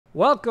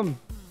Welcome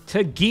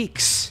to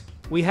Geeks.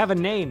 We have a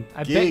name.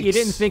 I bet you Geeks.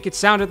 didn't think it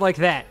sounded like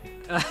that.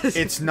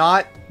 It's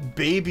not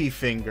Baby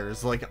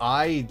Fingers like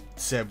I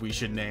said we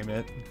should name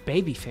it.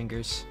 Baby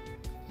fingers.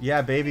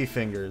 Yeah, Baby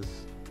Fingers.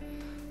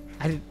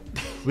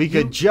 We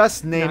could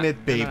just name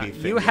it Baby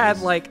Fingers. You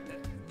had like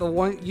the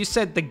one you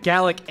said the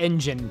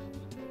GalicEnder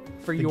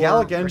for The your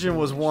GalicEnder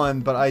was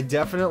one, but I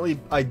definitely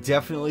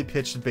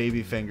pitched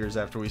Baby Fingers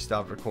after we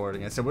stopped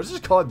recording. I said, let's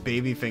just call it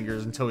Baby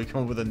Fingers until we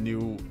come up with a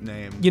new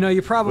name. You know,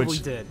 you probably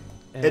Which, did.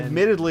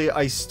 Admittedly,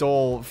 I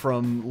stole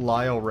from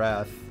Lyle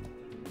Rath,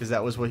 because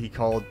that was what he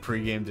called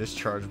Pregame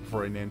Discharge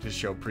before he named his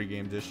show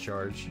Pregame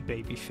Discharge.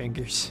 Baby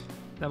fingers.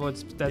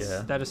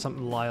 That is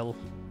something Lyle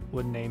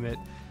would name it.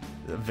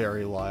 A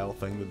very Lyle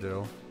thing to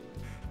do.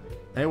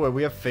 Anyway,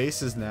 we have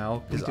faces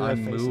now because I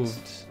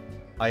moved.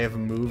 I have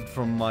moved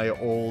from my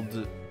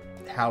old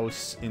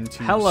house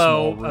into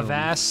Hello, small room.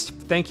 Avast.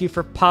 Thank you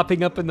for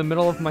popping up in the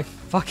middle of my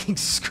fucking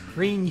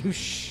screen, you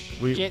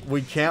shit.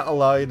 We can't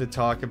allow you to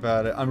talk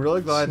about it. I'm really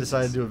glad I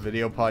decided to do a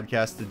video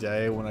podcast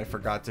today when I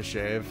forgot to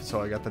shave,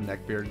 so I got the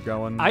neck beard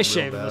going. I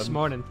shaved this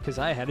morning because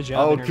I had a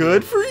job interview.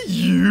 Good for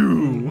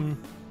you.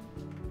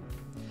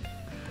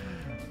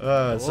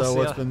 We'll so see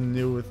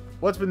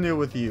what's been new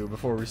with you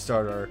before we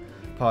start our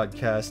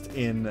podcast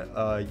in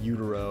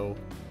utero?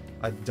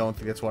 I don't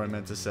think that's what I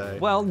meant to say.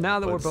 Well, now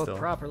that but we're both still.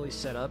 properly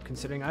set up,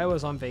 considering I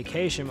was on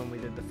vacation when we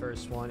did the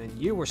first one and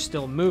you were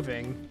still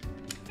moving,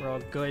 we're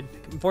all good.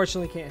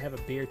 Unfortunately, can't have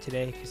a beer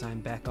today because I'm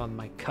back on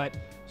my cut,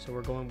 so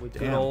we're going with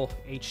good old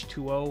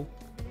H2O.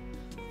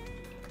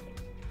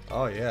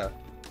 Oh yeah,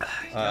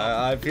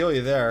 I feel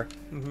you there.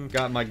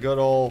 Got my good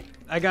old.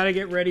 I gotta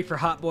get ready for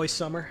Hot Boy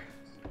Summer.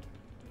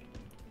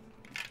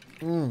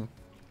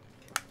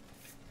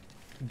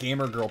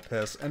 Gamer girl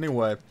piss.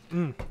 Anyway,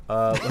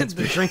 It's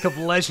the drink of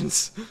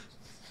legends.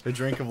 the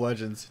drink of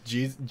legends.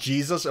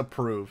 Jesus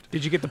approved.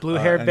 Did you get the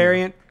blue-haired anyway.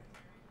 variant?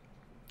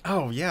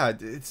 Oh yeah,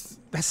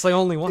 That's the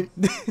only one.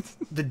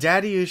 the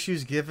daddy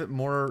issues give it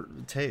more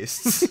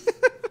tastes.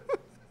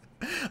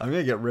 I'm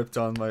gonna get ripped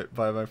on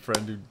by my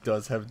friend who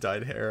does have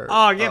dyed hair.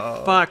 Oh, get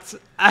fucked.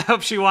 I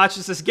hope she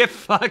watches this. Get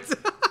fucked.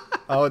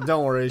 Oh,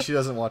 don't worry, she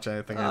doesn't watch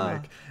anything I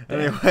make.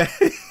 Anyway,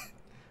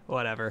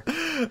 Whatever.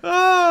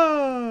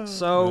 so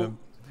So,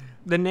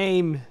 the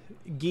name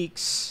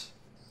Geeks.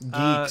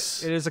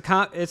 Geeks. It is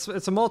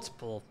it's a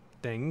multiple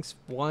things.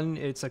 One,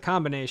 it's a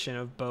combination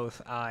of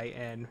both I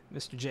and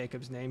Mr.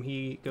 Jacob's name.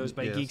 He goes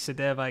by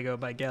GalicEnder. I go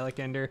by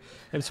GalicEnder.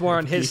 It's more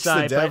on his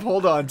side. But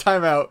Hold on,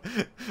 time out.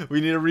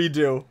 We need a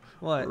redo.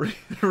 what?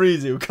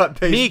 Redo. Cut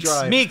paste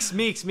dry.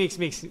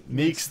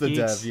 Meeks the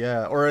dev,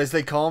 yeah. Or as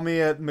they call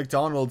me at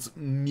McDonald's,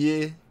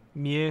 Mie.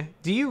 Mie.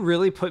 Do you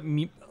really put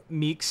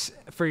Meeks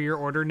for your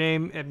order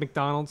name at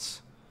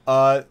McDonald's?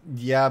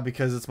 Yeah,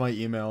 because it's my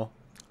email.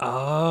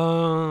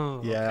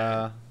 Oh.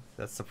 Yeah,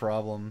 that's the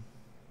problem.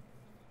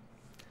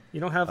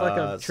 You don't have like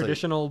a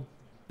traditional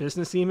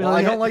business email?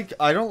 Well, yet?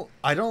 I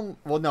don't,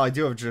 well, no, I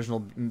do have a traditional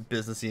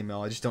business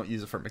email. I just don't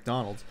use it for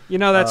McDonald's. You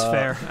know, that's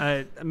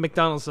fair.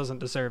 McDonald's doesn't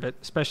deserve it,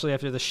 especially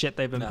after the shit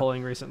they've been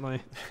pulling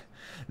recently.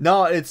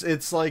 No,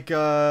 it's like,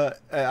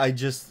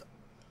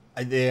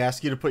 they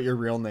ask you to put your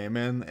real name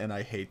in, and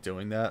I hate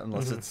doing that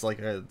unless it's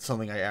like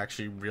something I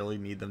actually really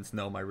need them to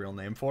know my real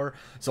name for.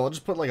 So I'll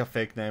just put like a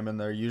fake name in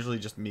there, usually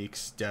just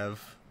Meeks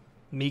Dev.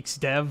 Meeks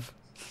Dev?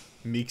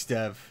 Meeks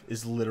Dev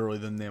is literally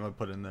the name I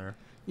put in there.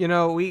 You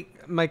know,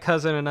 my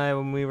cousin and I,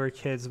 when we were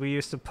kids, we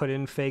used to put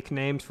in fake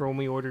names for when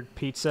we ordered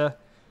pizza.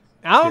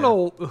 I don't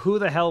know who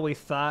the hell we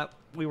thought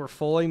we were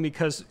fooling,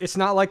 because it's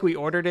not like we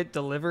ordered it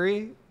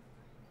delivery.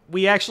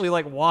 We actually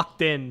like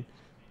walked in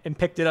and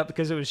picked it up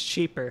because it was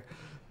cheaper.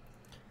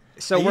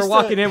 So we're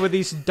walking in with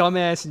these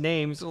dumbass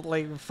names,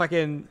 like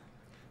fucking,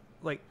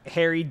 like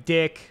Harry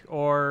Dick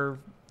or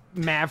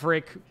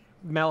Maverick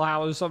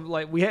Melhouse. Something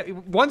like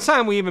one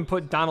time we even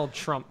put Donald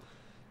Trump.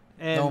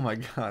 And oh my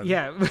god!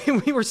 Yeah,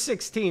 we were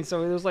 16,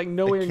 so it was like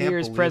nowhere near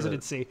his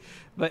presidency.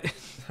 But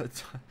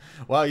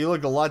wow, you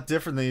look a lot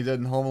different than you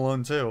did in Home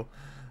Alone 2.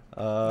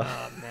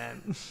 Oh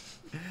man!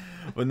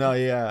 But no,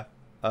 yeah,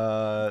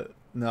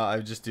 no, I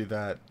just do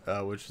that,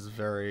 which is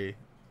very,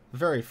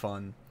 very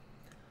fun.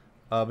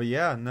 But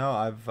yeah, no,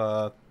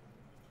 I've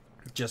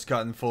just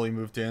gotten fully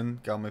moved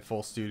in, got my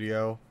full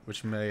studio,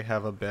 which may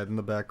have a bed in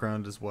the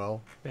background as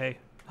well. Hey,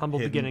 humble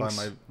hidden beginnings.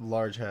 By my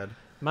large head.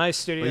 My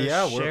studio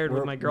is shared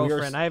with my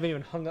girlfriend. I I haven't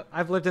even hung up.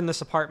 I've lived in this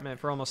apartment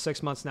for almost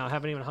 6 months now. I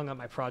haven't even hung up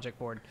my project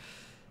board.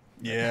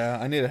 Yeah,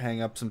 I need to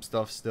hang up some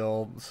stuff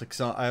still. It's like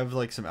I have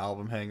like some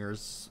album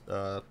hangers.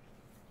 I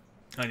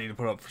need to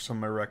put up for some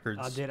of my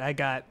records. Dude, I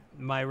got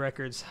my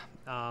records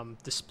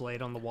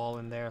displayed on the wall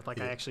in there. Like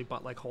I actually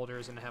bought like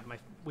holders and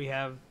we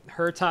have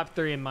her top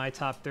 3 and my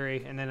top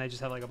 3, and then I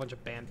just have like a bunch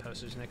of band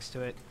posters next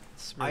to it.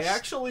 I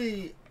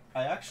actually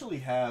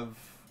have.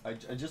 I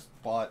just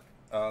bought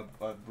a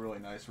really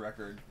nice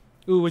record.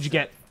 Ooh, what'd you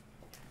get?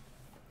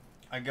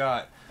 I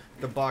got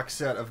the box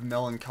set of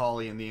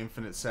Melancholy and the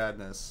Infinite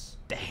Sadness.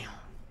 Damn.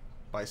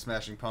 By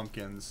Smashing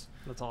Pumpkins.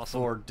 That's awesome.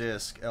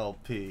 4-disc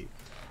LP.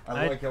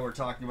 I like how we're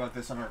talking about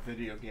this on our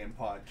video game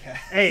podcast.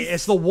 Hey,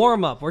 it's the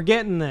warm up. We're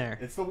getting there.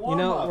 It's the warm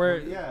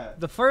up.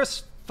 The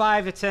first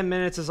 5 to 10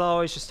 minutes is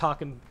always just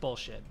talking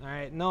bullshit. All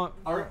right, no.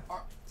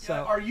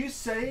 Are you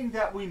saying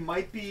that we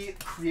might be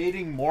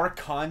creating more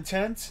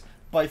content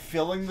by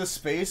filling the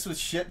space with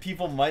shit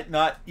people might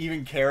not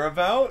even care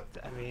about?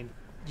 I mean,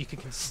 you can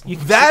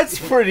that's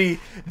pretty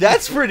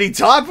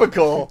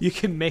topical. You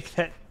can make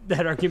that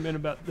argument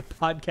about the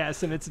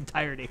podcast in its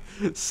entirety.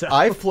 So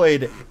I've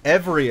played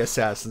every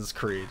Assassin's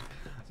Creed.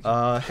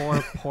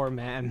 Poor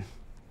man.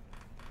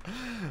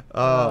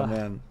 Oh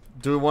man.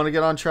 Do we want to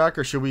get on track,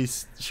 or should we?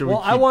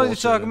 Well, I wanted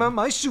to talk about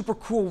my super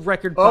cool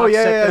record box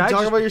set. Oh yeah.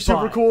 Talk about your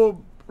super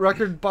cool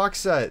record box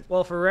set.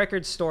 Well, for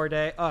Record Store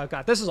Day. Oh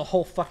god, this is a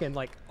whole fucking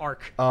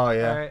arc. Oh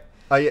yeah. All right.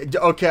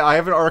 Okay, I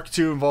have an arc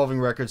 2 involving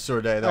Record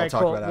Store Day that I'll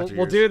talk about after.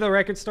 We'll do the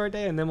Record Store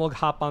Day, and then we'll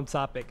hop on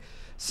topic.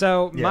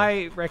 So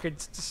my Record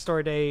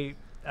Store Day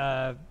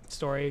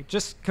story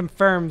just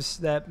confirms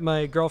that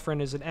my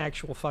girlfriend is an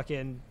actual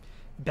fucking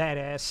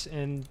badass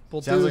and will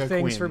do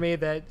things for me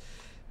that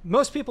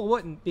most people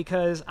wouldn't,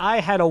 because I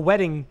had a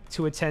wedding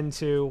to attend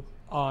to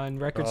on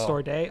Record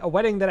Store Day, a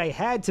wedding that I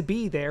had to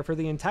be there for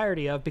the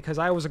entirety of because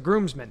I was a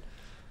groomsman.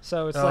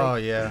 So it's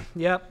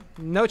yep,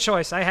 no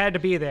choice. I had to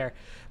be there.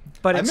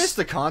 But I missed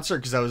the concert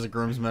because I was a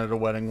groomsman at a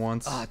wedding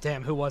once. Oh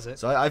damn, who was it?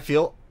 So I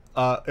feel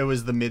it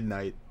was the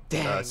Midnight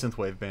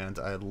synthwave band.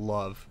 I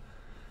love.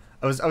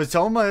 I was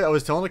telling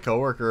a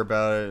coworker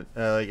about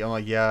it. I'm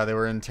like, yeah, they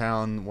were in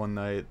town one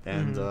night,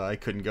 and I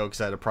couldn't go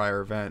because I had a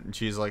prior event. And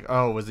she's like,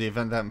 oh, was the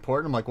event that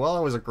important? I'm like, well, I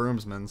was a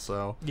groomsman,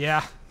 so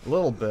yeah, a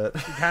little bit.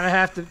 You kind of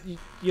have to.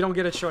 You don't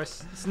get a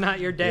choice. It's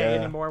not your day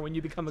anymore when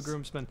you become a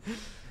groomsman.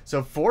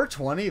 So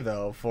 420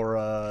 though for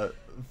a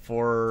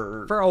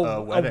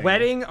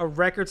wedding, a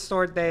Record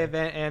Store Day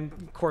event, and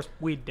of course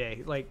Weed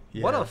Day.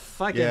 What a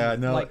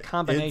fucking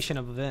combination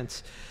of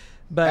events.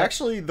 But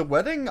actually, the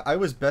wedding I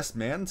was best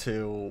man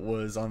to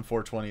was on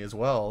 420 as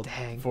well.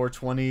 Dang.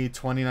 420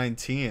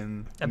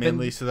 2019,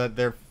 mainly so that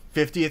their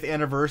 50th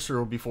anniversary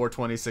will be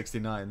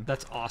 42069.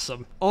 That's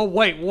awesome. Oh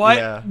wait, what?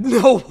 Yeah.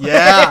 No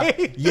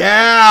way.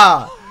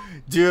 Yeah.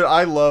 Dude,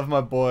 I love my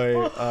boy,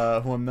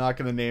 who I'm not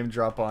gonna name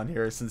drop on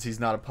here since he's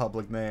not a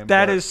public name.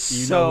 That is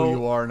you so know who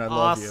you are, and I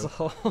awesome.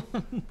 love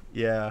you.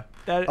 Yeah.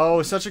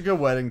 Such a good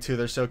wedding too.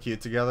 They're so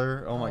cute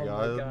together. Oh my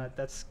god.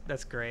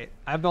 That's great.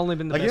 I've only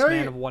been the best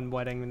man of one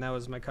wedding, and that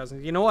was my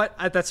cousin. You know what?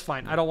 That's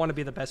fine. I don't want to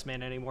be the best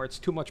man anymore. It's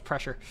too much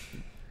pressure.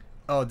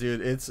 Oh,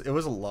 dude, it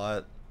was a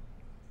lot.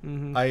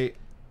 Mm-hmm.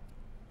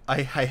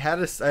 I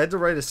had to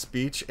write a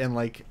speech, and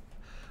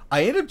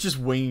I ended up just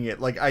winging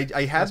it.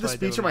 I had the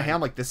speech in my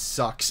hand, this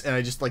sucks, and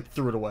I just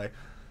threw it away.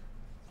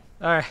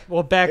 All right.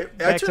 Well, back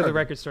to the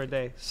Record Store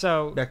Day.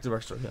 So back to the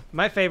Record Store. Yeah.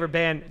 My favorite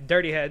band,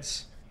 Dirty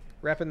Heads,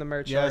 repping the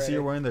merch. Yeah, I see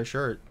you're wearing their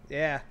shirt.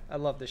 Yeah, I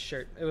love this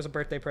shirt. It was a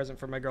birthday present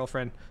for my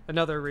girlfriend.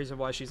 Another reason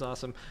why she's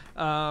awesome.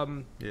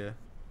 Yeah.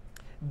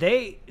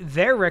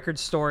 Their Record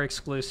Store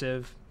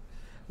exclusive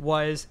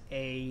was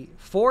a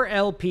 4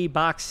 LP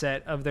box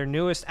set of their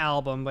newest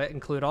album that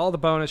include all the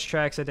bonus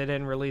tracks that they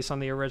didn't release on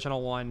the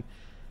original one.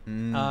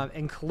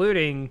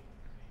 Including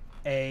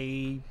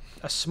a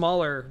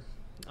smaller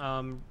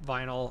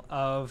vinyl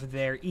of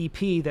their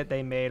EP that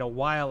they made a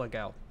while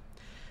ago,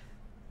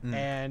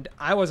 and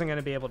I wasn't going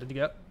to be able to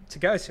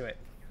go to it.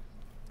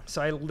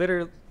 So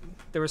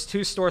there was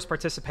 2 stores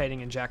participating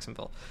in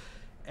Jacksonville,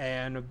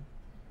 and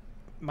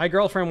my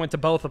girlfriend went to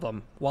both of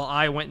them while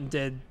I went and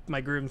did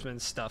my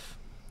groomsmen's stuff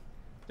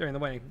during the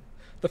wedding.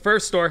 The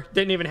first store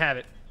didn't even have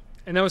it.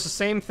 And that was the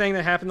same thing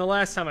that happened the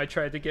last time I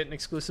tried to get an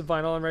exclusive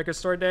vinyl on Record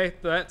Store Day.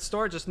 That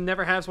store just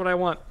never has what I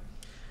want.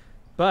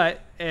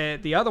 But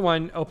the other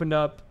one opened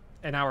up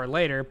an hour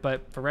later,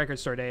 but for Record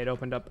Store Day it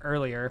opened up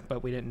earlier,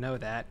 but we didn't know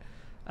that.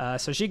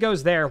 So she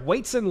goes there,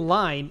 waits in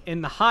line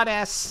in the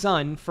hot-ass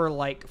sun for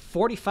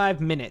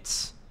 45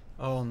 minutes.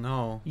 Oh,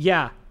 no.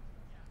 Yeah.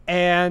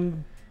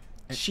 And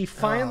she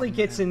finally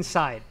gets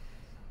inside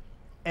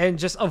and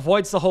just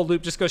avoids the whole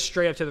loop, just goes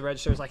straight up to the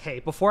register. It's like, hey,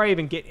 before I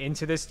even get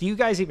into this, do you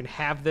guys even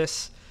have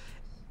this?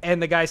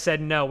 And the guy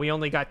said, no, we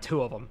only got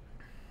 2 of them.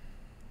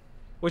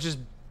 Which is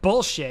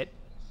bullshit.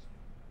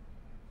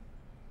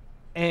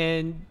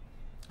 And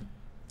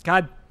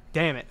god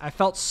damn it, I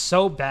felt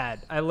so bad.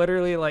 I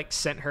literally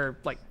sent her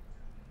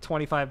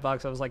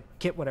 $25. I was like,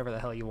 get whatever the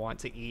hell you want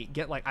to eat.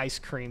 Get ice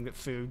cream, get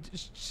food.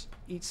 Just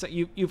eat. So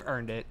you've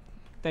earned it.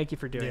 Thank you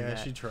for doing that.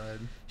 Yeah, she tried.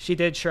 She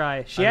did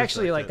try. She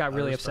actually got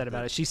really upset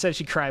about it. She said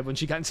she cried when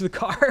she got into the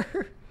car.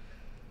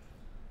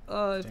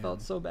 Oh, it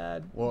felt so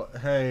bad. Well,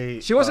 hey.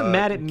 She wasn't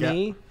mad at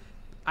me.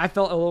 I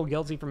felt a little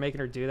guilty for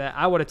making her do that.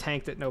 I would have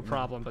tanked it, no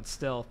problem, but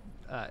still.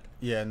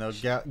 Yeah, no,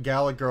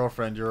 Gallic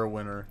girlfriend, you're a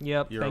winner.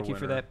 Yep, thank you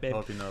for that, babe.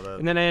 Hope you know that.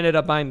 And then I ended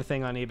up buying the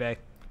thing on eBay.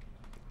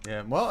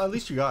 Yeah, well, at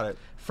least you got it.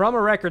 From a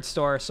record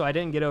store, so I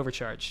didn't get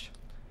overcharged.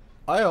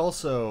 I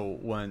also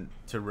went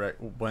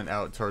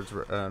out towards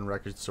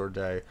Record Store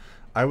Day.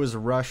 I was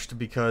rushed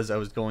because I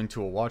was going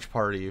to a watch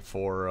party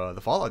for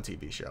the Fallout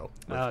TV show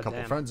with a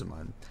couple friends of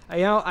mine.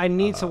 I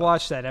need to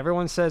watch that.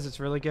 Everyone says it's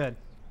really good.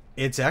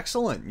 It's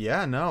excellent.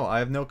 Yeah, no, I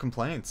have no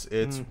complaints.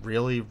 It's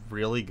really,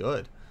 really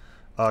good.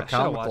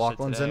 Kyle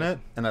MacLachlan's in it,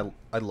 and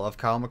I love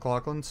Kyle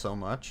MacLachlan so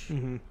much.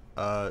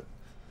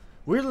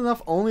 Weird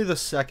enough, only the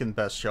second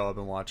best show I've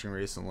been watching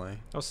recently.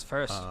 What's the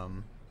first?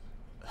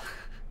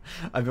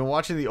 I've been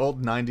watching the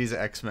old 90s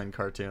X-Men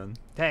cartoon.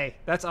 Hey,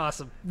 that's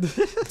awesome.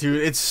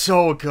 Dude, it's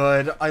so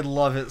good. I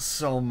love it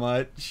so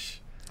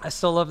much. I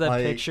still love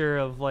that picture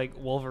of like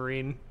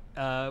Wolverine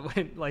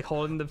when, like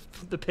holding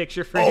the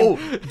picture frame.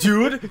 Oh,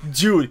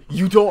 dude,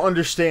 you don't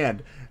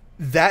understand.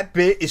 That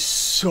bit is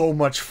so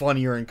much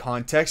funnier in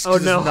context. Oh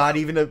no!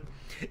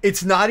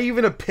 It's not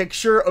even a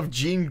picture of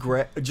Jean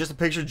Grey. Just a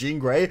picture of Jean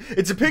Grey.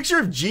 It's a picture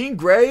of Jean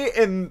Grey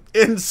and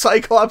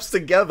Cyclops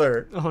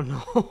together. Oh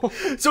no!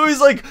 So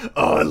he's like,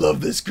 "Oh, I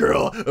love this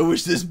girl. I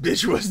wish this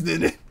bitch wasn't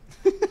in it."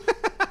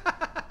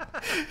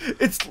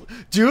 It's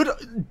dude.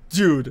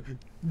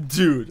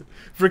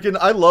 Freaking,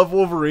 I love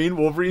Wolverine.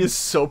 Wolverine is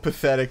so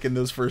pathetic in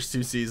those first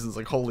 2 seasons.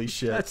 Like, holy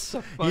shit. That's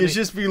so funny. He's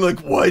just being like,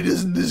 why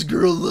doesn't this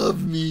girl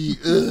love me?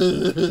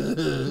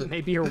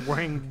 Maybe you're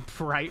wearing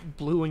bright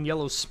blue and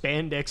yellow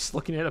spandex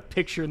looking at a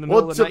picture in the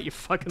middle of the night, you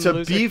fucking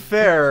loser. To be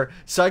fair,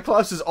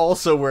 Cyclops is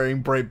also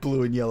wearing bright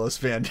blue and yellow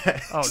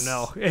spandex. Oh,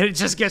 no. It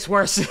just gets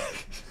worse.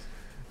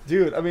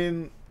 Dude, I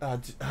mean, are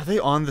they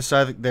on the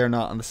side? They're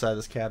not on the side of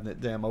this cabinet.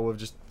 Damn, I would have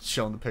just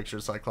shown the picture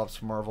of Cyclops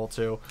from Marvel,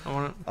 too. I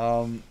want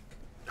to...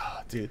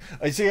 Dude,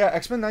 so yeah,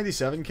 X-Men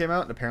 '97 came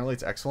out, and apparently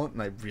it's excellent,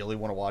 and I really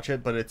want to watch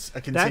it. But it's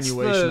a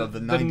continuation of the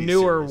 '90s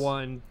newer series.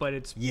 One, but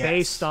it's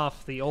based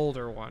off the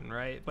older one,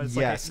 right? But it's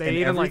like they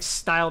even like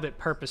styled it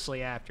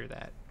purposely after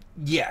that.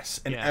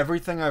 Yes, and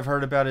everything I've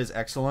heard about it is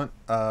excellent.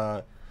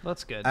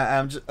 That's good.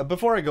 I'm just,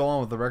 before I go on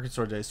with the Record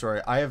Store Day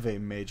story, I have a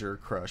major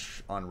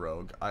crush on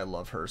Rogue. I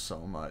love her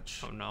so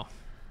much. Oh no,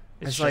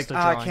 it's like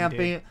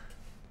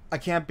I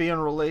can't be in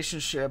a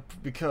relationship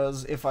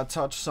because if I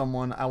touch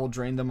someone, I will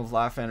drain them of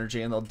life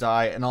energy and they'll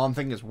die. And all I'm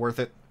thinking is worth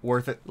it.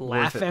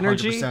 Laugh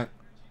energy? 100%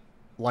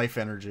 life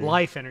energy.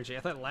 Life energy. I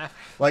thought laugh.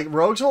 Like,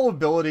 Rogue's whole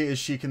ability is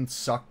she can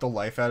suck the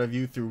life out of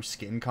you through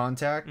skin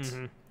contact.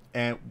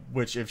 And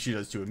which, if she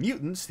does to a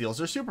mutant, steals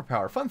their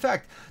superpower. Fun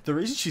fact, the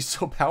reason she's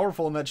so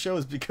powerful in that show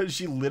is because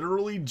she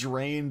literally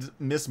drained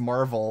Miss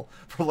Marvel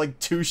for like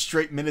 2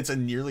 straight minutes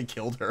and nearly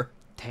killed her.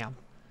 Damn.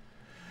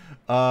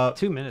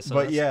 2 minutes.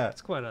 But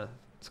it's quite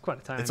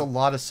a time. It's a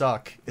lot of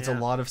suck. It's a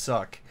lot of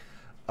suck.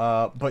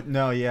 But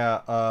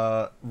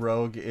no,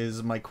 Rogue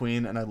is my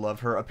queen, and I love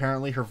her.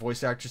 Apparently, her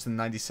voice actress in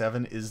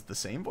 '97 is the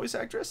same voice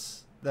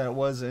actress that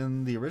was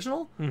in the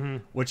original,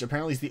 which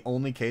apparently is the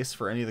only case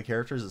for any of the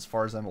characters, as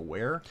far as I'm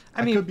aware.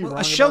 I mean, could be wrong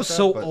a show's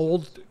about that, so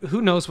old.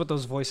 Who knows what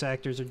those voice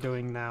actors are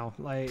doing now?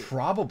 Like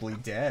probably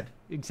dead.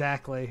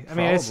 Exactly. I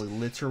mean,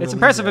 literally it's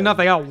impressive dead. enough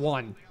they got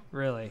one.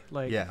 Really,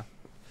 like yeah.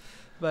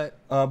 But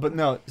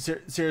no,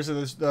 seriously,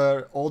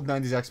 the old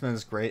 90s X-Men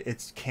is great.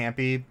 It's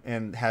campy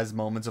and has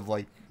moments of,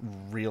 like,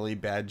 really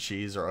bad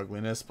cheese or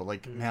ugliness, but,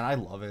 like, man, I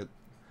love it.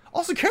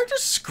 Also,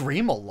 characters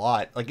scream a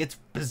lot. Like, it's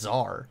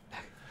bizarre. All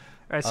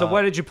right, so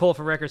what did you pull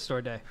for Record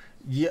Store Day?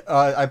 Yeah,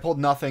 I pulled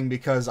nothing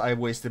because I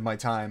wasted my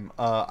time.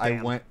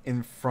 I went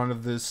in front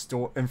of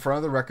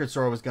the record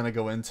store I was going to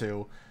go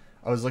into.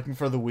 I was looking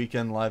for The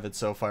Weeknd live at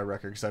SoFi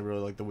Records because I really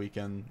like The Weeknd,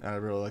 and I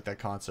really like that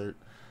concert.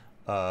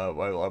 I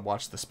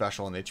watched the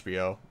special on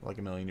HBO like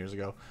a million years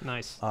ago.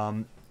 Nice.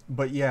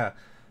 But yeah,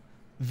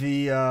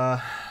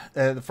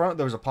 at the front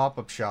there was a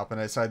pop-up shop, and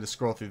I decided to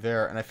scroll through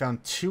there, and I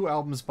found 2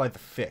 albums by The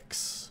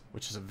Fix,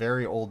 which is a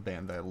very old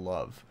band that I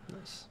love.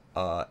 Nice.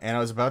 And I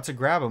was about to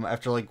grab them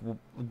after like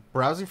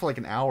browsing for like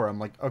an hour. I'm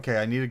like, okay,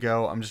 I need to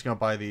go. I'm just gonna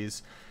buy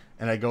these.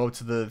 And I go up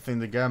to the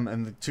thing to get them,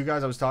 and the 2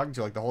 guys I was talking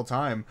to like the whole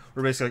time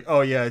were basically like,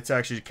 oh yeah, it's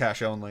actually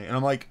cash only. And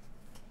I'm like,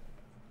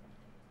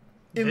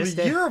 in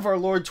the year of our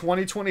Lord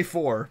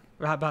 2024.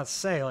 I'm about to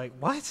say, like,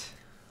 what?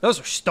 Those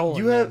are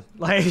stolen.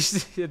 Like,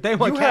 they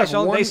want cash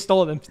only. They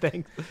stole them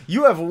things.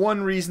 You have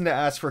one reason to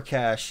ask for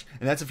cash,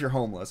 and that's if you're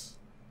homeless.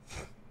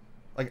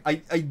 Like,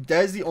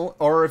 that is the only,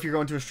 or if you're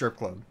going to a strip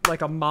club.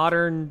 Like a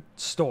modern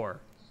store,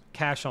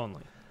 cash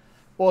only.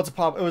 Well, it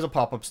was a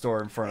pop-up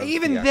store in front of.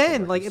 Even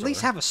then, like, at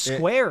least have a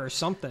square or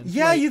something.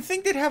 Yeah, you'd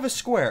think they'd have a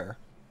square.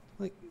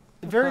 Like,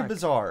 very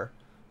bizarre.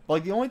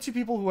 Like, the only 2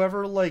 people who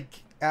ever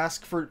like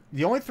ask for,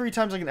 the only 3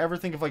 times I can ever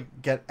think of like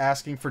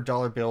asking for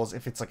dollar bills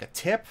if it's like a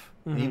tip,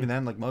 and even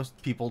then, like, most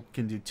people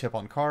can do tip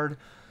on card.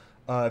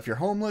 If you're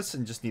homeless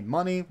and just need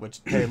money,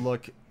 which hey,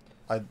 look,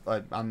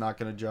 I'm not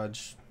gonna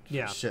judge.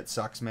 Yeah, shit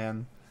sucks,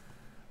 man.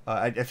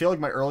 I feel like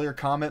my earlier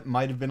comment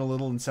might have been a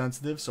little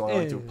insensitive, so I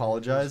like to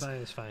apologize.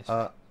 It's fine.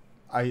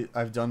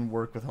 I've done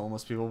work with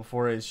homeless people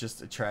before. It's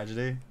just a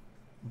tragedy.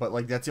 But,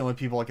 like, that's the only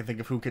people I can think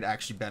of who could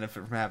actually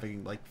benefit from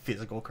having, like,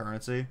 physical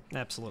currency.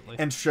 Absolutely.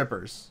 And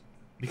strippers.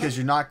 Because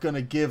you're not going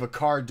to give a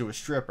card to a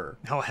stripper.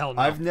 Oh, hell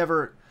no. I've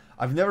never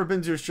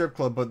been to a strip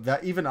club, but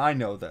that even I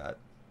know that.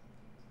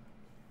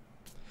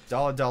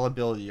 Dollar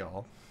bill,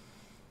 y'all.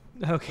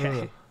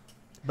 Okay. Ugh.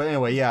 But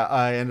anyway, yeah,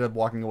 I ended up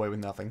walking away with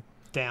nothing.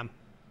 Damn.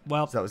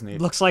 Well, so that was neat.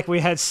 Looks like we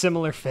had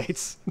similar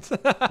fates.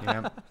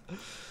 Yeah.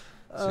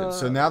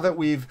 So now that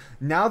we've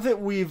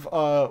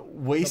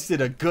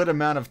wasted a good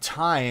amount of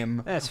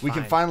time, we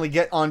can finally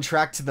get on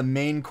track to the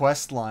main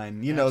quest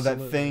line. You know, that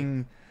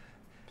thing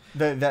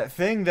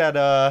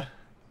that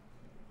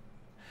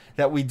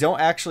we don't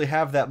actually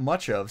have that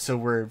much of, so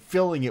we're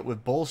filling it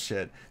with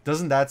bullshit.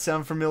 Doesn't that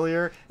sound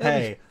familiar?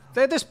 Hey,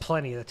 there's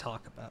plenty to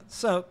talk about.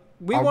 So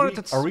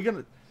are we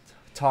gonna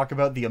talk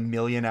about the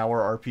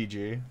 1,000,000-hour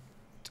RPG?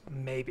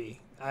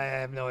 Maybe. I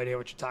have no idea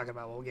what you're talking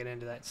about. We'll get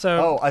into that.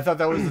 So, I thought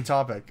that was the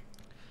topic.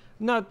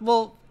 No,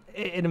 well,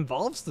 it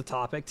involves the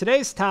topic.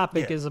 Today's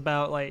topic is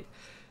about, like,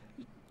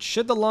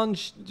 should the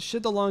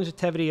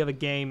longevity of a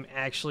game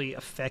actually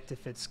affect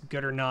if it's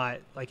good or not?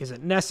 Like, is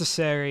it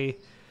necessary,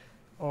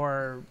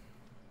 or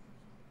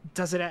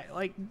does it,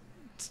 like,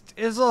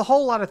 there's a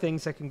whole lot of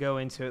things that can go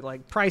into it,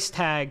 like price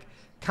tag,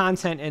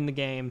 content in the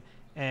game,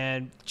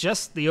 and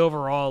just the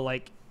overall,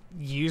 like,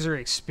 user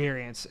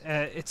experience.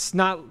 It's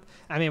not,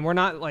 I mean, we're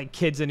not like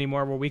kids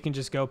anymore where we can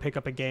just go pick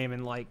up a game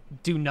and like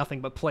do nothing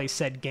but play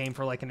said game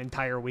for like an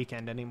entire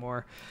weekend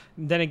anymore.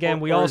 Then again,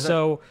 we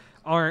also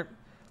aren't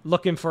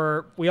looking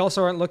to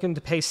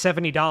pay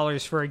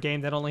 $70 for a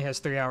game that only has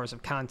 3 hours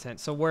of content.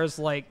 So where's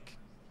like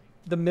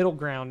the middle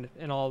ground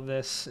in all of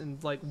this,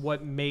 and like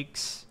what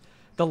makes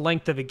the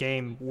length of a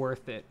game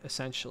worth it,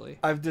 essentially?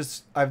 I've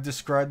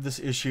described this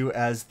issue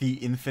as the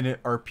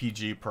infinite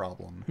RPG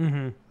problem.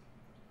 Mm-hmm.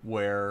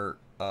 Where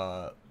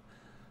let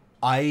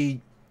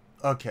me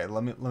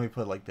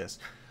put it like this.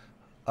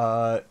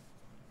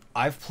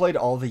 I've played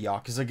all the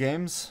Yakuza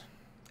games,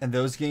 and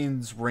those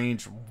games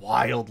range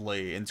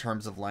wildly in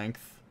terms of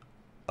length.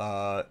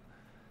 Yakuza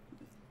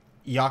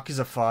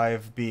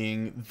 5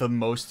 being the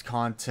most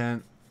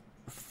content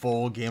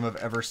full game I've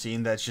ever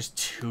seen that's just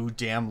too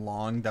damn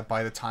long that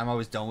by the time I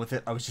was done with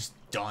it, I was just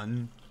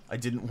done. I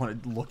didn't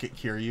want to look at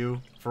Kiryu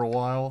for a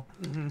while.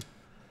 Mm-hmm.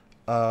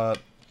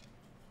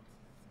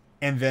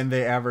 And then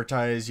they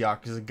advertise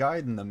Yakuza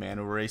Gaiden, the man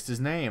who erased his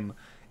name.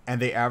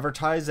 And they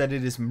advertise that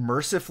it is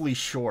mercifully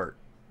short.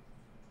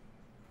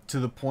 To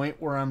the point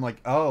where I'm like,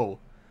 oh,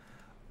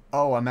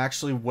 I'm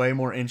actually way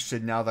more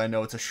interested now that I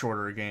know it's a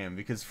shorter game.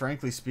 Because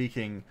frankly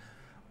speaking,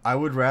 I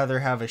would rather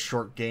have a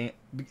short game.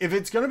 If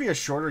it's going to be a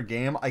shorter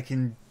game, I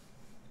can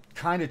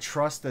kind of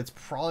trust that's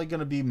probably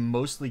going to be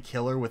mostly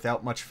killer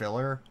without much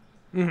filler.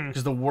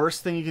 Because the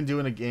worst thing you can do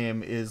in a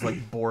game is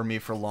like bore me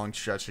for long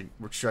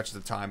stretches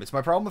of time. It's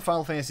my problem with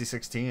Final Fantasy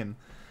 16,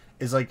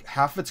 is like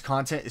half of its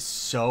content is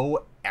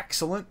so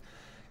excellent,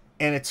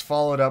 and it's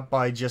followed up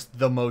by just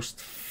the most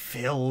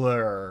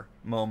filler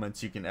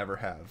moments you can ever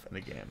have in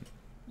a game.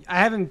 I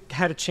haven't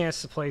had a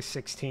chance to play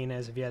 16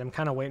 as of yet. I'm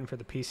kind of waiting for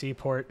the PC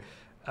port.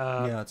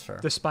 Yeah, that's fair.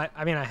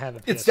 I mean, I have a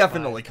PS5. It's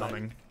definitely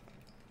coming.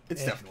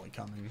 It's definitely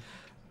coming.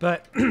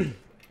 But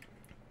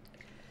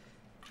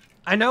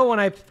I know when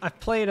I've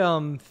played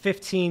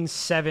 15,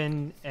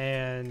 7,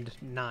 and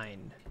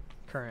 9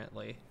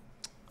 currently.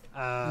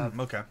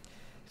 Okay.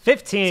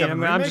 15.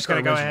 I'm just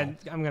gonna go ahead.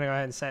 I'm gonna go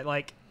ahead and say,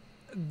 like,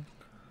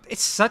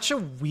 it's such a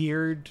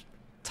weird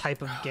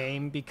type of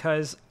game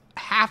because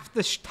half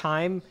the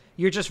time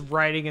you're just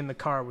riding in the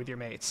car with your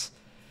mates.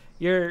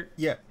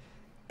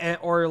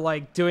 Or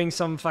like doing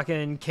some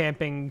fucking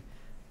camping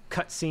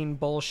cutscene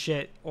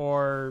bullshit,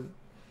 or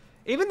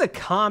even the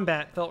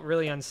combat felt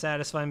really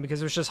unsatisfying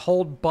because it was just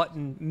hold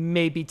button,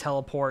 maybe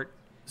teleport,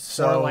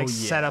 or like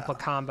set up a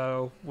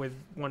combo with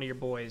one of your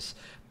boys.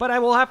 But I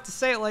will have to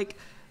say, like,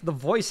 the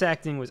voice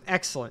acting was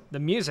excellent. The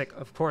music,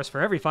 of course, for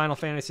every Final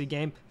Fantasy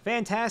game,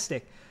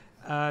 fantastic.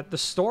 The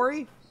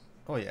story,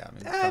 oh yeah, I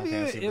mean, Final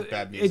Fantasy with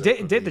bad music,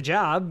 it did the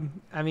job.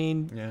 I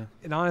mean,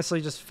 it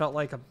honestly just felt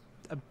like a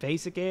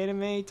basic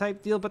anime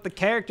type deal, but the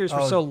characters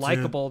were so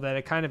likable that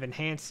it kind of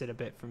enhanced it a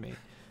bit for me.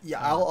 Yeah,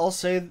 I'll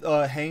say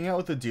hanging out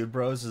with the Dude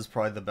Bros is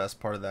probably the best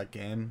part of that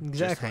game. Exactly.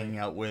 Just hanging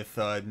out with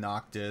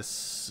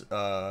Noctis,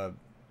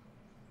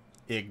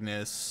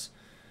 Ignis,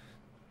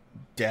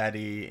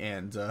 Daddy,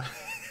 and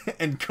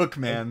and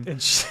Cookman. And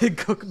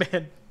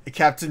Cookman.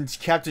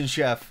 Captain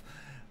Chef.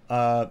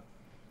 But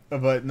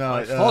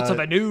no. Fault of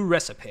a new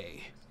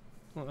recipe.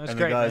 Well, that's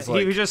great. Like,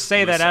 he would just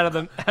say that out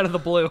of the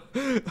blue.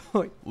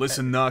 Like,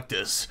 listen,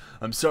 Noctis,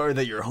 I'm sorry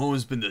that your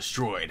home's been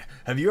destroyed.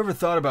 Have you ever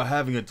thought about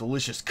having a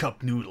delicious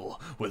cup noodle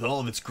with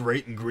all of its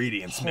great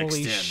ingredients mixed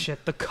in? Holy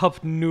shit, the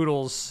cup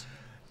noodles.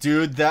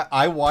 Dude,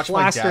 I watched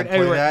my dad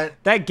play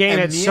that. That game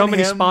had so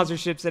many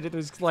sponsorships that it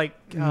was like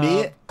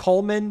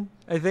Coleman,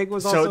 I think,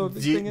 was also a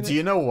big thing in it. Do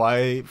you know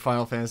why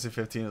Final Fantasy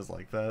 15 is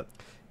like that?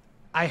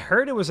 I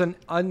heard it was it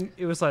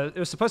was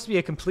supposed to be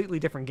a completely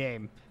different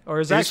game, or it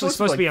was actually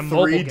supposed to be a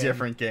mobile game. 3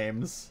 different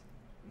games.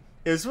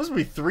 It was supposed to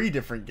be 3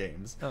 different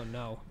games. Oh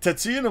no!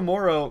 Tetsuya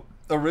Nomura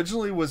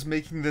originally was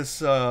making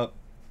this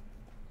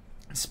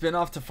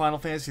spin-off to Final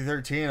Fantasy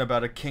 13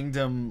 about a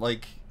kingdom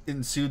like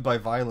ensued by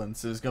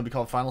violence. It was going to be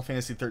called Final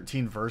Fantasy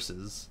 13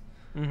 Versus.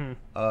 Mm-hmm.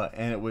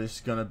 And it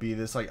was going to be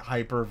this like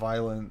hyper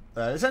violent,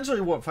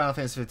 essentially what Final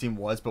Fantasy 15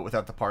 was, but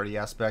without the party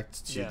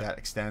aspect to that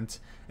extent.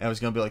 And it was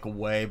going to be like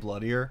way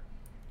bloodier.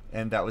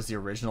 And that was the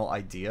original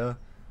idea,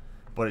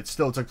 but it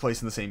still took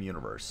place in the same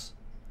universe,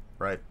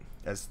 right?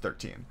 as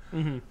 13.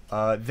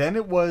 Mm-hmm. Then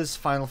it was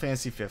Final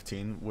Fantasy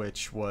 15,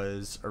 which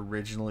was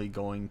originally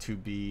going to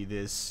be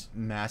this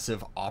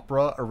massive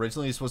opera.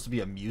 Originally, it was supposed to be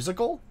a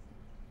musical.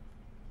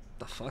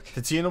 The fuck?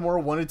 Tetsuya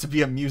Nomura wanted to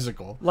be a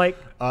musical, Like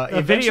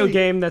a video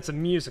game that's a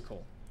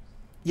musical.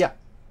 Yeah,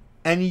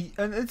 and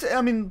it's.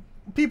 I mean,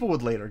 people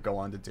would later go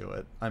on to do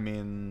it. I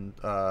mean,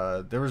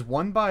 there was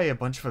one by a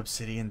bunch of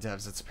Obsidian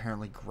devs that's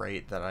apparently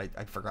great that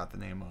I forgot the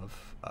name of.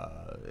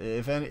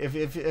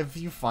 If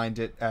you find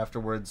it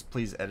afterwards,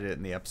 please edit it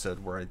in the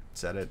episode where I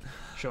said it.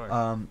 Sure.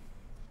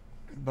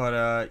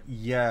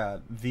 Yeah,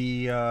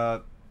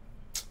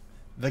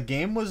 the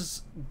game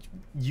was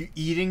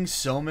eating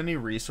so many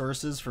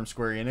resources from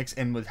Square Enix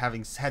and with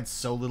having had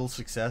so little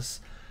success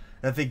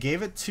that they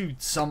gave it to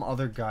some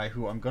other guy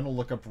who I'm going to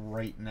look up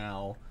right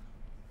now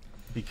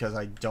because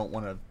I don't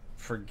want to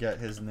forget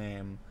his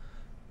name.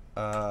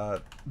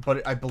 But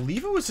I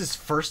believe it was his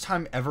first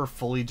time ever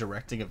fully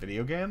directing a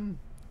video game.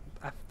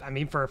 I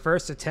mean, for a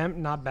first attempt,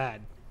 not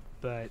bad,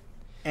 but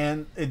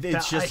and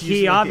it's just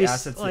he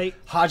obviously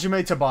like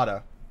Hajime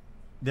Tabata.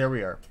 There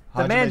we are.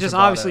 The man just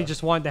obviously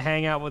just wanted to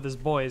hang out with his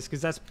boys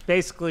because that's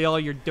basically all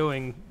you're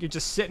doing. You're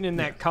just sitting in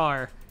that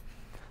car,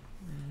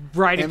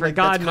 riding for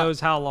God knows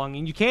how long,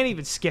 and you can't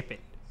even skip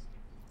it.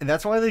 And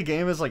that's why the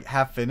game is like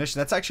half finished. And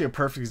that's actually a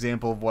perfect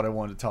example of what I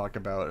wanted to talk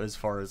about as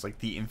far as like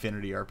the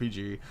Infinity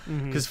RPG.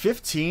 Because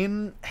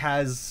 15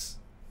 has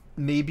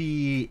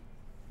maybe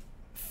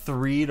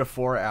 3 to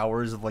 4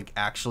 hours of like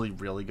actually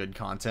really good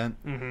content,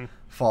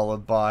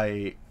 followed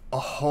by a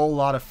whole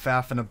lot of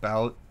faffing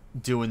about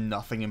doing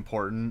nothing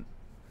important.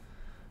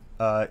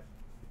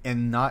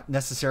 And not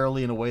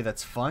necessarily in a way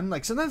that's fun.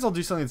 Like sometimes I'll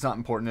do something that's not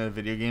important in a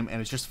video game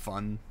and it's just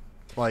fun.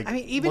 Like I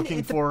mean, even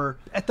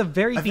at the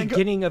very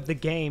beginning of the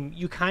game,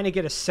 you kind of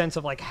get a sense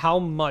of like how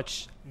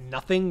much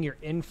nothing you're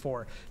in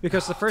for,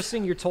 because the first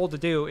thing you're told to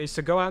do is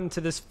to go out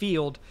into this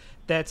field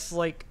that's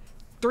like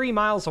 3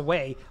 miles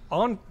away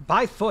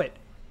by foot,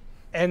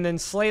 and then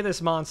slay this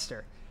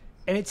monster.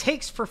 And it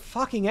takes for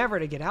fucking ever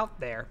to get out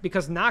there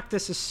because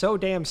Noctis is so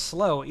damn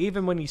slow,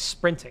 even when he's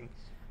sprinting.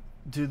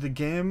 Dude, the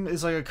game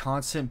is like a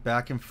constant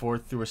back and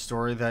forth through a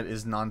story that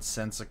is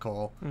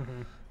nonsensical.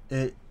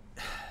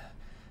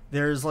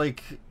 There's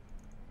like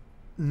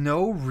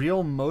no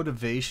real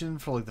motivation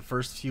for like the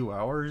first few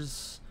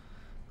hours.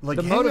 Like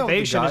the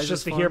motivation is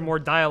just to hear more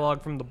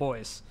dialogue from the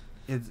boys.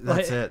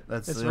 That's it.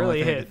 That's the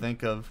only thing to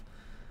think of.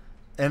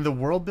 And the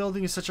world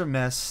building is such a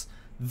mess.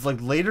 Like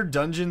later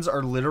dungeons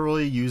are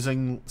literally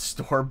using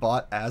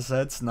store-bought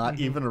assets, not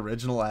even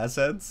original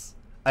assets.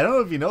 I don't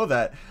know if you know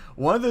that.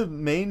 One of the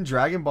main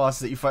dragon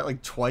bosses that you fight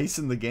like twice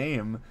in the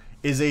game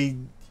is a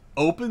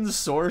open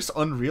source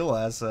Unreal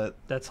asset.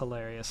 That's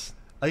hilarious.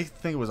 I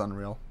think it was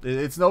Unreal.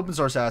 It's an open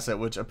source asset,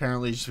 which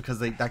apparently just because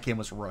that game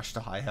was rushed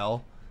to high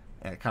hell,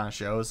 and it kind of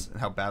shows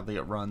how badly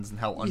it runs and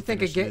how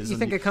unfinished it is. You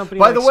think a company?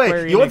 By like the way,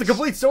 Square you want Enix... the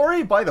complete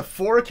story? Buy the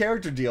 4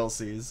 character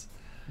DLCs.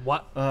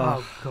 What?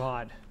 Oh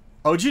God.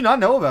 Oh, did you not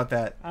know about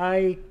that?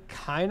 I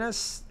kind of...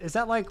 Is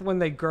that like when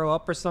they grow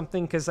up or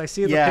something? Because I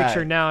see the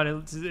picture now,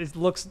 and it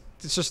looks...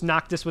 It's just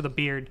Noctis with a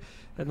beard.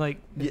 And like...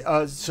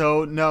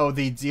 So, no,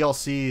 the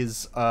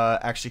DLCs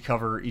actually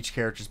cover each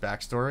character's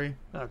backstory.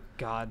 Oh,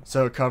 God.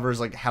 So it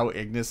covers like how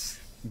Ignis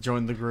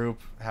joined the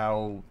group,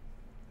 how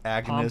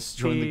Agnes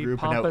joined the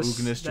group, and how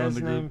Ugnis joined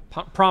the group.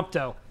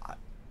 Prompto.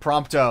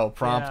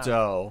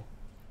 Prompto.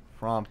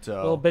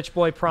 Little bitch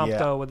boy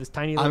Prompto with his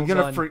tiny little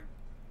gun.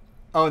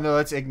 Oh, no,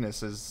 that's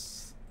Ignis's...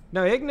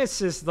 No,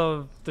 Ignis is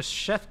the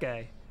chef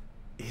guy.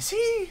 Is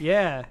he?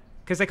 Yeah,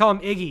 because they call him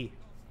Iggy.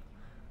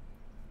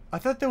 I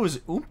thought that was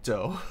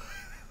Umpto.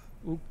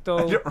 Umpto,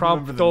 I don't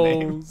remember the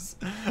names.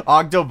 Prompto.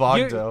 Ogdo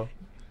Bogdo.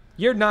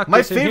 You're Noctis.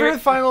 My favorite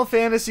Final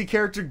Fantasy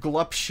character,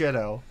 Glup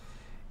Shadow.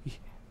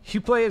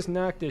 You play as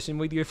Noctis, and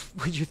with your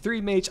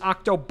 3 mates,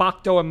 Octo,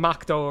 Bocto, and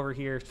Mocto over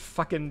here,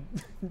 fucking...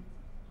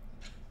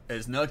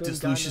 As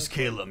Noctis Lucius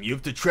Calum, you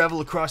have to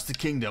travel across the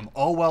kingdom,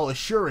 all while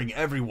assuring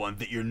everyone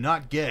that you're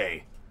not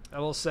gay. I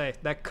will say,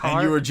 that car...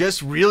 And you were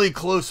just really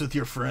close with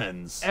your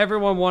friends.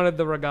 Everyone wanted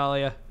the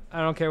Regalia.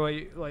 I don't care what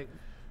you... Like,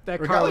 that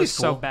car was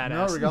so badass.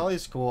 No,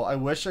 Regalia's cool. I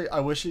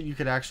wish you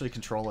could actually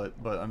control it,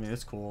 but, I mean,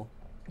 it's cool.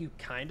 You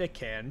kind of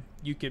can.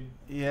 You could...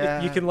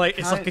 Yeah. You can, like...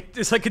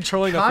 It's like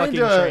controlling a fucking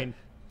train.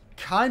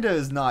 Kinda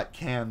is not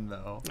can,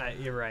 though.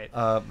 You're right.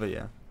 But,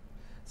 yeah.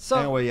 So,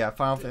 anyway, yeah,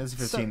 Final Fantasy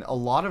 15. A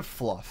lot of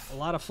fluff. A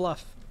lot of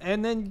fluff.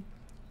 And then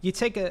you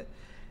take a...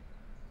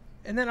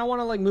 And then I want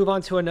to like move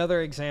on to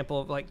another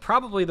example of like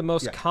probably the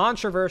most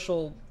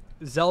controversial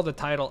Zelda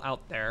title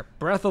out there,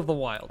 Breath of the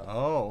Wild.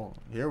 Oh,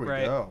 here we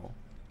go.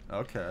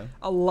 Okay.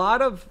 A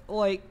lot of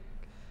like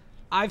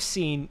I've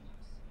seen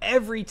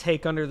every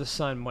take under the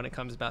sun when it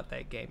comes about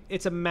that game.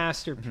 It's a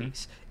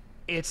masterpiece.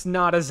 It's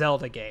not a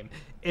Zelda game.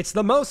 It's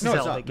the most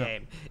Zelda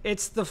game. No.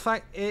 It's the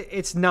fact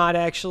it's not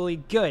actually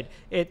good.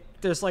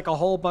 There's like a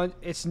whole bunch.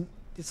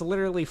 It's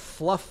literally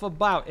fluff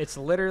about. It's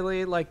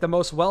literally like the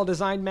most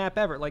well-designed map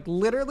ever. Like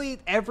literally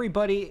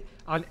everybody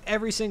on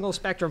every single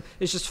spectrum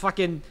is just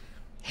fucking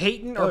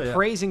hating or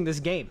praising this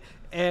game.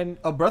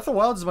 And Breath of the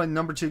Wild is my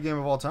 #2 game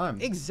of all time.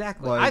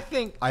 Exactly. Like, I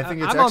think it's I'm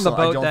excellent. on the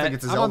boat I don't think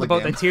it's a Zelda I'm on the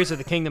boat game. that Tears of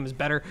the Kingdom is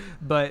better,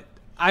 but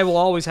I will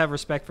always have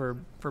respect for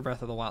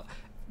Breath of the Wild.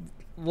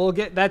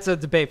 That's a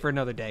debate for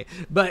another day.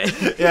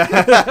 But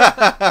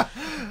yeah.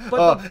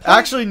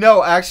 Actually,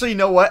 no. Actually, you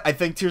know what? I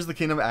think Tears of the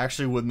Kingdom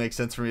actually would make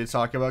sense for me to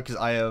talk about because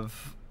I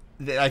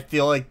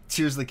feel like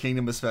Tears of the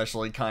Kingdom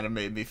especially kind of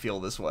made me feel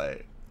this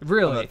way.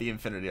 Really? About the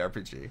Infinity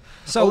RPG.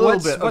 So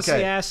what's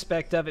the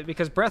aspect of it?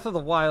 Because Breath of the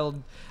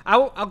Wild,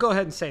 I'll go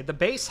ahead and say the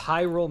base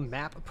Hyrule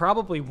map,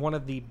 probably one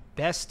of the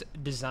best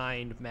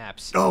designed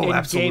maps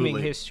in gaming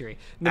history.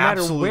 No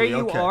matter where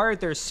you are,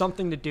 there's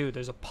something to do.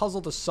 There's a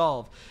puzzle to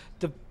solve.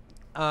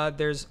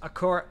 There's a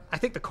core. I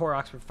think the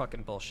Koroks were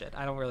fucking bullshit.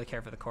 I don't really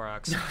care for the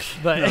Koroks,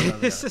 but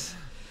it's just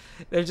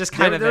they're just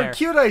kind of there. They're a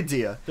cute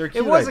idea.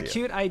 It was a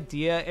cute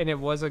idea, and it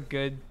was a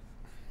good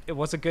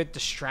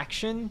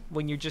distraction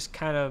when you're just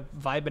kind of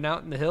vibing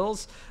out in the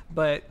hills.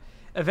 But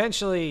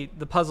eventually,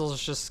 the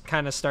puzzles just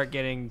kind of start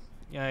getting,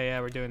 yeah,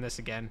 we're doing this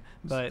again.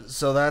 But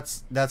so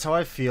that's how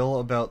I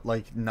feel about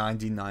like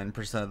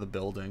 99% of the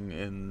building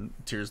in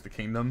Tears of the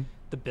Kingdom.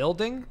 The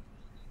building?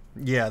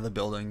 Yeah, the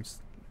buildings.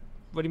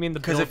 What do you mean the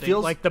building? It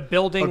feels, like the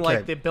building,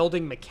 like the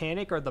building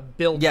mechanic, or the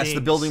building? Yes,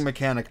 the building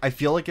mechanic. I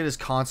feel like it is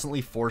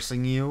constantly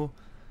forcing you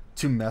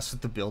to mess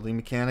with the building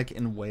mechanic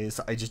in ways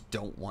I just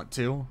don't want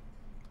to.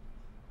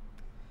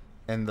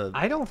 And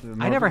I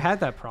never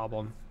had that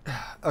problem.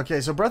 Okay,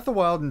 so Breath of the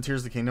Wild and Tears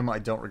of the Kingdom I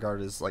don't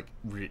regard as like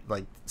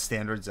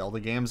standard Zelda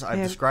games. I've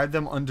described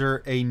them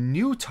under a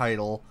new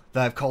title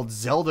that I've called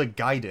Zelda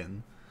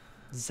Gaiden.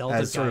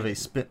 Sort of a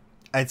spin.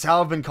 It's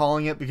how I've been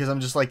calling it because I'm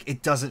just like,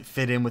 it doesn't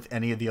fit in with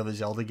any of the other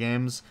Zelda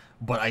games,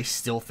 but I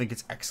still think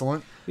it's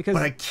excellent. But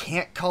I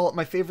can't call it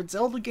my favorite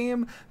Zelda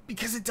game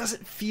because it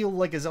doesn't feel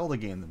like a Zelda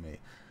game to me.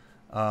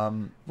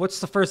 What's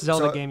the first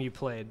Zelda game you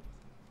played?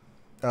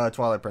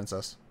 Twilight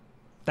Princess.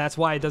 That's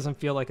why it doesn't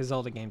feel like a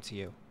Zelda game to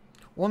you.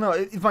 Well, no,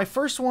 if my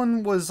first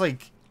one was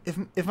like,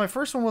 if my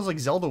first one was like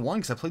Zelda 1,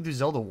 because I played through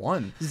Zelda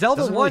 1,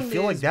 Zelda 1 really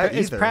feel like that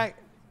either.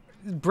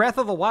 Breath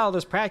of the Wild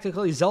is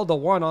practically Zelda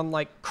 1 on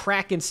like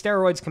crack and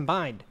steroids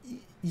combined.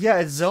 Yeah,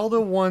 it's Zelda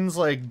 1's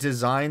like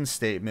design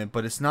statement,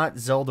 but it's not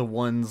Zelda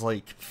 1's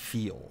like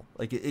feel.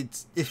 Like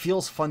it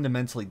feels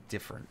fundamentally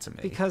different to me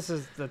because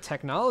of the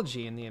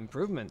technology and the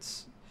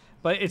improvements.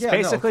 But it's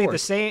basically the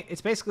same.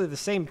 It's basically the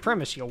same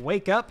premise. You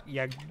wake up,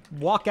 you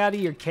walk out of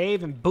your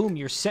cave, and boom,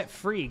 you're set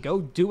free. Go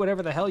do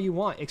whatever the hell you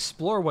want.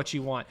 Explore what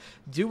you want.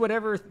 Do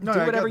whatever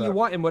you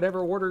want in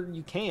whatever order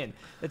you can.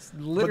 It's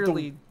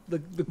literally the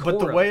core. But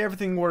the way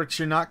everything works,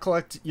 you're not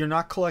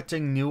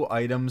collecting new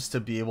items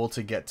to be able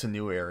to get to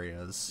new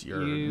areas.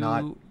 You're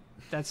not.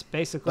 That's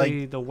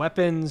basically the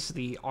weapons,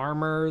 the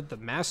armor, the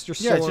master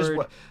sword. Yeah, it's just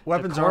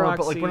weapons, armor,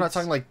 but like we're not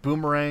talking like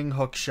boomerang,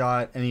 hook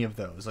shot, any of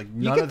those. Like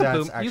none of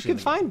that's actually. You can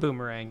find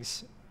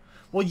boomerangs.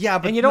 Well, yeah,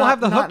 but and you don't have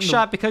the hook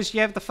shot because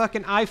you have the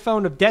fucking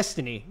iPhone of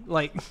Destiny.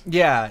 Like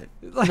yeah,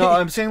 no,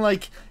 I'm saying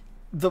like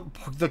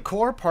the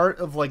core part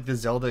of like the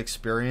Zelda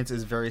experience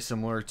is very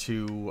similar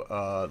to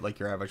like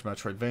your average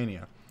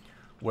Metroidvania,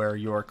 where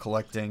you're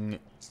collecting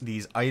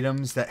these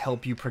items that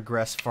help you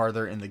progress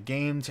farther in the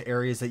game to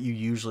areas that you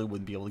usually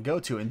wouldn't be able to go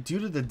to. And due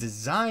to the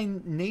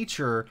design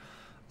nature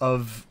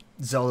of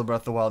Zelda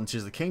Breath of the Wild and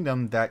Tears of the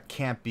Kingdom, that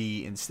can't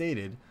be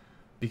instated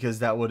because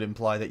that would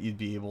imply that you'd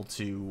be able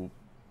to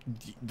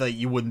that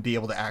you wouldn't be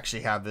able to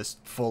actually have this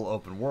full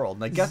open world.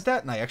 And I get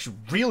that, and I actually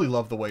really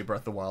love the way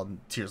Breath of the Wild and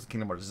Tears of the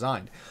Kingdom are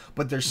designed,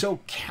 but they're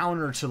so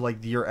counter to like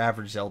your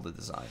average Zelda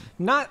design.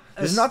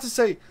 It's not to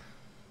say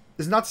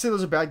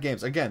those are bad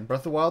games. Again,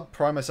 Breath of the Wild,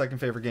 probably my second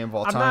favorite game of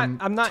all time.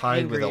 I'm not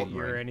angry at you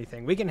or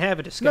anything. We can have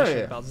a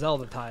discussion about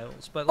Zelda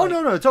titles. But like,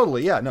 no,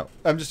 totally. Yeah, no.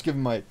 I'm just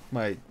giving my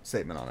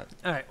statement on it.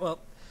 All right, well,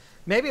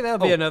 maybe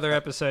that'll be another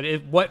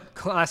episode. What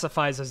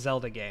classifies a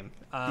Zelda game?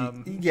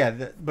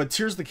 But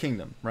Tears of the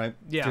Kingdom, right?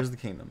 Yeah. Tears of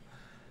the Kingdom.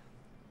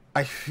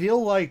 I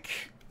feel like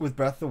with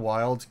Breath of the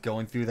Wild,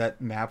 going through that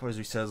map, as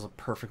we said, is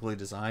perfectly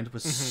designed,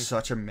 was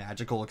such a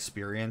magical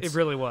experience. It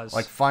really was.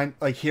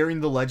 Like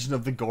hearing the legend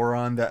of the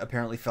Goron that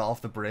apparently fell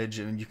off the bridge,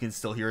 and you can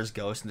still hear his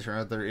ghost, and it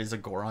turns out there is a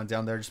Goron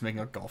down there just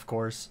making a golf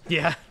course.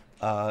 Yeah.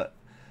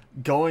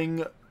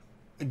 Going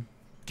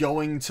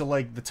to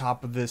like the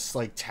top of this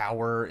like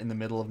tower in the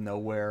middle of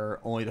nowhere,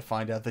 only to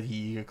find out that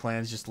Hiiga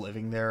clan's just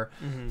living there.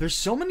 There's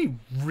so many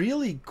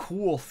really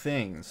cool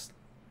things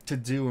to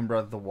do in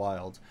Breath of the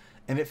Wild.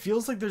 And it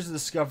feels like there's a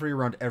discovery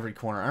around every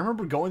corner. I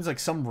remember going to like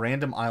some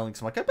random island.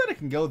 So I'm like, I bet I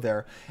can go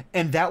there.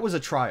 And that was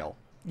a trial.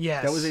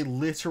 Yes. That was a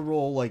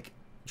literal like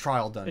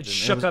trial dungeon. It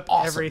shook up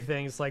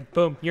everything. It's like,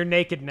 boom, you're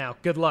naked now.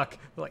 Good luck.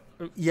 Like,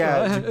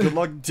 yeah, good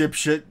luck,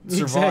 dipshit.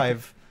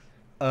 Survive.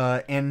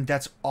 Exactly. And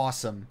that's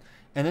awesome.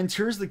 And then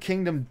Tears of the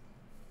Kingdom,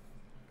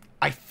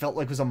 I felt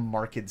like was a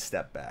marked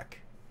step back.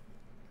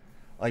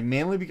 Like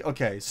mainly,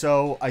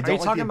 so I don't like the abilities. Are you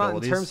talking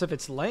about in terms of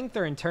its length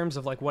or in terms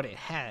of like what it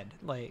had?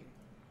 Like.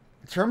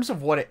 In terms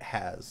of what it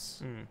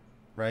has,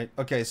 right?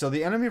 Okay, so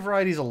the enemy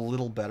variety is a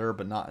little better,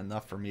 but not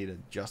enough for me to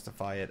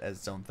justify it as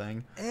its own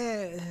thing.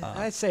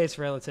 I'd say it's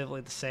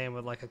relatively the same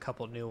with like a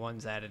couple new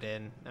ones added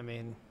in. I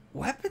mean,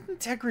 weapon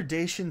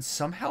degradation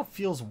somehow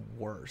feels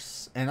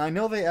worse, and I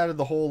know they added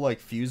the whole like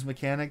fuse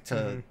mechanic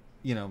to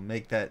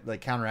make that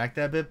like counteract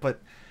that bit, but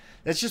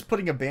that's just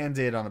putting a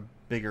band-aid on a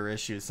bigger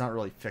issue. It's not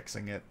really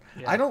fixing it.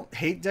 Yeah. I don't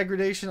hate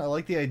degradation. I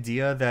like the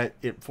idea that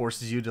it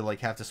forces you to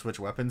like have to switch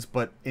weapons,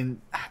 but I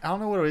don't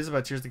know what it is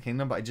about Tears of the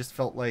Kingdom, but I just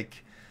felt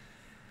like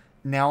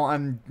now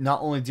I'm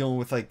not only dealing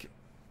with like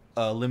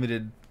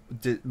limited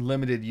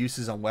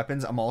uses on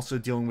weapons, I'm also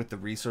dealing with the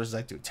resources I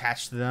have to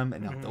attach to them,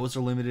 and now those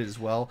are limited as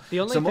well. The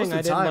only thing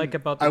I didn't like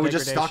about the I would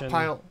degradation, just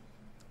stockpile.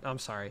 I'm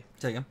sorry.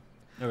 Take him.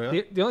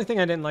 The only thing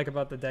I didn't like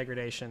about the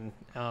degradation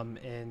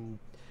in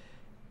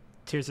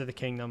Tears of the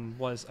Kingdom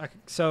was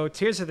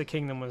Tears of the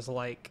Kingdom was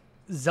like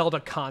Zelda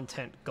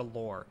content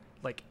galore.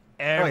 Like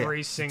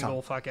every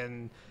single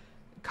fucking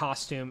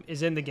costume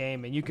is in the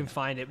game, and you can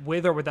find it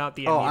with or without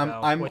the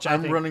amiibo.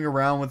 I'm running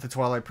around with the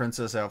Twilight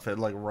Princess outfit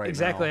like right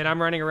exactly, now. And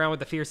I'm running around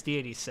with the Fierce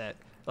Deity set.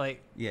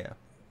 Like yeah.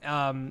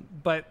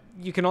 But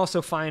you can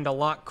also find a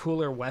lot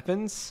cooler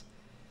weapons.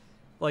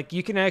 Like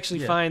you can actually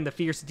find the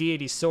Fierce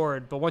Deity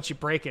sword, but once you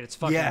break it, it's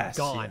fucking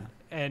gone.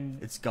 Yeah.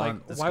 And it's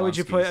gone. Like, why would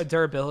you put a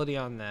durability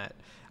on that?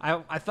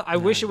 I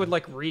wish it would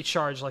like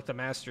recharge like the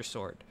Master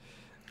Sword.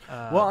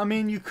 Well, I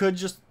mean, you could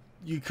just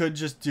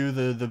do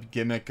the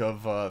gimmick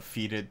of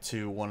feed it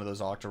to one of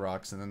those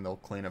Octoroks, and then they'll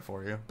clean it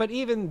for you. But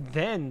even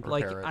then,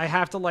 I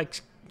have to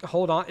like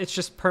hold on. It's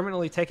just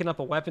permanently taking up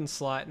a weapon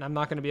slot, and I'm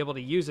not going to be able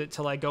to use it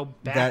till I go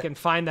back and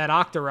find that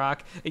Octorok.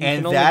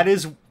 And that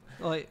is.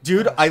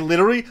 Dude, I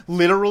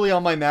literally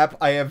on my map,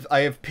 I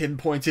have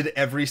pinpointed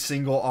every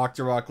single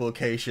Octorok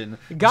location.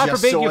 God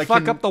forbid you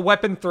fuck up the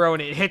weapon throw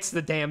and it hits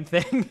the damn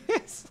thing.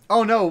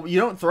 Oh no, you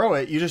don't throw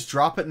it. You just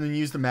drop it and then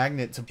use the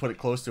magnet to put it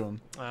close to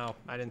him. Oh,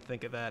 I didn't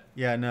think of that.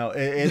 Yeah, no,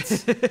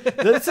 it's the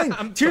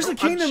thing. Tears of the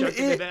Kingdom.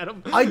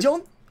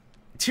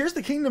 Tears of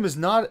the Kingdom is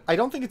not. I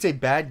don't think it's a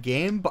bad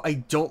game, but I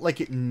don't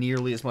like it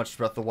nearly as much as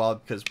Breath of the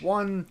Wild because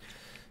one.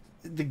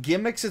 The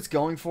gimmicks it's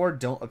going for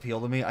don't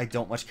appeal to me. I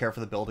don't much care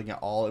for the building at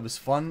all. It was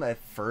fun at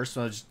first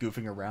when I was just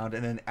goofing around,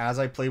 and then as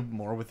I played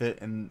more with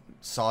it and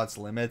saw its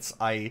limits,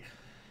 I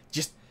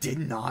just did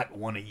not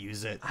want to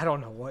use it. I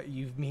don't know what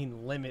you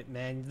mean limit,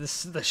 man.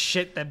 This is the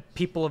shit that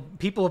people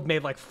have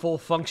made like full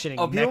functioning.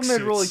 Oh, people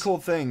made really cool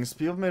things.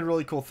 People made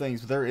really cool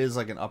things, but there is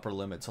like an upper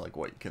limit to like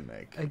what you can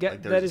make. I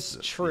get that is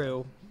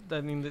true.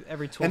 I mean,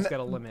 every tool's got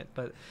a limit,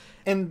 but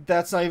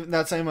that's not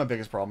even my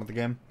biggest problem with the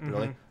game,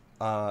 really.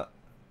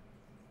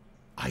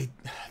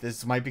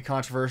 This might be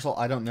controversial.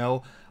 I don't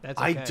know.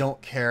 That's okay. I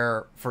don't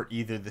care for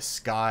either the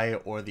sky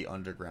or the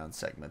underground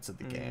segments of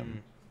the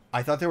game.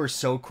 I thought they were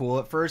so cool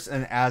at first,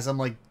 and as I'm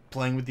like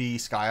playing with the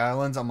Sky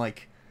Islands, I'm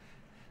like,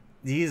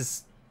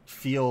 these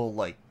feel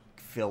like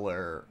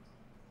filler,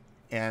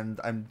 and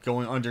I'm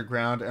going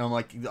underground, and I'm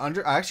like,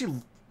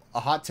 a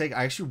hot take,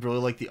 I actually really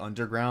like the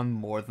underground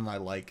more than I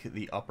like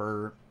the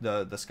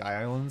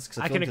Sky Islands,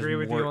 because I can agree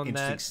with you on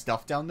interesting that.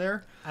 stuff down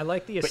there. I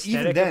like the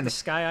aesthetic of the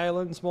Sky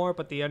Islands more,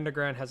 but the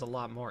underground has a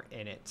lot more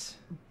in it.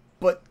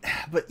 But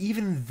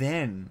even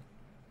then,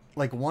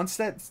 like once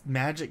that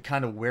magic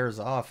kind of wears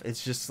off,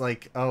 it's just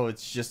like, oh,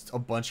 it's just a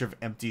bunch of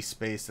empty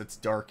space that's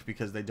dark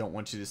because they don't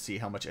want you to see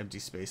how much empty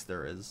space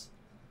there is.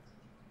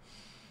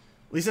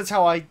 At least that's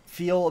how I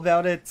feel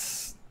about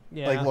it.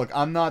 Yeah. Like, look,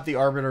 I'm not the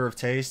arbiter of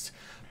taste,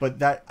 but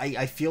that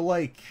I feel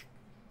like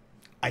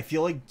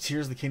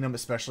Tears of the Kingdom,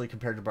 especially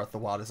compared to Breath of the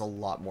Wild, is a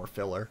lot more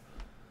filler.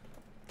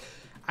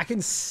 I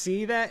can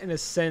see that in a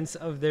sense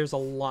of there's a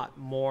lot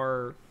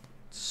more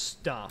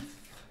stuff.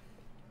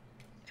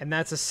 And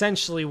that's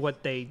essentially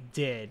what they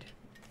did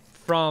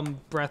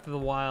from Breath of the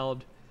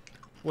Wild,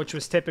 which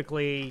was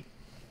typically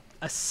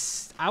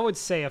I would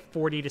say a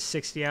 40 to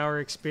 60 hour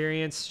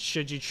experience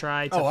should you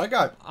try to I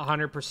got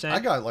 100%. I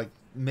got like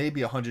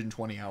maybe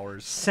 120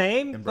 hours.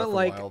 Same, but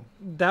like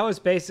that was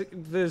basic.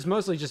 It was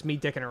mostly just me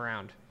dicking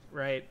around,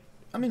 right?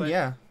 I mean,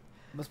 yeah,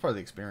 that's part of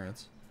the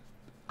experience.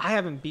 I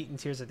haven't beaten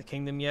Tears of the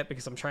Kingdom yet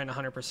because I'm trying to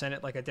 100%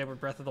 it like I did with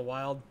Breath of the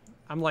Wild.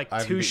 I'm like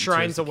 2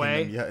 shrines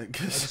away. I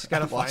just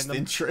gotta find them.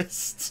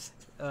 Interest.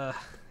 Yeah,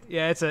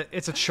 it's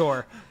a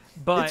chore,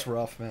 but it's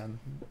rough, man.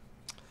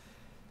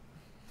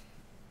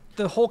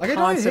 The whole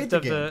concept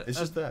of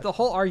the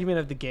whole argument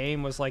of the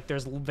game was like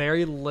there's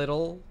very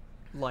little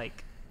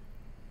like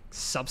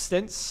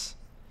substance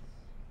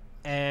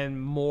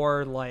and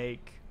more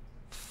like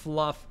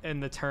fluff in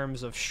the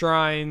terms of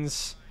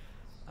shrines,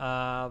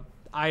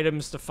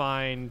 items to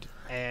find,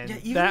 and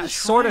that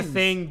sort of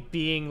thing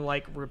being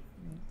like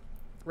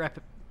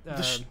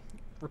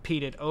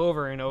repeated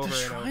over and over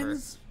and over.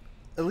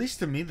 At least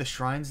to me, the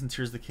shrines in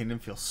Tears of the Kingdom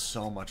feel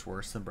so much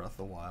worse than Breath of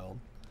the Wild.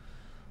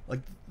 Like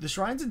the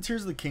shrines in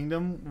Tears of the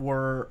Kingdom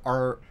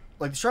are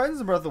like the shrines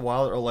in Breath of the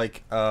Wild are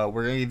like, we're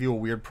gonna give you a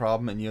weird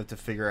problem and you have to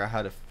figure out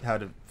how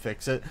to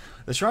fix it.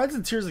 The shrines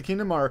in Tears of the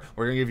Kingdom are,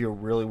 we're gonna give you a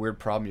really weird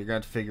problem. You're gonna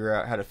have to figure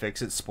out how to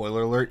fix it.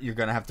 Spoiler alert: you're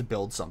gonna have to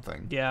build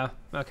something. Yeah.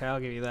 Okay, I'll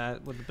give you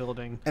that with the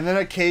building. And then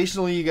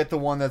occasionally you get the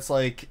one that's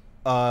like,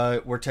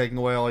 we're taking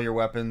away all your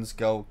weapons.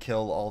 Go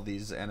kill all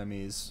these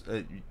enemies.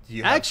 I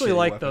actually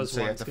like those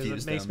ones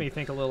because it makes me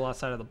think a little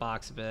outside of the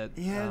box a bit.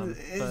 Yeah,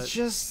 it's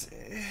just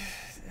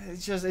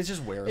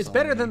wears. It's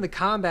better than the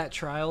combat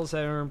trials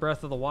that are in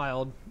Breath of the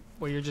Wild,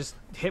 where you're just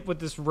hit with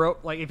this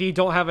rope. Like if you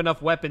don't have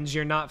enough weapons,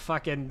 you're not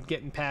fucking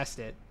getting past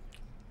it.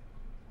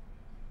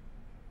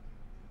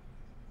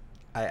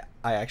 I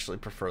actually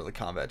prefer the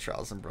combat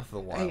trials in Breath of the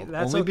Wild, hey,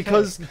 that's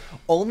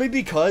only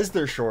because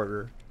they're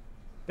shorter.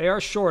 They are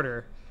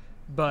shorter.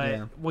 But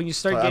yeah. when you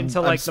start getting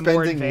to like the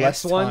more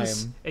advanced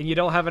ones, and you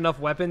don't have enough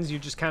weapons, you're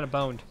just kind of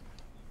boned.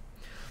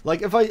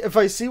 Like if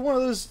I see one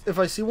of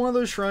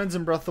those shrines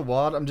in Breath of the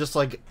Wild, I'm just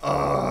like,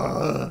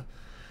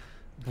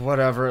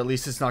 whatever. At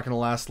least it's not gonna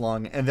last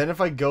long. And then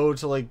if I go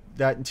to like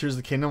that in Tears of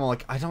the Kingdom, I'm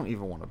like, I don't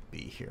even want to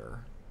be here.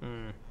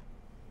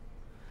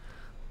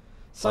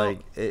 So like,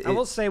 I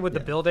will say with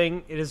the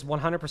building, it is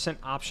 100%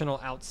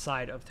 optional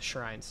outside of the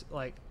shrines.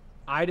 Like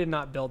I did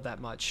not build that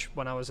much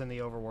when I was in the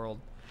overworld.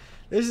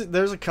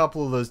 There's a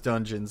couple of those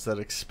dungeons that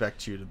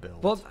expect you to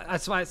build. Well,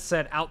 that's why I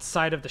said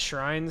outside of the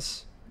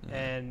shrines,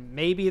 and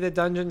maybe the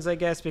dungeons, I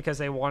guess, because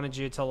they wanted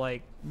you to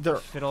like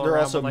fiddle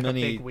around with like a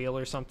big wheel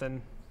or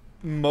something.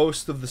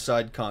 Most of the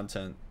side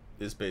content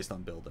is based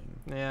on building.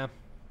 Yeah.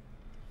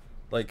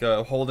 Like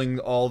holding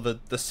all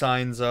the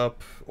signs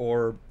up,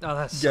 or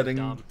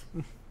getting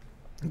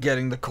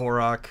the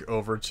Korok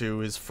over to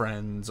his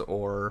friends,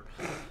 or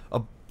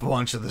a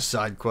bunch of the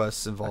side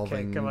quests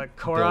involving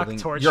Korok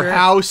torture. Your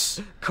house.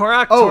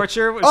 Korok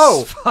torture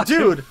was fucking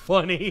dude,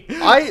 funny.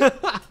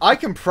 I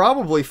can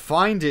probably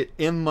find it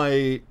in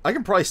my. I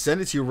can probably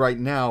send it to you right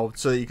now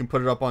so that you can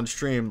put it up on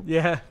stream.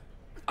 Yeah.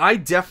 I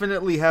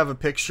definitely have a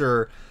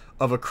picture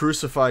of a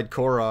crucified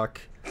Korok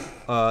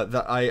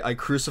that I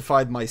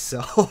crucified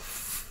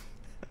myself.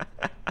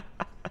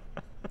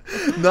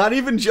 Not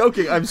even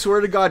joking. I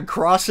swear to God,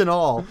 cross and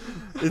all.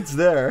 It's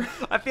there.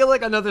 I feel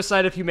like another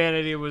side of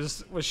humanity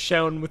was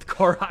shown with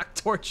Korok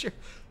torture.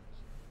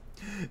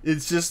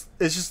 It's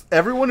just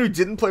everyone who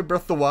didn't play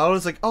Breath of the Wild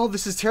is like, oh,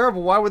 this is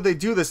terrible. Why would they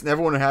do this? And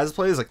everyone who has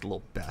played is like, the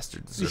little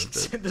bastard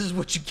deserved it. This is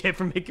what you get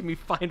for making me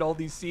find all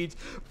these seeds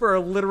for a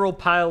literal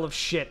pile of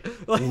shit.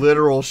 Like,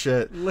 literal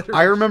shit.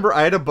 I remember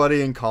I had a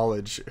buddy in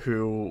college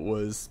who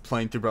was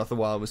playing through Breath of the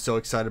Wild, was so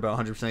excited about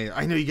 100%.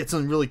 I know you get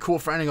something really cool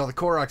finding all the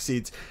Korok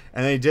seeds.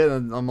 And they did,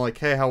 and I'm like,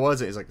 hey, how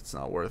was it? He's like, it's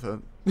not worth it.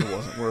 It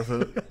wasn't worth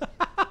it.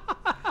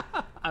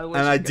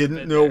 I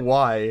didn't know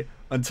why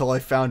until I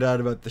found out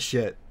about the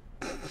shit.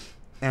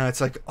 And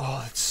it's like,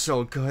 oh, it's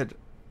so good.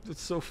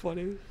 It's so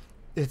funny.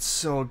 It's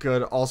so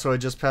good. Also, I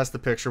just passed the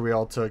picture we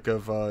all took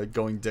of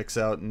going dicks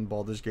out in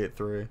Baldur's Gate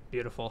 3.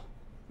 Beautiful.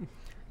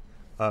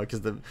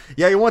 Because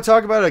you want to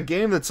talk about a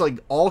game that's like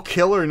all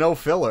killer, no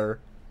filler.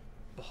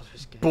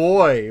 Baldur's Gate.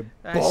 Boy,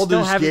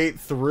 Baldur's Gate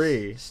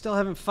 3. Still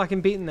haven't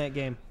fucking beaten that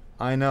game.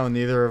 I know,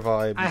 neither have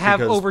I. I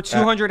have over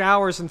 200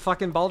 hours in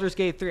fucking Baldur's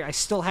Gate 3. I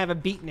still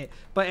haven't beaten it.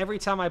 But every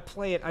time I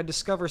play it, I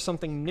discover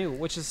something new,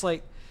 which is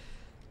like,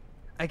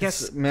 I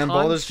guess,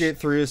 Baldur's Gate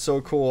 3 is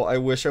so cool. I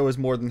wish I was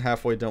more than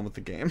halfway done with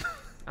the game.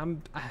 I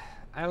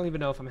don't even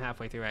know if I'm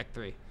halfway through Act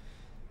 3.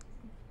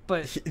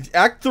 But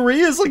Act 3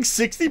 is like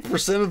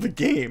 60% of the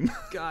game.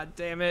 God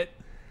damn it.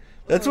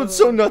 That's what's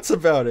so nuts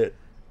about it.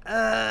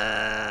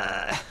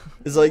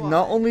 It's like,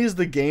 not only is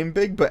the game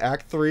big, but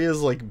Act 3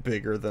 is like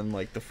bigger than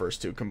like the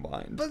first two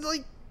combined. But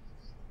like,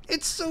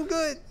 it's so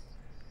good.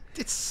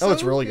 It's so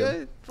it's really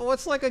good. Well,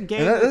 it's like a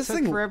game that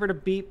took forever to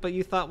beat, but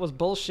you thought was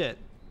bullshit.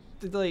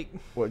 Like,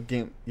 what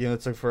game? Yeah,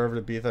 it took forever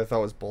to beat. I thought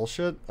was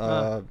bullshit.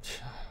 Trying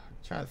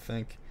to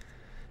think.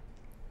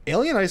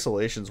 Alien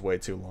Isolation's way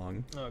too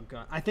long. Oh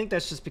god, I think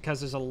that's just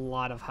because there's a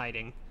lot of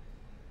hiding.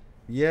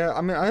 Yeah,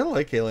 I mean, I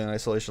like Alien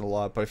Isolation a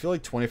lot, but I feel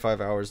like 25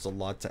 hours is a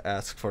lot to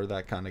ask for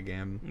that kind of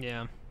game.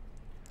 Yeah,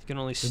 you can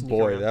only sneak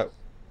around.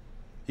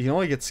 You can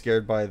only get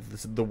scared by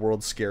the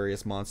world's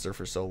scariest monster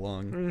for so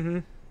long. Mm-hmm.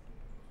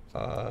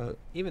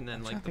 Even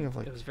then,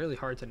 it was really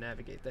hard to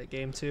navigate that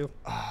game too.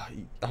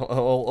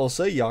 I'll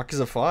say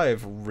Yakuza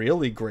 5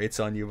 really grates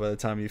on you by the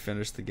time you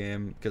finish the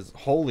game, because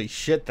holy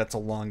shit, that's a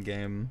long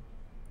game.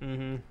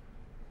 Mm-hmm.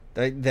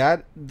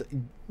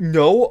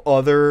 No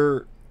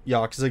other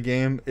Yakuza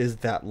game is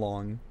that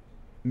long.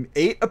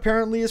 8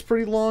 apparently is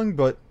pretty long,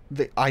 but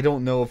I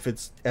don't know if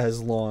it's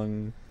as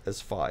long as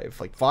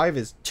 5. Like 5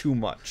 is too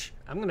much.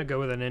 I'm gonna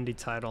go with an indie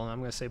title, and I'm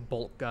gonna say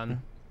Bolt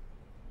Gun.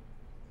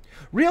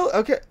 Real?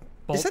 Okay.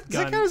 Does that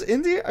count as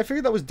indie? I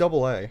figured that was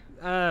AA.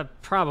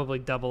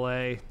 Probably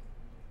AA,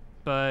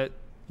 but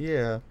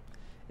yeah,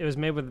 it was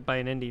made by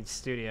an indie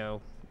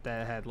studio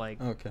that had like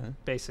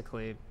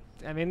basically.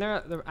 I mean,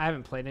 I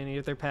haven't played any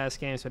of their past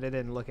games, but it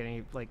didn't look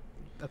any like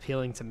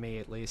appealing to me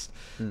at least.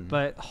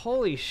 But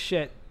holy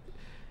shit,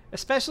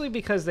 especially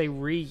because they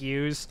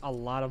reuse a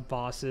lot of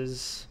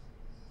bosses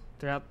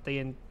throughout the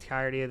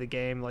entirety of the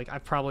game. Like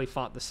I've probably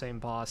fought the same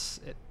boss.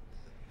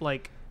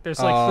 There's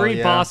like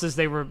three bosses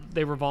they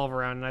revolve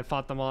around, and I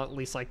fought them all at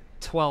least like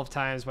 12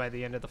 times by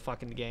the end of the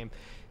fucking game.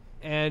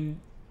 And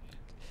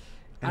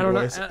I don't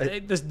know.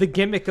 The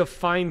gimmick of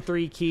find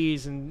 3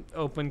 keys and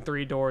open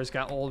 3 doors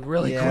got old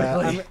really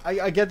quickly.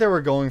 I get they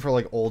were going for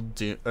like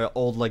old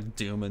like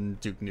Doom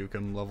and Duke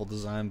Nukem level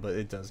design, but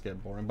it does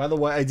get boring. By the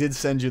way, I did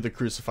send you the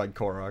crucified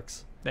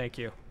Koroks. Thank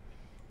you.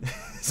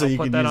 So I'll you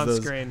put can that use on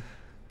those. screen.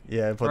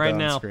 Yeah, put right that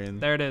now. on screen.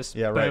 There it is.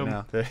 Yeah, Boom. right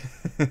now.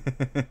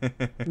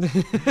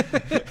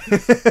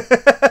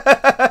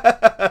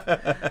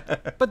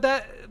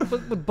 But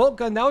with Bolt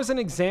Gun, that was an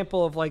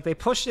example of like they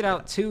pushed it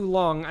out too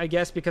long, I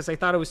guess, because they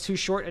thought it was too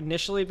short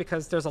initially.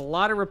 Because there's a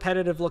lot of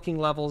repetitive looking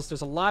levels,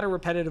 there's a lot of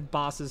repetitive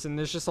bosses, and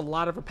there's just a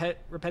lot of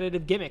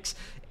repetitive gimmicks.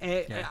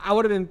 I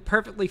would have been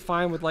perfectly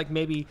fine with like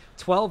maybe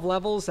 12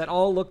 levels that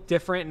all looked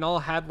different and all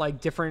had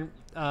like different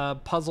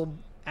puzzle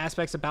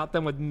aspects about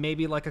them, with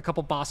maybe like a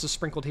couple bosses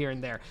sprinkled here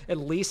and there. At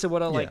least it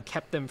would have like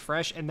kept them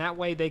fresh, and that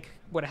way they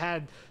would have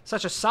had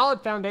such a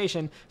solid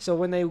foundation. So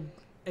when they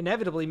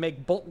inevitably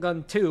make Bolt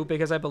Gun 2,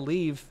 because I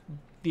believe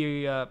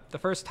the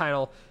first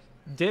title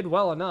did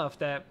well enough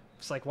that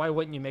it's like, why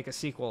wouldn't you make a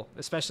sequel,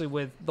 especially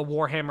with the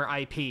Warhammer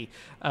IP?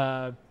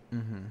 But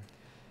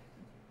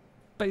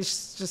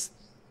it's just,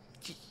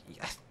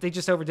 they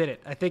just overdid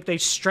it. I think they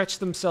stretched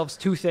themselves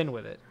too thin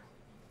with it.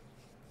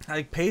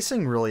 Like,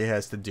 pacing really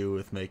has to do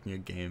with making a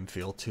game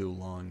feel too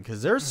long,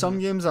 because there's some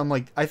games I'm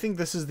like, I think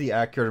this is the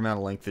accurate amount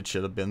of length it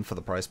should have been for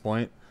the price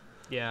point.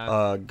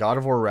 Yeah. God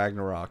of War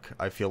Ragnarok,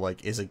 I feel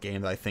like, is a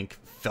game that I think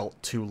felt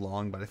too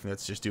long, but I think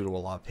that's just due to a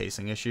lot of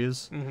pacing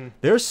issues.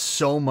 There's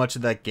so much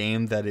of that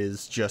game that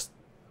is just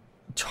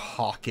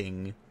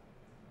talking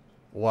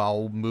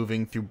while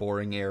moving through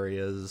boring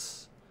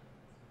areas.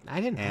 I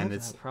didn't have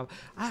that problem.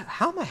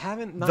 How am I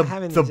having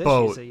these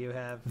boat. issues that you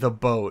have? The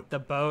boat. The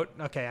boat?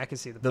 Okay, I can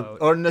see the boat.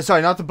 Or no,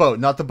 sorry, not the boat.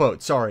 Not the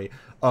boat. Sorry.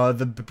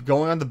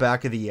 Going on the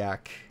back of the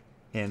yak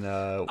in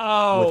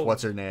with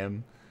what's her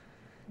name?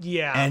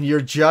 Yeah. And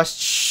you're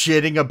just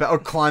shitting about or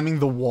climbing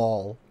the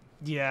wall.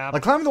 Yeah.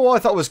 Like climbing the wall, I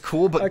thought was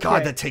cool, but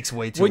God, that takes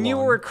way too long. When you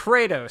were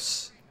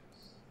Kratos,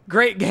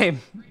 great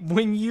game.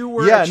 When you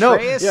were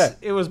Atreus,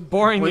 it was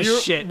boring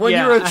as shit. When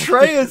you're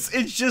Atreus,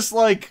 it's just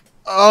like,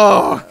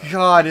 oh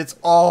God, it's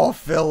all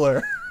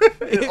filler.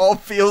 It all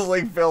feels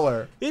like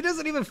filler. It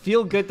doesn't even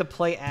feel good to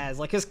play as.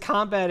 Like, his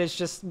combat is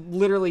just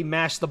literally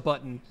mash the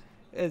button.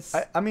 It's.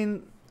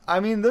 I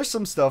mean, there's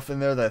some stuff in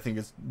there that I think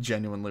is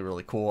genuinely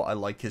really cool. I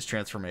like his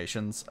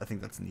transformations. I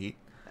think that's neat.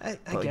 I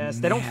guess.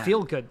 They don't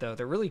feel good, though.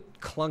 They're really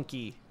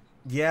clunky.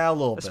 Yeah, a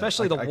little bit.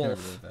 Especially the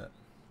wolf.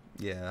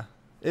 Yeah.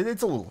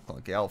 It's a little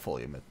clunky. I'll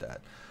fully admit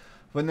that.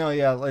 But no,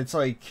 yeah, it's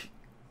like...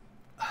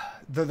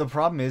 The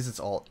problem is, it's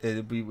all...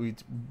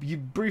 you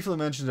briefly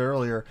mentioned it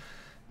earlier.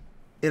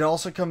 It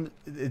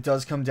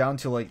does come down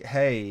to, like,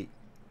 hey...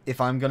 If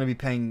I'm going to be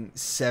paying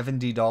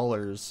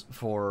 $70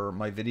 for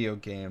my video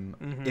game,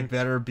 it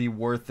better be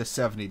worth the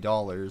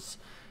 $70.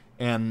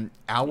 And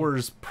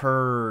hours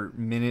per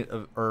minute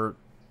or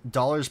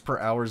dollars per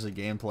hours of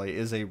gameplay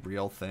is a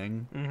real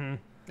thing.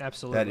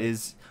 Absolutely. That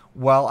is,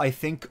 while I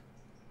think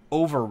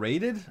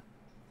overrated,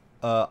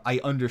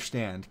 I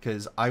understand,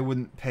 because I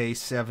wouldn't pay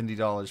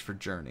 $70 for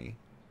Journey.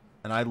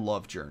 And I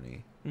love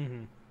Journey.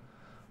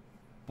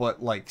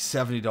 But, like,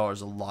 $70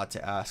 is a lot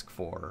to ask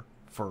for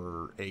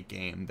a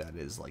game that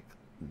is like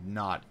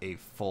not a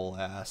full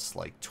ass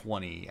like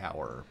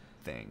 20-hour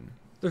thing.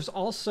 There's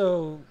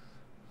also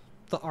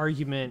the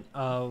argument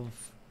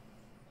of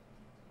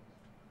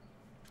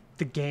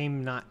the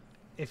game not,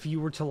 if you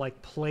were to like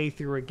play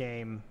through a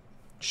game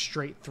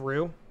straight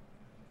through,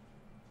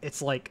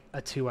 it's like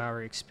a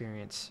 2-hour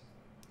experience,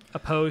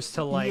 opposed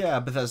to like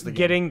Bethesda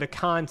getting the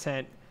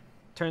content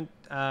turns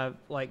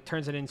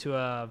it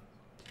into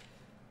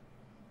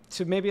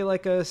maybe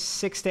like a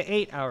 6 to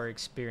 8 hour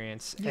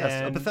experience. Yes,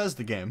 and a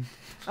Bethesda game.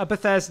 A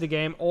Bethesda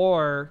game,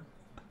 or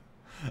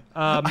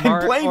I'm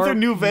playing through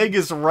New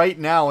Vegas right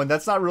now, and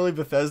that's not really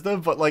Bethesda,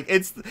 but like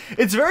it's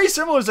very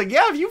similar. It's like,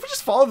 yeah, if you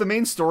just follow the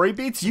main story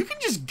beats, you can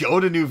just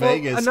go to New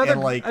Vegas.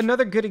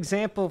 Another good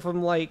example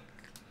from like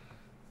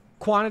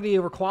quantity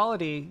over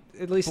quality,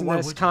 at least in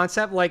this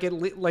concept, like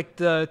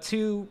the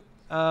two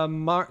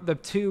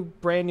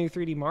brand new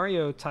 3D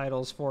Mario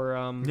titles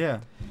for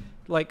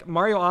like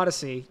Mario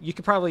Odyssey. You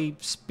could probably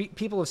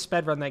people have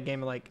sped run that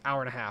game in like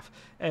hour and a half.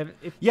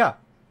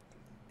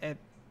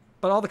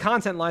 But all the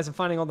content lies in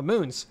finding all the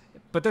moons.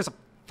 But there's a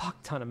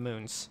fuck ton of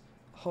moons.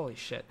 Holy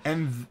shit.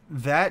 And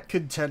that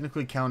could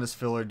technically count as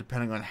filler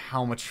depending on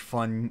how much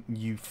fun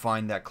you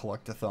find that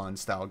collectathon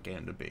style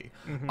game to be.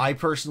 I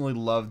personally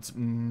loved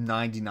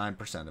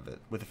 99% of it,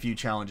 with a few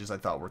challenges I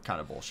thought were kind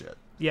of bullshit.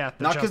 Yeah,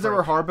 not because they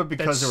were hard, but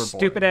because they were boring.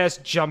 Stupid ass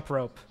jump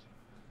rope.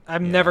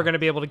 I'm never going to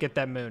be able to get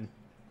that moon.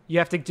 You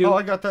have to do. Oh,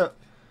 I got that.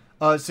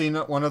 So you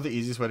know, one of the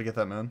easiest way to get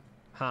that moon.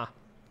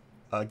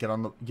 Get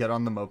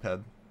on the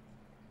moped.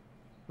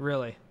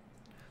 Really?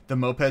 The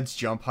moped's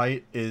jump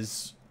height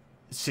is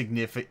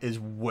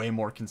way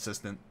more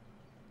consistent.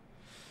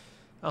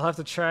 I'll have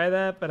to try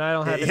that, but I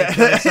don't have any Yeah,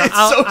 plans. it's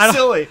so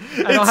silly.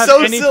 I don't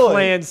have any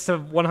plans to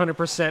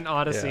 100%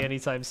 Odyssey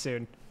anytime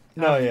soon.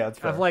 No, yeah, it's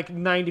fair. I've like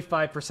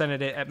 95%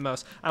 of it at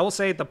most. I will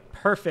say the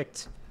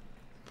perfect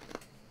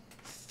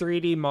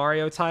 3D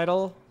Mario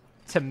title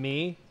to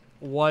me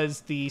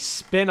was the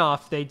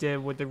spin-off they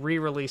did with the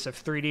re-release of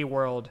 3D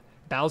World,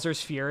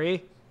 Bowser's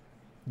Fury.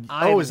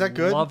 Is that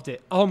good? I loved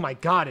it. Oh my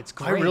god, it's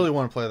great. I really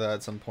want to play that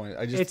at some point.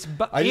 I just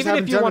even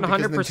haven't if you done it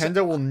 100%, because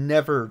Nintendo will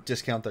never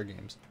discount their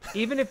games.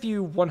 Even if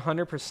you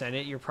 100%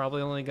 it, you're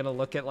probably only going to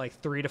look at like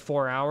 3 to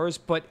 4 hours,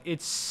 but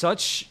it's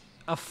such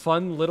a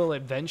fun little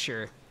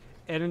adventure.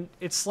 And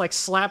it's like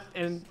slapped,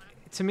 and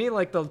to me,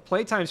 like the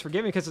playtime's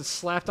forgiving because it's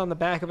slapped on the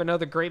back of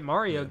another great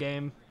Mario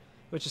game,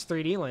 which is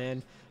 3D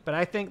Land. But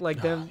I think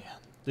like them... Yeah.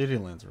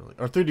 3D Land's really...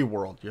 Or 3D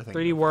World, you're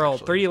thinking 3D of,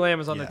 World. actually. 3D Land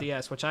was on the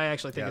DS, which I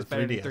actually think is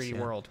better 3DS, than 3D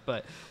World.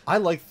 But I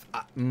like...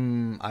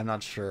 I'm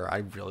not sure.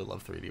 I really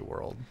love 3D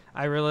World.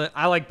 I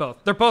like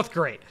both. They're both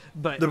great,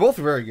 but... They're both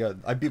very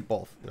good. I beat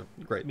both. They're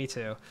great. Me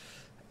too.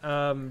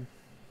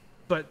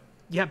 But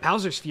yeah,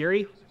 Bowser's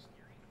Fury,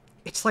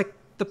 it's like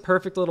the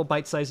perfect little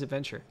bite-sized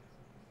adventure.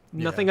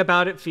 Nothing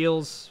about it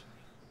feels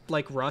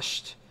like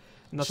rushed.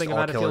 Nothing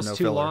about it feels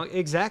too long.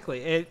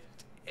 Exactly.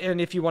 And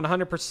if you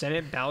 100%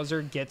 it,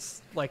 Bowser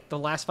gets, like, the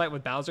last fight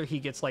with Bowser, he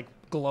gets, like,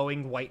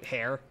 glowing white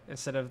hair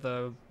instead of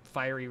the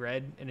fiery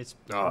red, and it's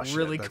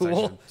really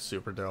cool.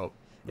 Super dope.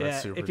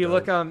 That's if you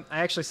look I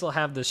actually still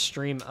have the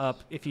stream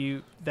up. I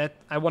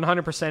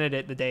 100%ed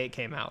it the day it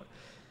came out.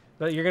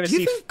 But you're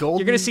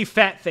gonna see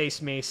fat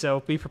face me,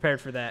 so be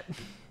prepared for that.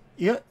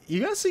 Yeah,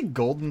 you gotta see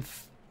Golden.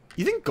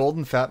 You think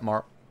Golden Fat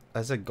Mar?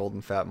 I said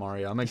Golden Fat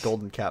Mario. I meant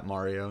Golden Cat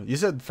Mario. You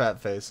said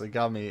fat face. It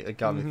got me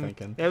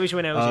thinking. That was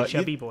when I was a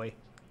chubby boy.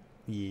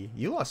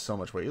 You lost so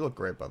much weight. You look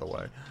great, by the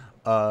way.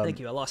 Thank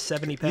you. I lost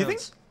 70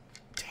 pounds.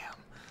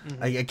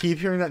 Damn. I keep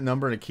hearing that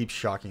number and it keeps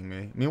shocking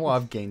me. Meanwhile,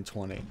 I've gained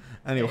 20.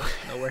 Anyway.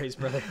 Hey, no worries,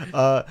 brother.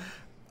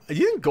 Do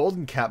you think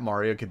Golden Cat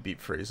Mario could beat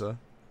Frieza?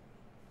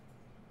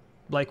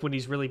 Like when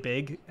he's really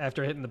big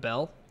after hitting the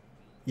bell?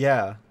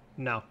 Yeah.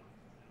 No.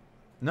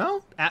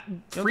 No?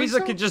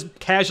 Frieza could just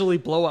casually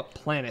blow up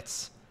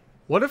planets.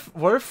 What if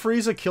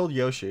Frieza killed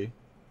Yoshi?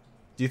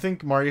 Do you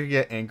think Mario could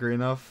get angry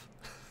enough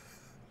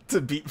to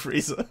beat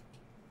Frieza?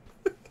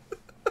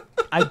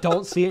 I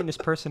don't see it in his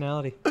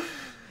personality.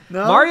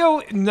 No?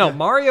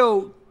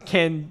 Mario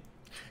can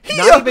He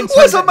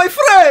wasn't my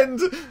friend!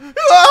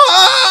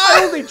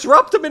 I only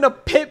dropped him in a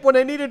pit when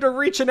I needed to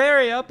reach an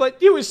area, but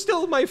he was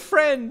still my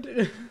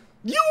friend.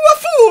 You a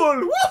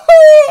fool!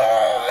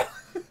 Woohoo!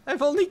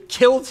 I've only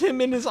killed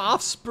him and his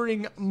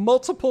offspring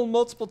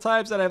multiple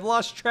times, and I've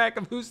lost track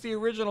of who's the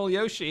original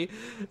Yoshi.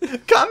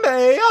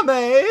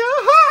 Kamehameha!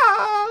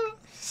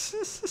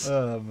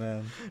 Oh,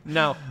 man.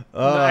 No,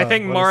 I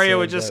think Mario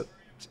would just...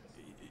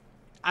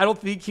 I don't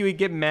think he would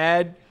get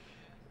mad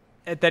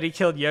that he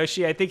killed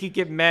Yoshi. I think he'd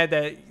get mad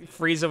that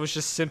Frieza was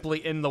just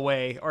simply in the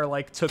way, or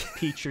like took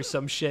Peach or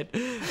some shit.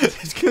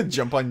 He's gonna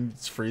jump on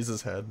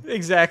Frieza's head.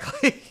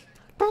 Exactly.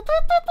 But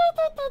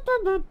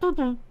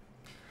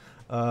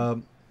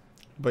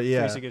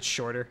yeah, Frieza gets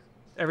shorter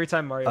every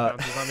time Mario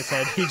bounces on his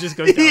head. He just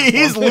goes down.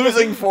 He's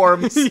losing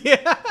forms.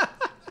 Yeah.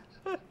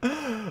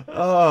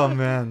 Oh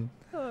man.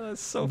 Oh,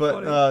 that's so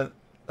funny. Oh,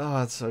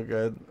 that's so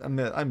good. I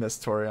miss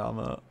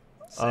Toriyama.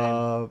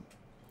 Same.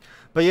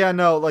 But yeah,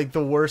 no, like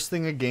the worst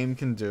thing a game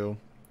can do,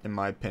 in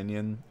my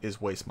opinion,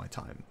 is waste my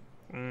time.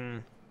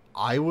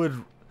 I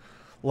would,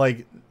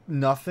 like,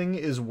 nothing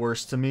is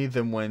worse to me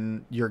than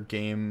when your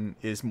game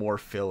is more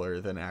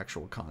filler than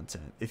actual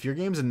content. If your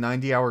game's a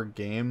 90-hour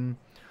game,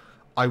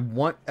 I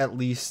want at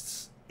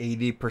least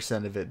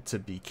 80% of it to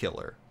be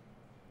killer.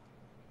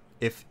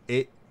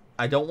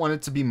 I don't want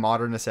it to be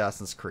modern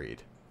Assassin's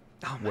Creed,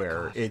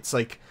 where it's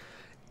like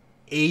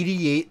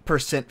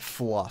 88%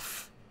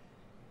 fluff.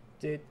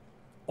 Dude,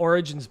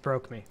 Origins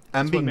broke me.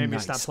 I'm being what made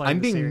nice. Me stop playing I'm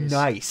the being series.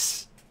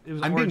 nice.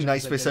 I'm being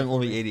nice by saying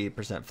only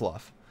 88%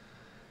 fluff.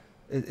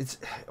 It's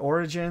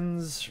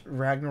Origins,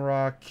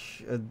 Ragnarok,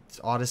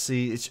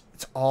 Odyssey. It's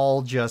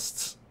all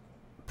just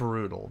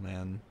brutal,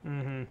 man.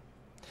 Mm-hmm.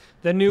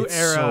 The new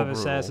era so of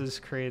brutal. Assassin's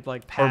Creed,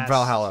 like past... Or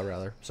Valhalla,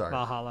 rather. Sorry.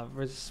 Valhalla.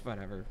 It's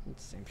whatever.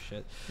 It's the same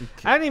shit.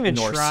 I haven't even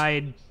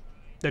tried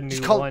the new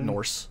Just call one. it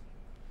Norse.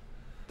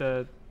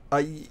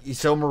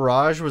 So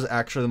Mirage was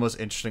actually the most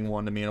interesting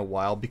one to me in a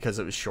while because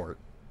it was short.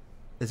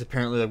 It's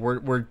apparently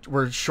like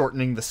we're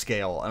shortening the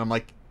scale, and I'm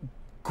like,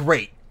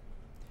 great.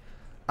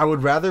 I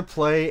would rather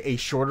play a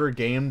shorter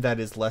game that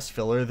is less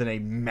filler than a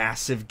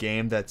massive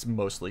game that's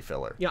mostly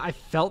filler. yeah, I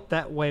felt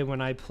that way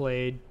when I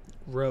played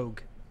Rogue.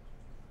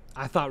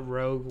 I thought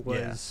Rogue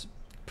was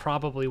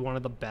probably one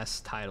of the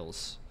best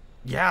titles.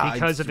 Yeah,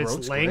 because of its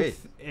Rogue's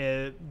length.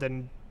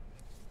 Then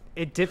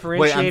it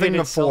differentiated. Wait, I'm thinking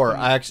of itself 4.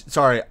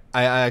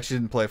 I actually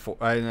didn't play 4.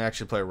 I didn't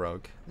actually play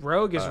Rogue.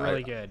 Rogue is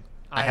really good.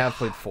 I have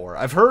played 4.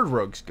 I've heard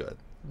Rogue's good.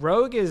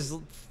 Rogue is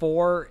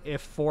 4 if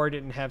 4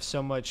 didn't have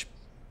so much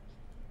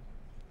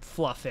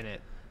fluff in it.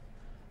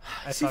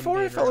 See,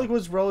 4 I felt like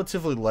was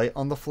relatively light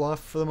on the fluff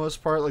for the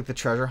most part. Like the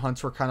treasure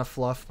hunts were kind of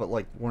fluff, but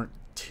like weren't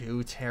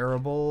too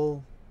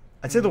terrible.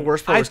 I'd say the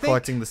worst part was think,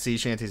 collecting the sea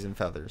shanties and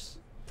feathers.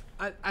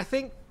 I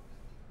think,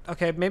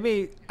 okay,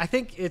 maybe I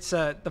think it's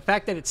the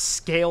fact that it's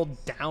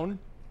scaled down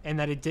and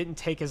that it didn't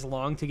take as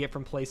long to get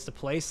from place to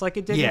place like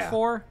it did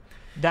before.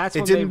 That's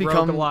what made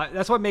Rogue a lot.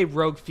 That's what made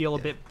Rogue feel a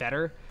bit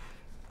better.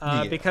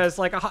 Because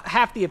like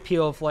half the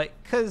appeal of like,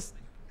 because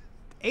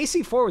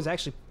AC4 was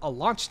actually a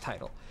launch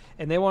title,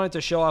 and they wanted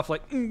to show off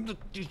like look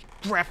at these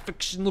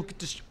graphics and look at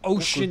this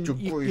ocean.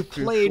 You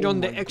played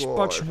on the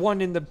Xbox One,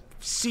 and the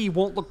sea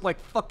won't look like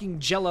fucking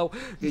Jello.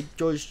 It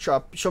does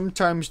chop.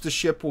 Sometimes the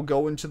ship will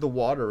go into the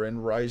water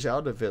and rise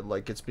out of it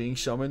like it's being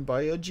summoned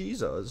by a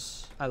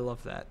Jesus. I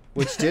love that.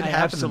 Which did happen.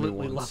 I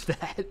absolutely to me once. love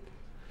that.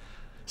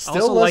 Still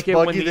also less like it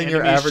buggy when than the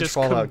your enemies average just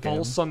Fallout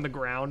convulse game. on the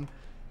ground.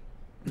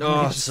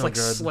 Oh, just so like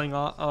good. sling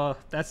off. Oh,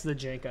 that's the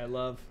jank I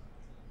love.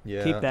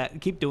 Yeah.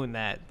 Keep doing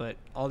that. But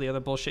all the other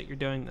bullshit you're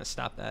doing,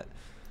 stop that.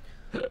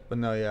 But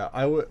no, yeah,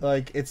 I would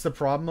like. It's the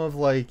problem of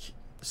like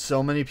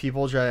so many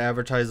people try to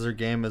advertise their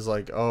game as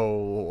like,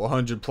 oh,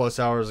 100+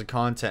 hours of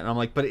content, and I'm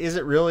like, but is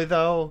it really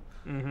though?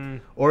 Mm-hmm.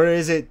 Or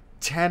is it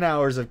 10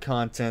 hours of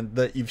content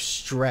that you've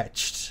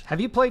stretched? Have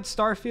you played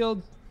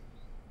Starfield?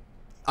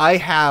 I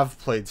have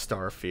played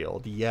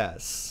Starfield,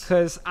 yes.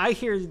 Because I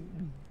hear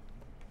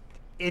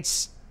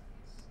it's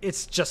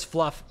just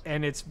fluff,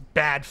 and it's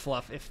bad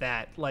fluff, if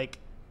that. Like,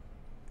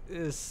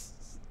 it's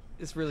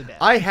really bad.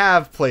 I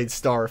have played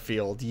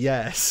Starfield,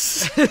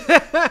 yes.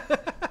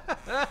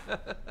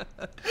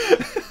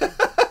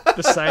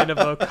 The sign of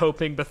a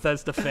coping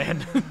Bethesda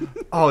fan.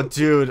 Oh,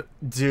 dude,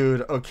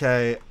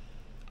 okay.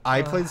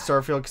 I played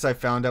Starfield because I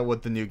found out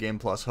what the New Game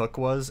Plus hook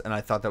was, and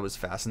I thought that was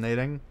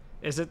fascinating.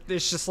 Is it?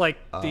 It's just like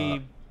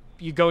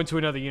you go into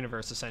another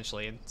universe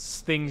essentially, and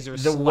things are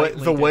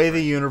the way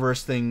the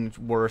universe thing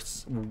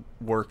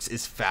works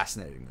is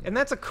fascinating. And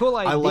that's a cool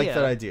idea. I like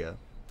that idea.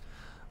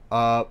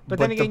 But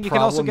then again, you can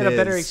also get a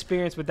better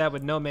experience with that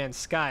with No Man's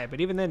Sky.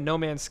 But even then, No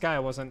Man's Sky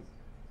wasn't.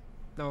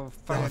 No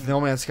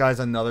Man's Sky is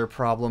another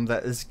problem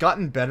that has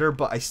gotten better,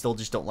 but I still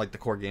just don't like the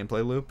core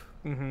gameplay loop.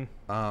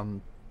 Mm-hmm.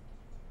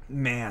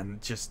 Man,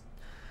 just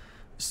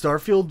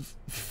Starfield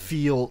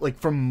feel like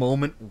from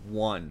moment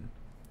one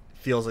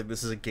feels like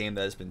this is a game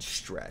that has been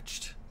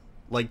stretched,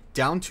 like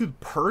down to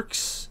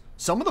perks.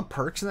 Some of the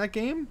perks in that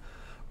game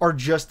are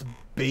just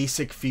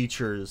basic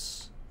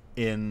features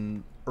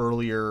in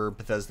earlier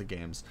Bethesda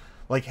games.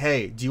 Like,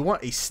 hey, do you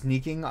want a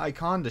sneaking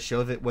icon to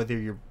show that whether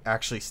you're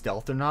actually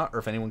stealth or not, or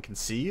if anyone can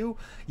see you?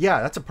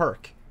 Yeah, that's a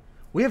perk.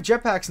 We have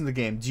jetpacks in the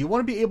game. Do you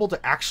want to be able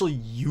to actually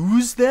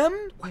use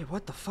them? Wait,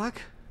 what the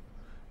fuck?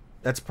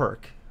 That's a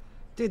perk.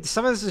 Dude,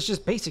 some of this is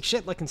just basic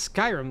shit, like in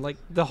Skyrim. Like,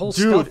 the whole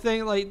stealth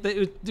thing, like,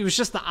 it was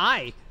just the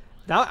eye.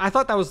 I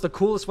thought that was the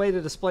coolest way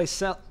to display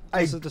self.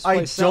 I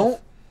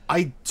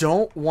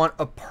don't want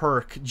a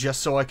perk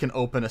just so I can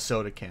open a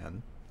soda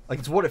can. Like,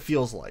 it's what it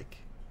feels like.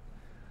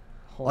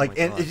 Oh like,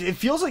 and it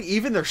feels like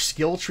even their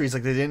skill trees,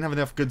 like they didn't have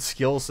enough good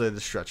skills so they had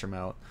to stretch them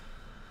out.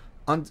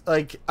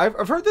 Like,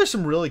 I've heard there's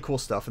some really cool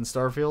stuff in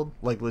Starfield,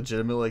 like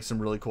legitimately like some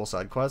really cool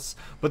side quests.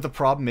 But the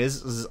problem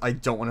is I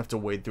don't want to have to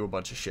wade through a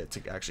bunch of shit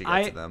to actually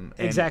get to them.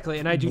 Exactly,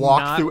 and I do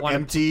walk not through want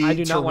empty to. I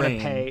do not want to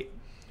terrain.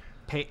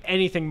 pay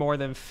anything more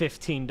than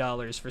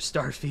 $15 for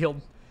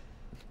Starfield.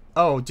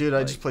 Oh, dude,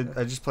 I just played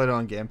it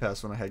on Game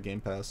Pass when I had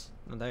Game Pass.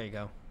 Well, there you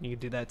go. You can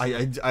do that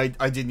too. I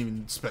didn't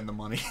even spend the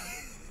money.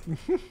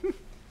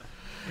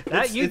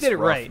 You did it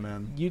rough, right,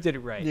 man. You did it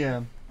right.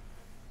 Yeah.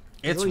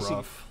 It's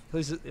rough.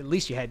 At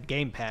least you had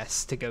Game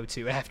Pass to go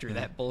to after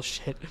that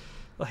bullshit.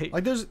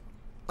 Like there's,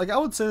 like I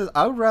would say,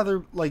 I would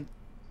rather like,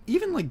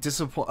 even like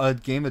a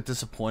game that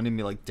disappointed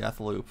me like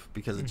Deathloop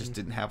because it just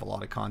didn't have a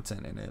lot of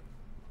content in it.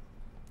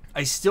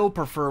 I still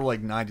prefer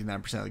like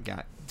 99% of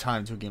the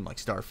time to a game like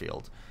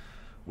Starfield,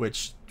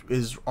 which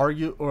is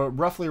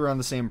roughly around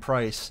the same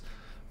price,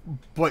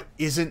 but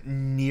isn't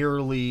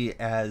nearly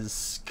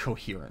as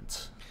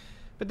coherent.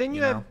 But then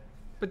you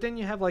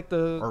have like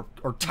the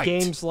or tight,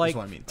 games like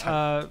what I mean,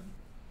 tight.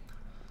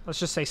 Let's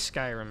just say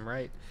Skyrim,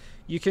 right?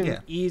 You can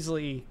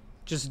easily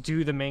just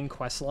do the main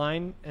quest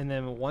line, and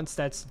then once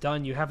that's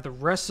done, you have the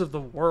rest of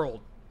the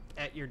world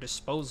at your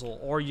disposal,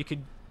 or you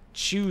could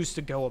choose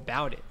to go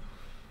about it.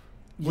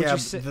 Yeah,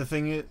 the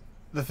thing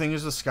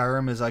is with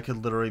Skyrim is I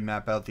could literally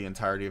map out the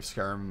entirety of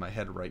Skyrim in my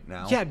head right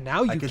now. Yeah,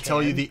 now you can. I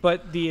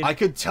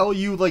could tell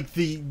you like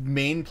the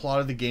main plot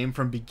of the game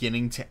from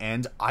beginning to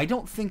end. I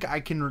don't think I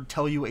can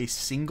tell you a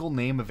single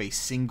name of a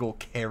single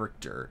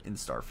character in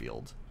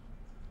Starfield.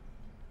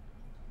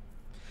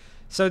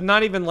 So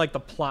not even like the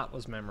plot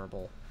was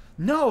memorable.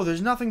 No,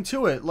 there's nothing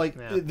to it. Like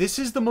this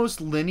is the most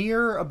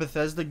linear a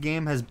Bethesda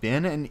game has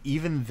been, and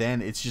even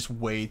then, it's just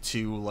way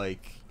too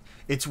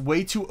it's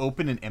way too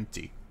open and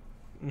empty.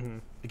 Mm-hmm.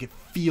 Like, it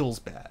feels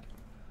bad.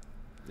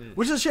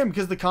 Which is a shame,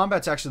 because the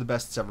combat's actually the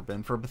best it's ever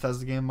been for a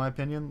Bethesda game, in my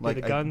opinion. Like,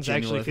 the guns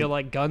actually feel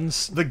like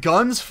guns? The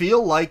guns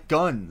feel like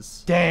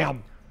guns.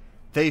 Damn.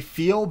 They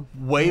feel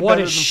way what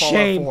better than Fallout 4. What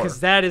a shame, because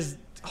that is...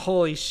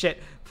 Holy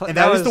shit. And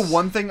that is the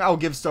one thing I'll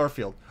give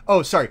Starfield.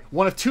 Oh, sorry.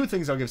 One of two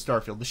things I'll give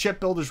Starfield. The ship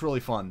build is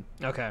really fun.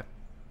 Okay.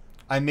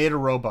 I made a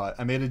robot.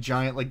 I made a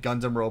giant like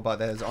Gundam robot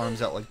that has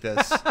arms out like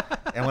this.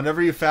 And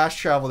whenever you fast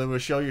travel, it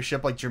would show your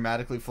ship like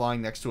dramatically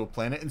flying next to a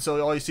planet, and so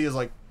all you see is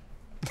like.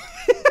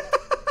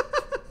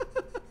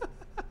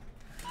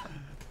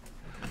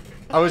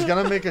 I was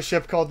gonna make a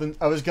ship called.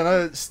 I was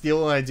gonna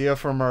steal an idea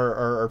from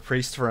our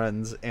priest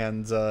friends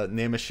and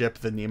name a ship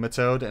the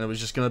Nematode, and it was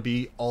just gonna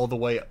be all the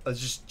way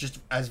just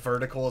as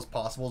vertical as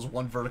possible, as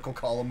one vertical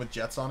column with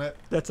jets on it.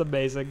 That's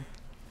amazing.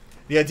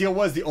 The idea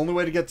was the only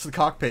way to get to the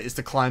cockpit is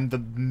to climb the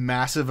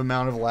massive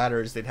amount of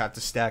ladders they'd have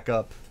to stack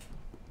up.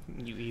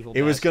 You evil.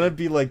 It was gonna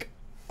be like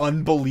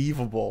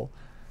unbelievable.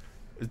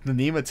 The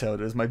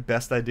Nematode is my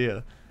best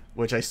idea,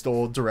 which I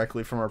stole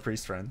directly from our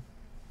priest friend,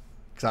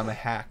 because I'm a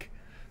hack.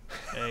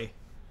 Hey.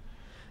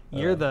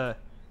 You're the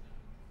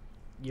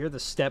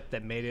step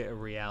that made it a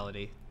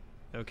reality.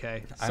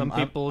 Okay? I'm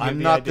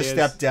not the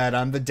stepdad,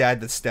 I'm the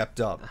dad that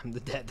stepped up. I'm the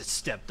dad that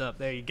stepped up.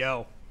 There you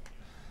go.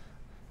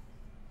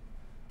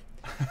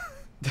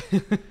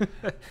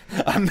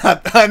 I'm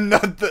not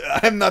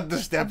the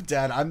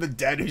stepdad, I'm the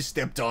dad who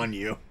stepped on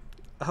you.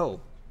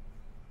 Oh.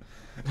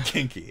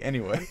 Kinky,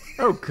 anyway.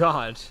 Oh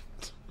god.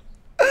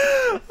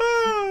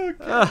 Oh,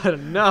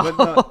 God. No.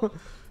 But no.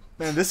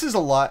 Man, this is a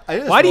lot.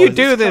 Why do you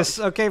do this?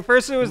 Okay,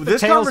 first it was the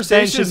this tails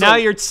bench, and now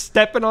you're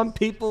stepping on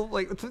people.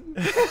 Like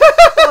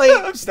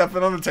I'm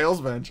stepping on the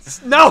tails bench.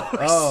 No.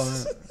 Oh,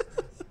 man.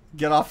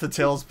 Get off the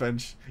tails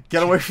bench.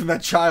 Get away from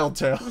that child,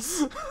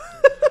 Tails.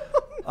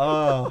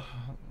 Oh,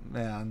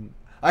 man.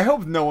 I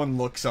hope no one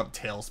looks up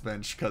tails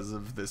bench because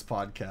of this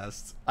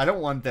podcast. I don't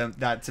want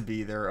that to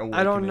be their awakening.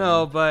 I don't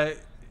know, but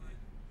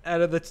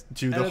out of the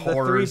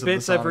 3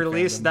 bits I've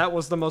released, that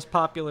was the most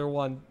popular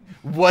one.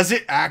 Was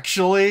it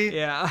actually?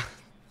 Yeah.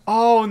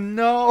 Oh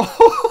no!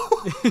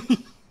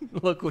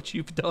 Look what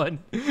you've done.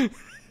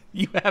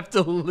 You have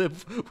to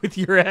live with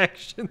your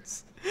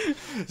actions.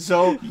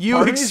 So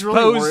you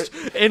exposed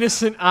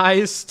innocent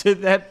eyes to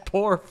that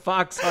poor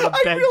fox on a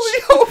bench. I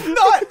really hope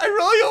not. I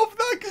really hope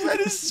not, because that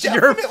is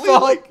definitely your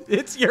fault. like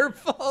It's your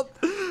fault.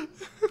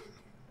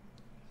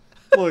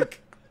 Look.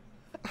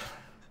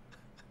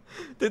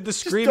 Did the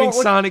screaming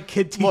Sonic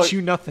kid teach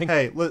you nothing?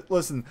 Hey,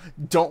 listen.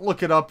 Don't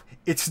look it up.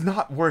 It's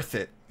not worth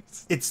it.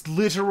 It's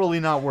literally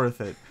not worth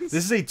it. This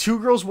is a 2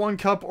 girls 1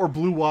 cup or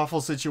blue waffle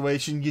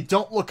situation. You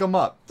don't look them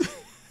up.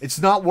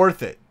 It's not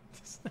worth it.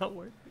 It's not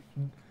worth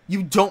it.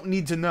 You don't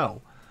need to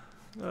know.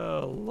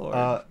 Oh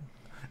Lord.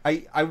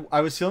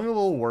 I was feeling a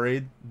little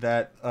worried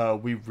that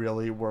we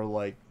really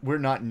were we're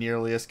not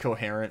nearly as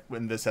coherent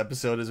in this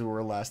episode as we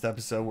were last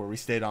episode, where we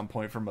stayed on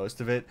point for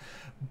most of it.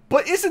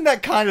 But isn't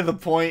that kind of the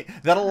point,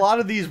 that a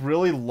lot of these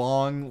really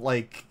long,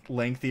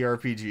 lengthy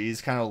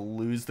RPGs kind of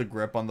lose the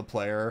grip on the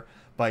player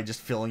by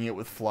just filling it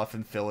with fluff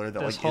and filler that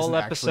this isn't whole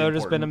actually episode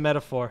has been a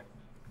metaphor.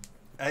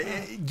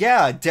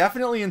 Yeah,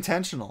 definitely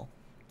intentional.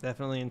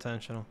 Definitely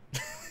intentional.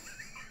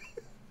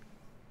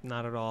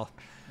 Not at all.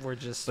 We're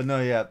just. But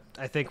no, yeah.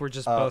 I think we're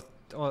just both.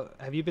 Well,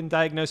 have you been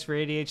diagnosed for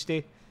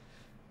ADHD?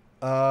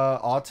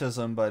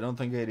 Autism, but I don't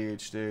think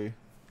ADHD.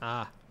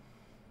 Ah.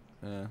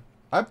 Yeah.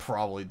 I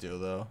probably do,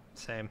 though.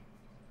 Same.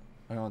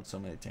 I go on so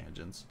many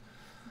tangents.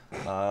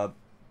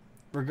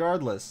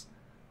 Regardless.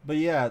 But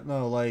yeah,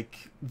 no,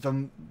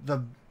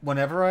 the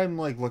whenever I'm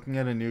looking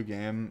at a new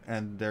game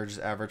and they're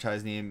just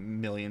advertising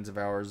millions of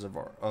hours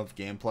of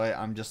gameplay,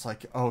 I'm just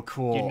like, oh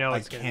cool. You know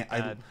it's gonna be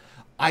bad.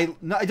 I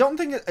don't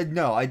think it.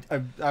 No,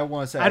 I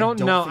want to say I don't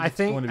know. Think it's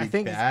going to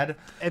be bad.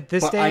 At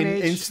this day and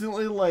age, I'm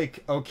instantly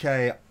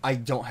okay, I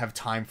don't have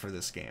time for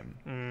this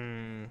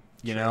game.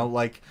 You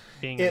know,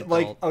 being it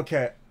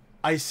okay.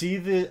 I see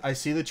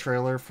the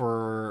trailer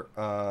for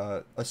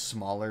a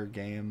smaller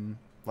game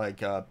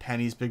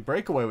Penny's Big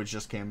Breakaway, which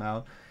just came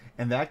out,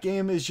 and that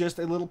game is just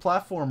a little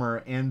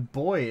platformer, and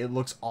boy, it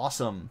looks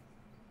awesome.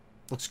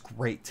 Looks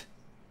great.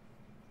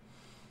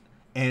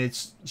 And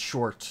it's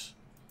short.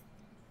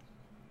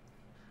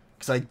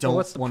 Because I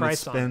don't want to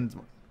spend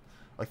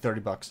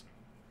 $30.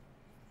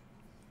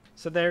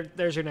 So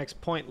there's your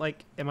next point.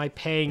 Am I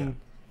paying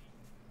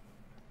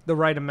the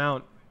right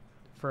amount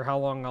for how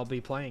long I'll be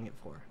playing it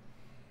for?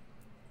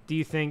 Do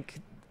you think?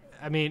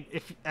 I mean,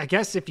 if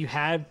you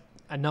had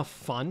enough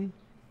fun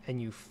and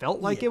you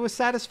felt like it was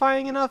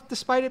satisfying enough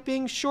despite it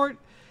being short,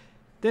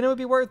 then it would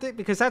be worth it.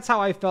 Because that's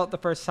how I felt the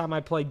first time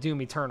I played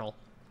Doom Eternal.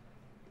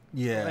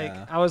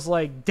 Yeah. I was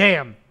like,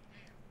 damn,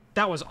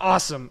 that was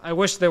awesome. I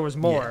wish there was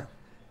more. Yeah.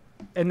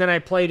 And then I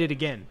played it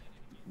again.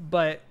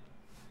 But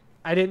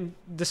I didn't,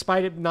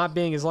 despite it not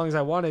being as long as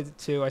I wanted it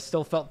to, I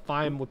still felt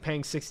fine with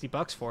paying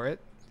 $60 for it.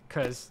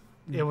 Because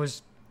it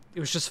was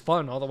just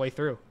fun all the way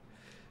through.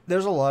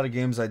 There's a lot of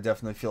games I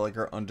definitely feel like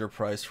are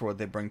underpriced for what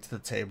they bring to the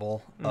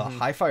table.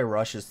 Hi-Fi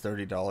Rush is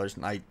 $30,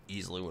 and I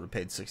easily would have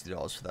paid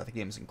 $60 for that. The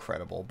game is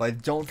incredible, but I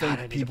don't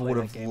think people would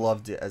have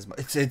loved it as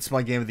much. It's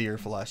my game of the year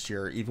for last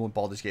year, even with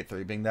Baldur's Gate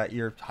 3 being that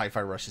year.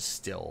 Hi-Fi Rush is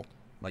still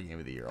my game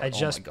of the year. I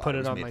just put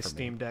it on my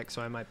Steam Deck,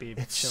 so I might be.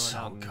 It's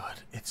so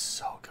good. It's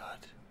so good.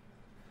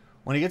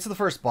 When you get to the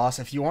first boss,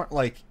 if you aren't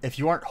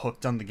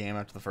hooked on the game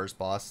after the first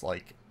boss,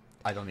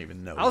 I don't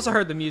even know. I also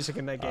heard the music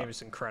in that game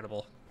is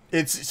incredible.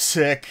 It's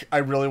sick. I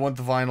really want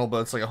the vinyl,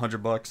 but it's like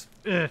 $100.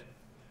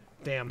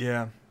 Damn.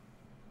 Yeah.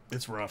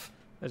 It's rough.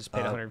 I just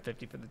paid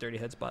 $150 for the Dirty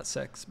Heads Bot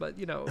 6, but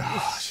you know.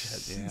 Oh,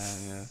 shit.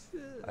 Yeah.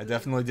 I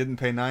definitely didn't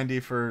pay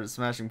 $90 for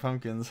Smashing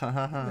Pumpkins. Or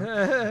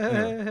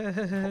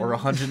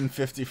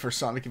 $150 for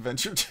Sonic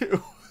Adventure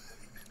 2.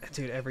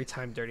 Dude, every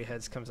time Dirty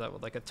Heads comes out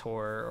with like a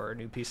tour or a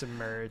new piece of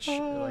merch,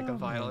 like a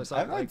vinyl or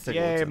something, like,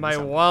 yay, my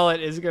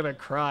wallet is gonna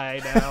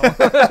cry now.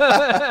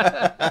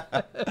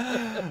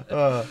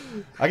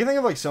 I can think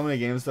of like so many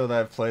games though that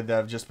I've played that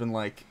have just been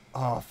like,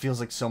 oh, it feels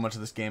like so much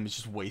of this game is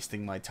just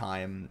wasting my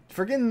time.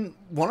 Friggin'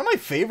 one of my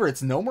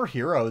favorites, No More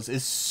Heroes,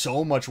 is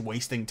so much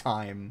wasting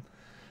time.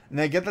 And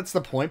I get that's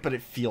the point, but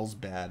it feels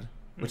bad.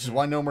 Which is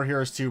why No More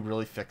Heroes 2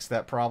 really fixed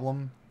that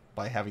problem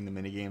by having the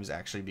minigames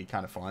actually be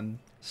kind of fun.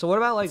 So what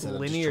about like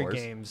linear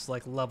games,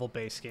 like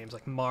level-based games,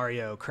 like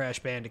Mario, Crash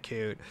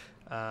Bandicoot,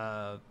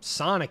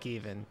 Sonic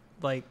even?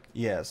 Like,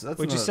 yes, that's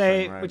would you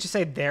say thing, right? Would you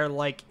say they're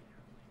like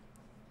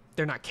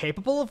they're not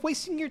capable of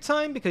wasting your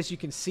time because you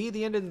can see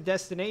the end of the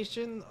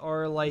destination,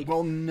 or like?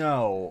 Well,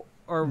 no,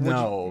 or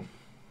no,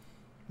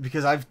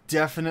 because I've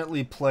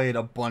definitely played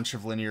a bunch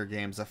of linear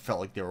games that felt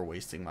like they were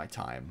wasting my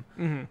time.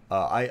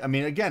 I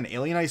mean, again,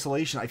 Alien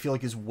Isolation, I feel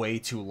like is way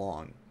too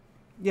long.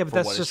 Yeah, but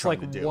that's just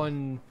like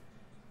one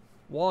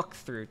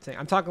walkthrough thing.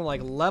 I'm talking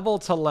like level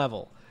to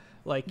level,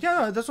 like yeah,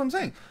 no, that's what I'm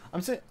saying.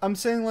 I'm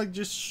saying like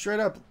just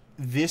straight up,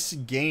 this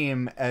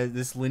game, as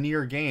this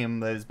linear game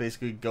that is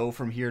basically go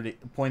from here to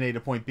point A to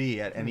point B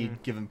at any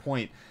given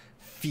point,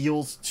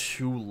 feels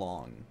too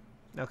long.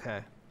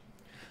 Okay.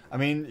 I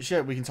mean,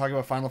 shit, we can talk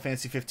about Final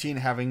Fantasy 15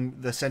 having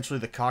essentially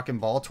the cock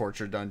and ball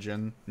torture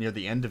dungeon near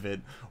the end of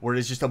it, where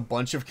it's just a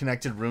bunch of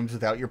connected rooms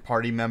without your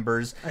party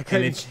members,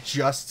 and it's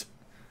just.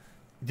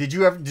 Did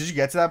you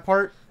get to that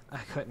part? I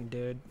couldn't,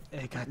 dude.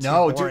 It got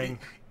too boring. Dude,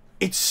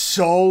 it's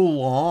so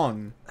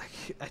long.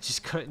 I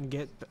just couldn't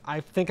get.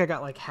 I think I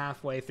got like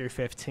halfway through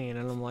 15,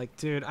 and I'm like,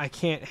 dude, I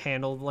can't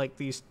handle like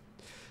these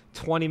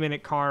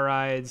 20-minute car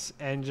rides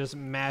and just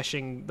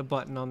mashing the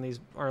button on these,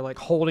 or like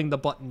holding the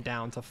button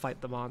down to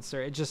fight the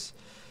monster. It just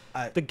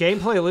the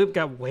gameplay loop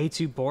got way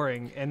too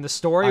boring, and the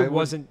story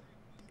wasn't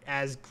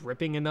as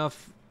gripping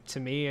enough to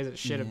me as it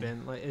should have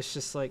been. Like, it's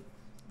just like,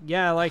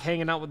 yeah, I like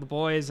hanging out with the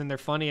boys and they're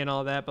funny and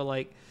all that, but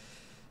like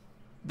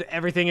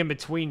everything in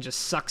between just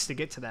sucks to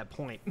get to that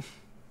point.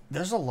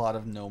 There's a lot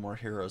of No More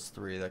Heroes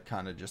 3 that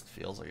kind of just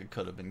feels like it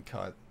could have been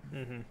cut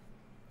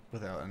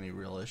without any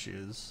real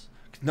issues.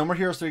 No More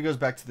Heroes 3 goes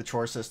back to the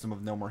chore system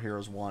of No More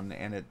Heroes 1,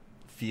 and it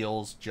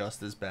feels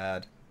just as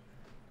bad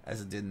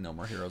as it did in No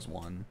More Heroes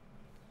 1.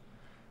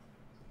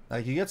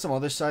 Like, you get some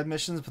other side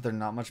missions, but they're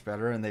not much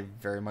better, and they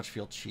very much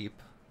feel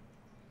cheap.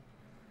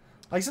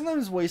 Like,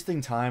 sometimes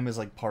wasting time is,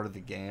 like, part of the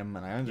game,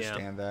 and I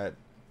understand that.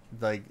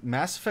 Like,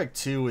 Mass Effect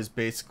 2 is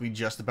basically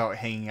just about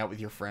hanging out with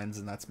your friends,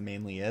 and that's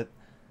mainly it.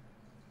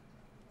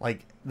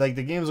 Like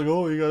the game's like,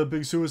 oh, you got a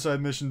big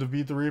suicide mission to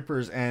beat the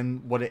Reapers,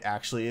 and what it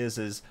actually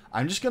is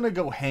I'm just gonna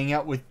go hang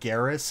out with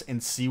Garrus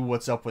and see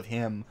what's up with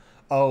him.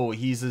 Oh,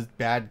 he's a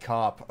bad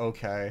cop.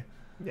 Okay.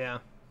 Yeah.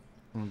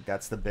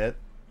 That's the bit.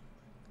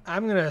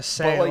 I'm gonna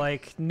say,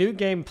 like New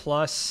Game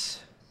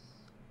Plus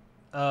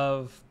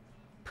of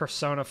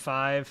Persona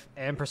 5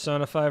 and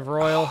Persona 5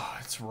 Royal. Oh,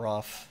 it's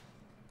rough.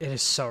 It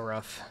is so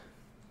rough.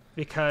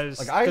 Because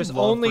like, there's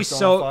only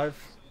Persona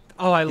 5.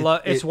 Oh, I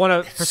love it's one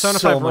of Persona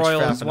 5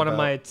 Royal is one of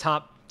my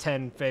top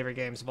 10 favorite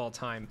games of all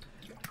time.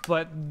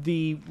 But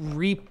the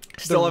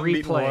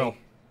replay,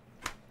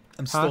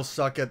 I'm still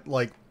stuck at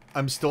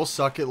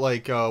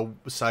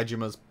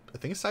Saijima's. I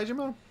think it's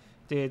Saijima.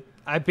 Dude,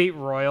 I beat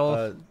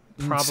Royal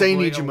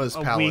probably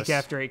a week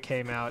after it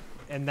came out,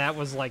 and that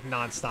was like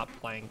nonstop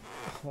playing.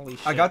 Holy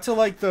shit! I got to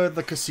like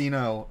the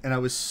casino, and I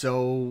was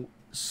so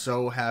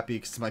happy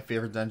because it's my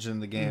favorite dungeon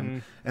in the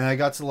game, and I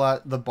got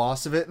to the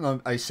boss of it,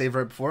 and I saved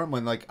right before him.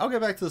 When like, I'll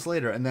get back to this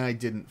later, and then I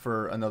didn't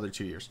for another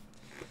 2 years.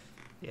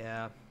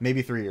 Yeah,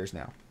 maybe 3 years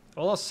now.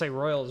 I'll also say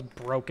Royal is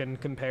broken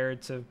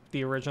compared to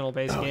the original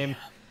base game.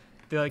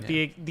 Yeah.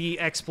 The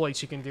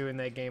exploits you can do in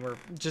that game are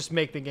just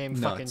make the game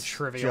fucking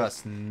trivial.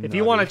 If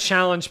you want to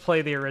challenge,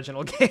 play the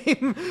original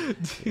game.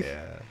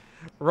 Yeah,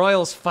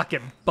 Royal's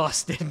fucking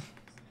busted.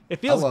 It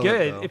feels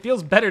good. It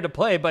feels better to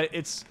play, but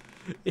it's.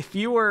 If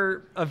you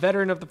were a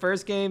veteran of the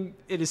first game,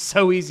 it is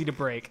so easy to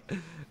break.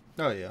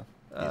 Oh, yeah.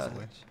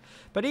 Easily.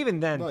 But even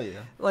then,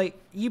 like,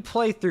 you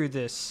play through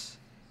this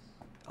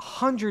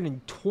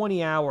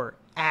 120-hour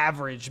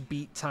average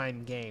beat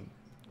time game,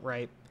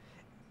 right?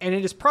 And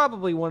it is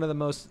probably one of the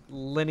most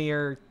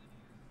linear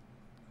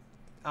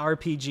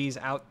RPGs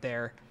out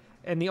there.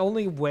 And the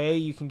only way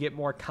you can get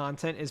more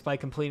content is by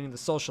completing the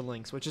social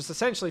links, which is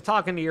essentially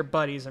talking to your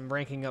buddies and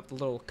ranking up the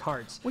little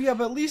cards. Well, yeah,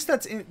 but at least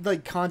that's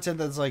like content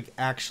that's like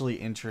actually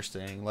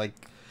interesting. Like,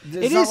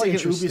 it's not like an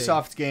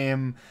Ubisoft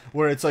game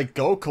where it's like,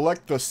 go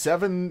collect the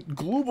 7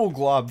 Global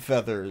Glob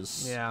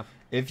feathers. Yeah.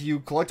 If you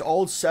collect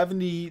all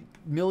 70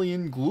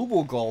 million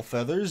global gall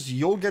feathers,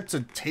 you'll get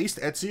to taste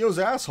Ezio's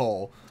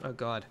asshole. Oh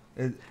God.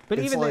 But But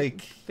it's even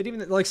like...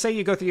 like, say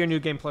you go through your New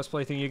Game Plus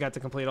playthrough, you got to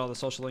complete all the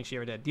social links you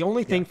ever did. The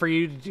only thing for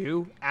you to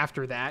do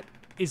after that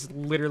is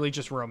literally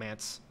just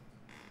romance.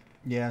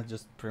 Yeah,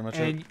 just pretty much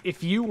And it.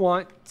 if you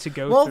want to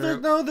go through...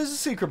 Well, there's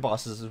secret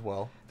bosses as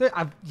well.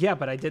 Yeah,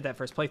 but I did that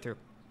first playthrough.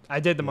 I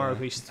did the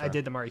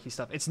Maruki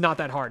stuff. It's not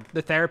that hard.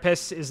 The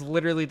therapist is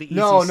literally the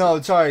easiest. No,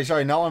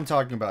 sorry, not what I'm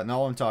talking about.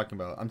 I'm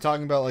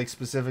talking about like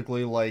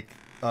specifically like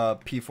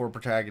P4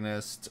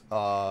 protagonist.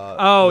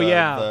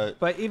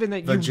 But even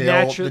that the you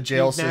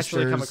jail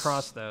naturally come sisters,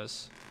 across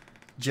those.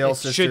 Jail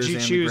sisters, should you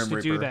and choose the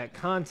Grim to do Reaper. that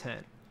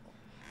content.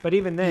 But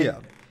even then,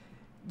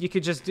 you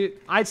could just do.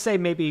 I'd say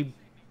maybe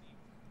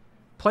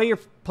play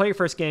your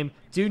first game,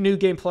 do New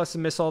Game Plus,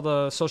 and miss all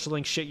the social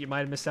link shit you might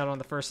have missed out on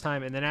the first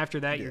time, and then after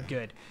that you're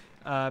good.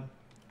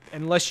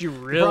 Unless you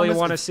really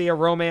want to see a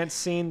romance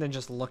scene, then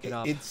just look it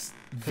up. It's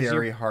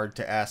very hard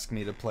to ask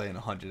me to play an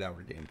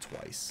 100-hour game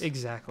twice.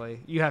 Exactly.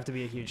 You have to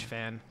be a huge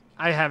fan.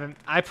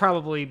 I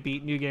probably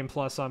beat New Game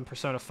Plus on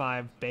Persona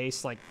 5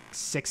 base like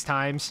 6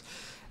 times.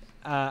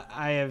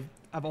 I've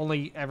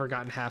only ever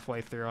gotten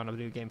halfway through on a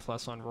New Game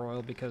Plus on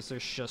Royal because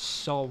there's just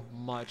so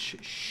much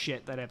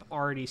shit that I've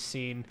already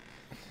seen.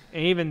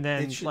 And even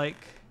then, like,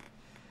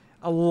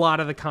 a lot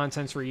of the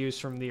contents were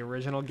used from the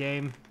original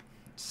game.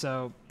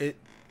 So it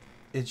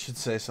should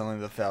say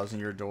something. The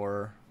 1,000-Year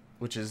Door,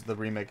 which is the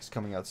remake, is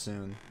coming out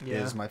soon.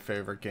 Is my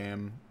favorite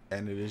game,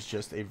 and it is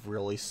just a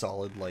really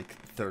solid like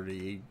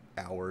 30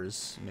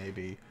 hours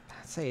maybe.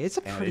 I'd say it's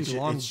a pretty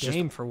long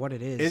game for what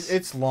it is.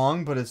 It's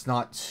long, but it's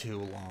not too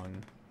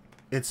long.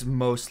 It's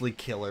mostly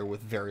killer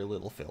with very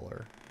little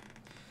filler.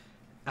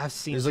 I've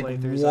seen there's like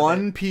playthroughs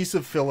one piece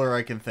of filler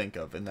I can think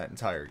of in that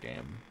entire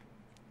game.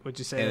 Would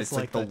you say it's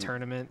like the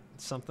tournament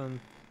something?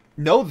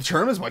 No, the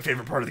tournament's my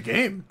favorite part of the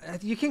game.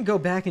 You can go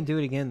back and do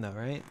it again, though,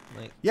 right?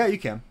 Like, yeah, you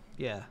can.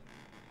 Yeah.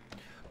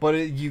 But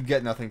you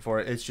get nothing for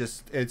it. It's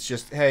just,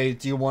 hey,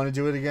 do you want to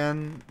do it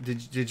again?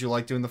 Did you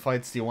like doing the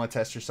fights? Do you want to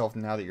test yourself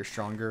now that you're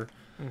stronger?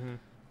 Mm-hmm.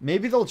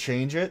 Maybe they'll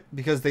change it,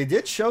 because they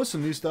did show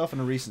some new stuff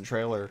in a recent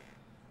trailer.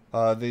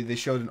 They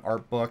showed an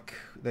art book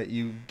that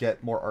you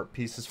get more art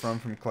pieces from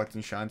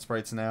collecting Shine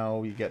Sprites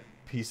now. You get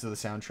pieces of the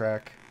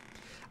soundtrack.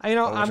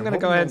 I'm going to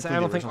go ahead and say I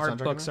don't think art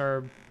books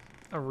are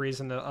a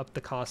reason to up the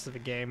cost of a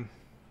game.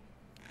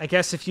 I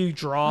guess if you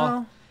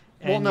draw...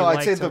 No.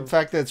 I'd say the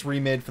fact that it's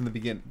remade from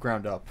the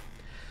ground up.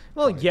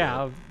 Well,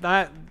 yeah,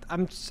 that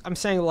I'm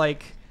saying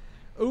like,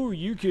 oh,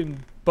 you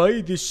can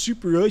buy this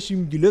super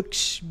awesome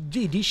deluxe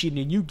edition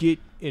and you get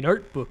an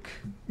art book.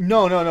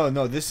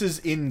 No. This is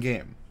in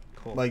game.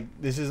 Cool. Like,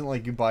 this isn't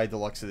like you buy a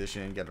deluxe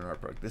edition and get an art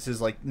book. This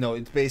is like, no,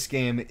 it's base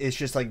game. It's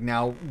just like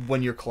now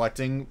when you're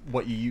collecting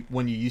when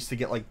you used to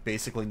get like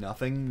basically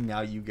nothing,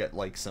 now you get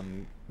like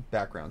some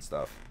background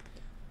stuff.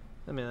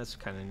 I mean, that's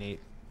kind of neat.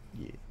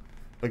 Yeah.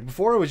 Like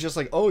before it was just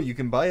like, oh, you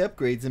can buy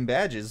upgrades and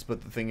badges,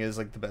 but the thing is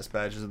like the best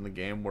badges in the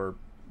game were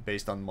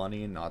based on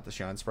money and not the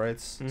Shine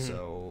Sprites. Mm-hmm.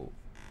 So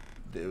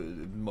it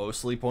was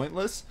mostly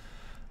pointless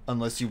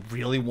unless you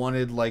really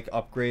wanted like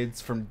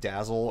upgrades from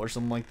Dazzle or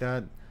something like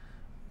that.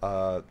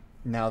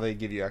 Now they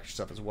give you extra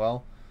stuff as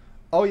well.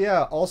 Oh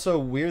yeah, also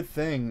weird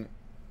thing,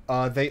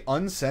 they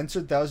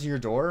uncensored 1,000-Year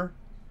Door.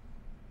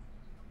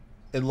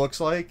 It looks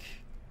like.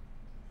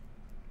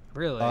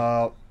 Really?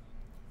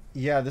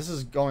 Yeah, this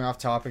is going off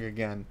topic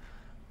again.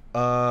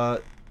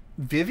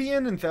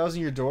 Vivian in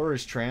 1,000-Year Door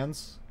is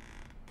trans,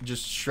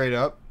 just straight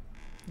up.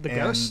 The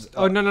ghost?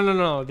 Oh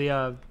no!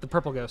 The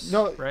purple ghost.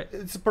 No, right?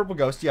 It's a purple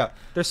ghost. Yeah.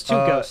 There's two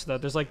ghosts though.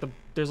 There's like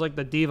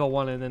the diva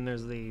one, and then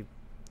there's the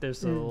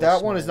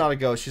that one is not a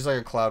ghost. She's like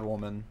a cloud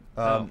woman.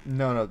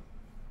 No.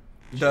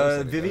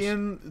 The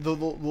Vivian, the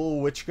little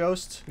witch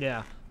ghost.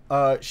 Yeah.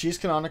 She's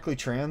canonically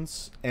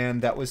trans,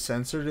 and that was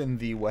censored in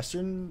the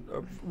Western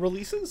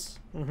releases.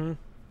 Mm-hmm.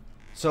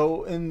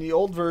 So in the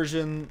old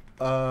version,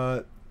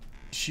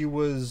 she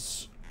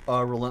was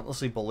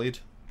relentlessly bullied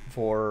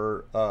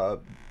for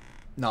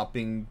not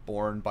being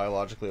born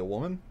biologically a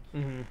woman.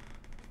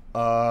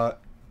 Mm-hmm.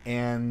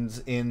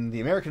 And in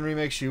the American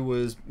remake, she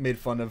was made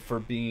fun of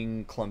for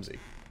being clumsy.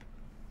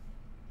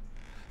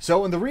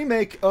 So in the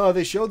remake,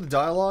 they showed the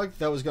dialogue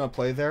that was going to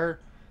play there,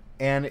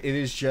 and it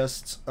is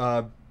just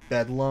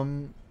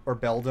Bedlam or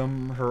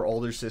Beldam, her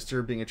older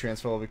sister, being a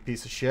transphobic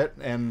piece of shit,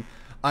 and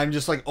I'm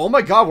just like, oh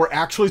my god, we're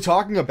actually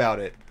talking about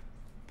it.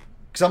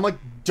 Because I'm like,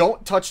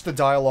 don't touch the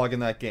dialogue in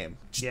that game.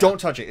 Just don't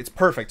touch it. It's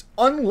perfect.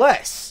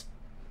 Unless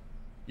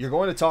you're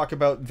going to talk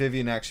about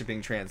Vivian actually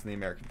being trans in the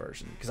American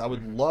version. Because I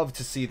would love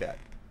to see that.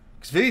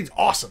 Because Vivian's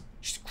awesome.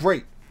 She's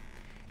great.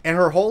 And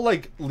her whole,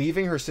 like,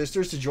 leaving her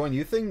sisters to join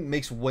you thing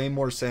makes way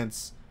more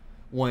sense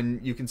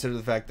when you consider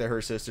the fact that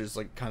her sister's,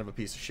 like, kind of a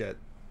piece of shit.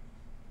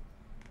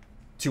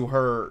 To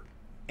her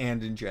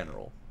and in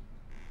general.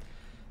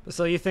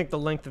 So you think the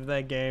length of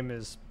that game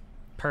is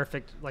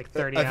perfect, like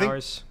 30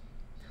 hours?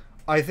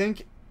 I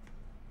think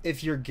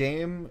if your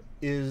game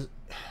is...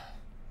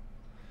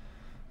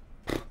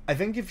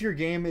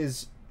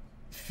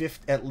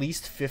 at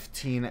least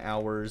 15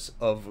 hours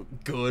of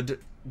good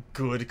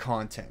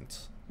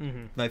content.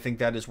 And I think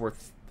that is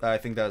worth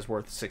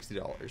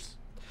 $60.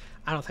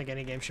 I don't think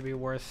any game should be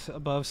worth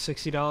above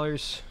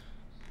 $60.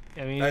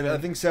 I mean, I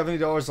think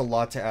 $70 is a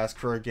lot to ask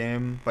for a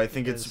game, but I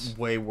think it's is.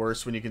 way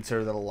worse when you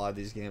consider that a lot of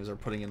these games are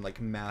putting in like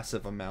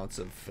massive amounts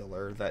of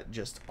filler that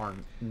just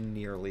aren't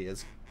nearly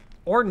as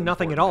or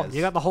nothing at all.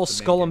 You got the whole the main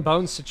Skull and game.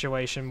 Bones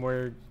situation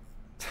where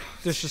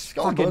there's just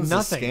Skull and fucking Bones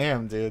nothing. is a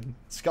scam, dude.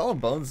 Skull and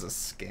Bones is a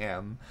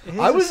scam. It is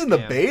I a was in the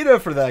scam. beta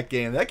for that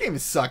game. That game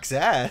sucks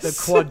ass.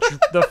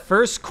 The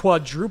first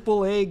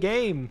quadruple A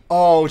game.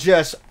 Oh,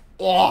 just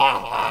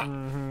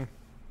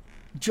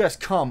just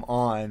come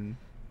on.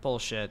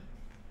 Bullshit.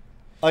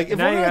 Like, if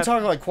Now we're you gonna got-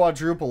 talk like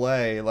quadruple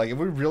A, like if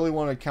we really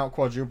want to count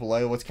quadruple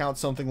A, let's count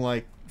something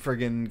like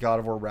friggin' God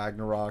of War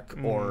Ragnarok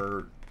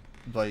or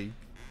like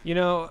You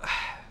know,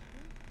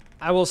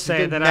 I will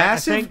say the that I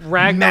think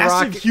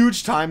Ragnarok. massive,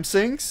 huge time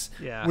sinks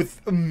Yeah.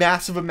 with a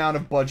massive amount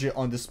of budget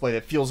on display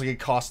that feels like it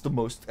costs the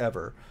most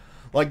ever.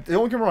 Like,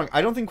 don't get me wrong,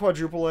 I don't think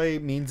quadruple A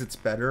means it's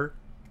better.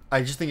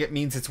 I just think it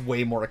means it's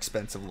way more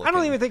expensive looking. I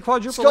don't even think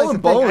quadruple Skull A is a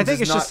and thing. I Bones think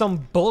is it's just not-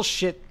 some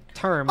bullshit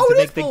term Oh, to it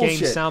make is the game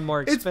bullshit. sound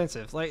more It's-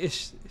 expensive. Like,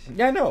 it's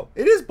Yeah, I know.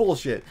 It is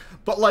bullshit.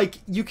 But, like,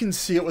 you can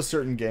see it with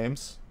certain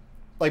games.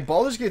 Like,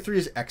 Baldur's Gate 3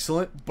 is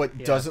excellent, but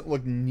Yeah. doesn't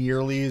look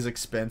nearly as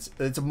expensive.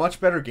 It's a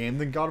much better game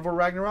than God of War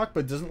Ragnarok,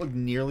 but it doesn't look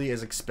nearly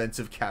as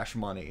expensive cash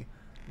money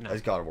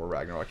as God of War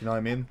Ragnarok. You know what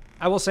I mean?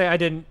 I will say I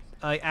didn't.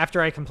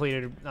 After I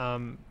completed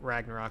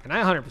Ragnarok, and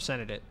I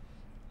 100%ed it,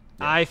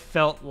 I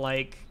felt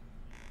like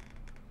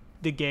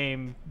the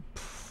game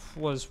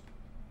was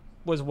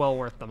well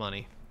worth the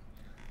money.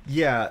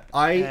 Yeah,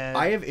 I And-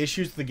 have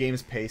issues with the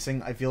game's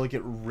pacing. I feel like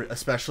it,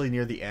 especially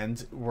near the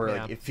end, where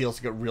Yeah. like it feels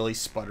like it really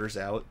sputters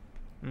out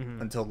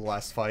until the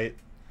last fight.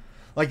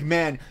 Like,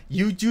 man,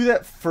 you do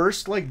that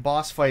first like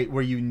boss fight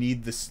where you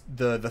need the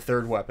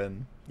third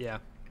weapon, Yeah.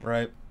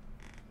 right?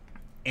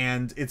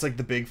 And it's like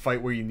the big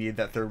fight where you need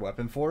that third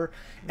weapon for.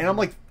 And I'm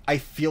like, I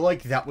feel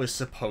like that was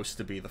supposed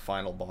to be the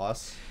final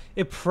boss.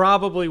 It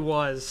probably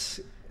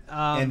was.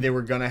 And they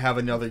were going to have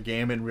another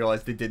game and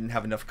realized they didn't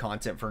have enough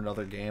content for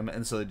another game.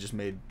 And so they just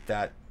made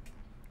that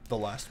the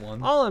last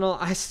one. All in all,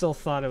 I still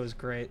thought it was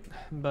great,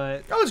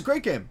 but Oh, it's a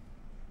great game.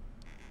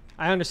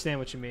 I understand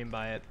what you mean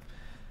by it.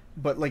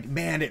 But, like,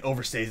 man, it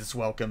overstays its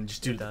welcome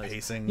just due It to the does.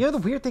 pacing. You know, the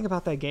weird thing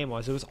about that game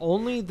was it was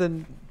only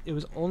the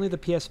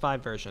PS5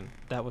 version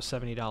that was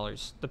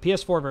 $70. The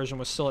PS4 version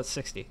was still at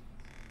 $60.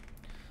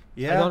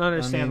 Yeah, I don't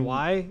understand mean,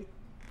 why,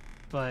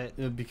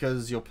 but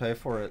because you'll pay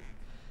for it.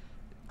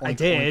 I Oink,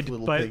 did. oink,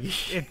 little But piggy.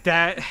 if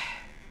that,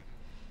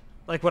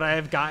 like, would I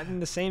have gotten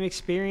the same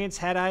experience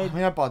had I I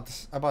mean, I bought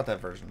that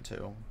version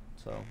too.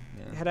 So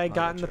yeah. had I not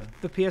gotten gotcha.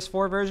 the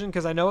PS4 version?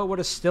 Because I know it would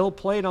have still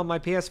played on my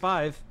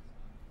PS5.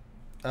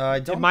 I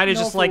don't It might have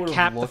know just if it like would've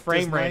capped the looked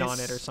frame as rate nice. on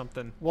it or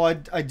something. Well,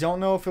 I don't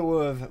know if it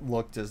would have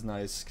looked as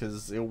nice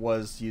because it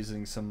was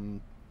using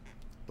some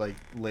like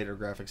later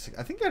graphics.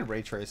 I think it had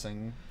ray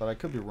tracing, but I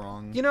could be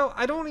wrong. You know,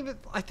 I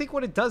think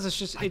what it does is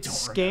just I it don't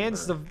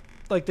scans remember.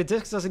 the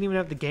disc doesn't even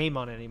have the game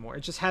on it anymore.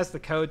 It just has the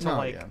code to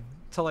No, yeah.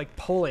 to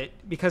pull it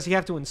because you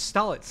have to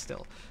install it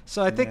still.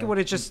 So I think Yeah. it would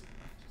have just,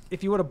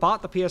 if you would have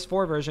bought the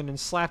PS4 version and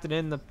slapped it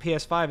in the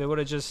PS5, it would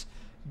have just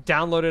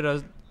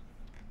downloaded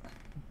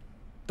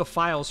the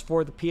files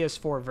for the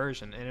PS4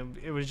 version, and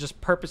it would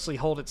just purposely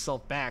hold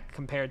itself back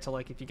compared to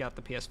like if you got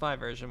the PS5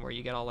 version where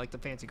you get all like the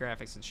fancy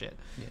graphics and shit.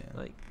 Yeah.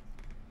 Like,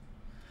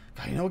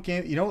 God,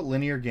 you know what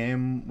linear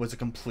game was a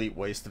complete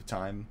waste of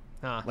time.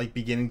 huh. Like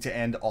beginning to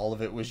end, all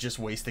of it was just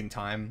wasting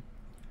time.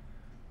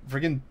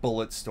 Friggin'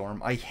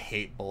 Bulletstorm. I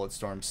hate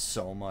Bulletstorm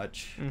so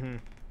much. Mm-hmm.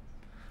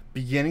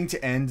 Beginning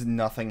to end,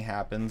 nothing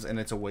happens, and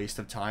it's a waste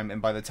of time.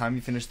 And by the time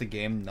you finish the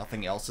game,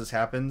 nothing else has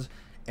happened,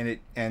 and it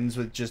ends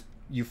with just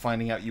you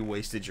finding out you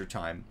wasted your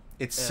time.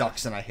 It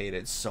sucks, and I hate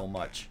it so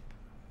much.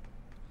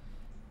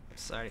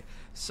 Sorry.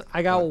 So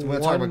I got We're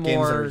talking one about games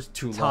that more are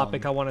too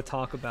topic long. I want to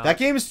talk about. That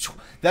game is 20.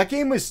 That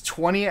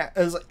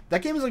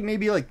game is like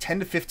maybe like 10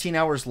 to 15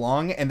 hours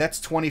long, and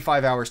that's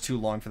 25 hours too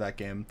long for that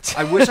game.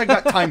 I wish I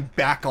got time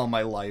back on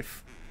my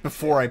life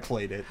before I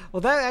played it.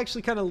 Well, that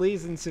actually kind of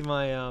leads into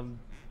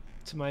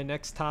my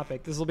next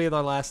topic. This will be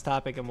our last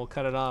topic, and we'll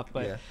cut it off.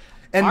 But Yeah.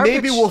 And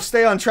maybe we'll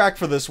stay on track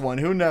for this one.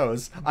 Who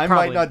knows? I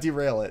Probably. might not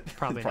derail it.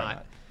 Probably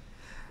not.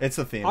 It's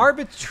the theme. This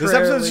Arbitrarily.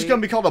 episode's just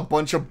gonna be called a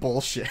bunch of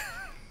bullshit.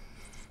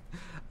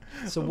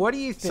 So what do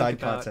you think Side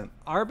about content.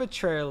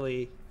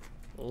 arbitrarily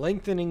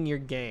lengthening your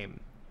game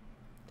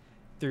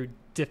through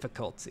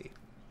difficulty?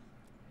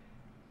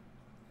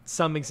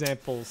 Some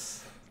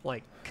examples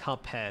like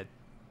Cuphead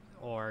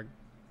or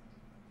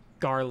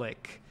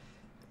Garlic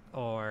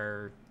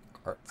or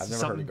I've never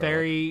something heard of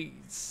Garlic.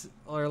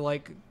 or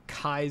like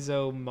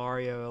Kaizo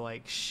Mario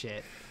like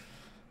shit.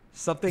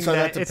 Something So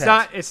that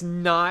that it's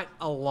not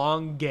a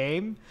long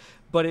game,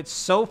 but it's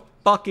so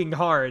fucking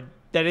hard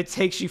that it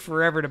takes you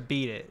forever to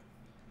beat it.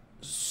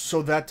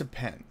 So that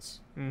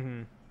depends.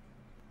 Mm-hmm.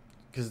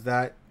 Because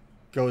that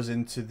goes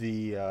into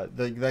the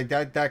like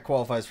that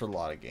qualifies for a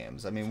lot of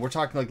games. I mean, we're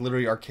talking like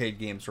literally arcade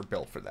games were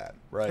built for that,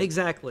 right?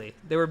 Exactly.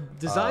 They were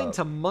designed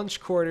to munch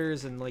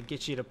quarters and like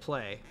get you to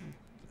play.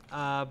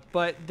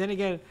 But then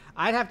again,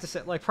 I'd have to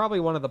say like probably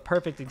one of the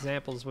perfect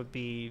examples would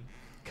be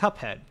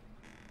Cuphead,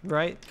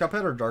 right?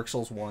 Cuphead or Dark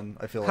Souls 1,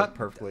 I feel like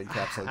perfectly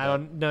encapsulates. I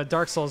don't know.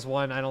 Dark Souls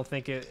 1, I don't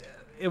think it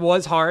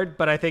was hard,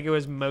 but I think it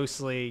was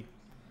mostly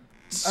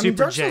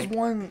super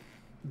jank.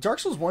 Dark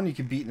Souls 1 you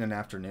could beat in an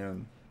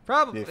afternoon.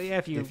 Probably,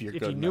 if you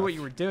knew what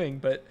you were doing,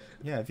 but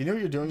yeah, if you knew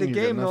what you're doing, the you're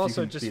game good enough,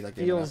 also you can just beat that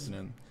game feels in an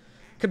afternoon.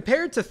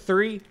 Compared to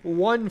 3,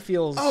 1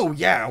 feels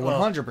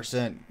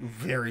 100%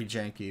 very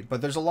janky,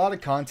 but there's a lot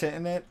of content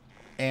in it,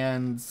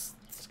 and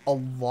a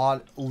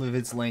lot of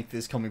its length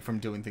is coming from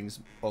doing things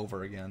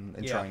over again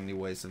and trying new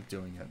ways of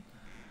doing it.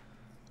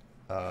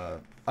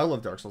 I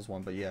love Dark Souls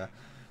 1, but yeah,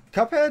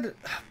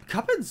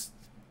 Cuphead's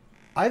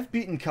I've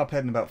beaten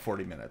Cuphead in about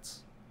 40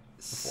 minutes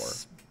before.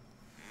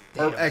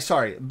 Damn. Or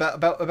sorry,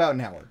 about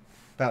an hour.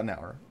 About an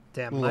hour.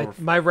 Damn,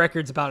 my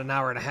record's about an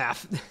hour and a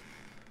half.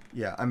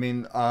 Yeah, I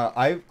mean,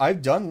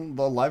 I've done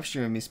the live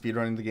stream of me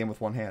speedrunning the game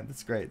with one hand.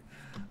 It's great.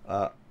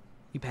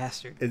 You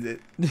bastard.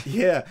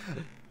 Yeah.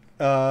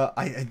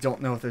 I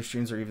don't know if those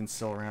streams are even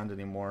still around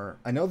anymore.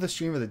 I know the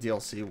stream of the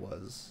DLC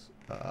was.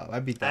 I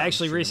beat that. I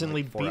actually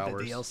recently like beat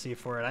hours. the DLC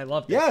for it. I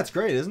loved it. Yeah, it's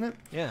great, isn't it?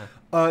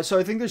 Yeah. So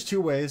I think there's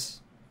two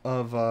ways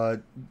of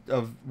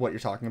what you're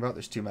talking about.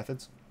 There's two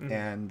methods,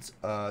 and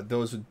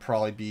those would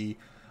probably be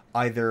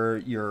either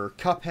your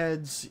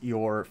Cupheads,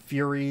 your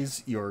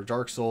Furies, your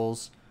Dark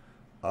Souls,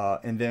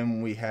 and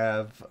then we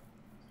have.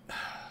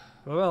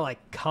 What about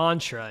like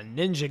Contra,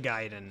 Ninja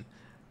Gaiden?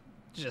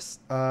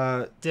 Just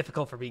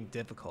difficult for being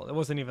difficult. It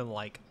wasn't even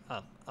like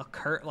a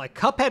curve. Like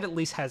Cuphead at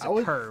least has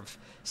a curve.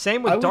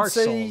 Same with Dark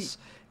Souls.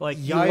 Like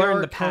you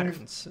learn the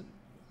patterns.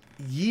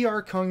 Yi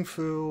Are Kung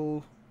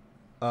Fu,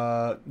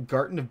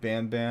 Garten of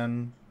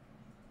Banban,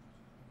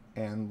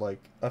 and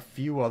like a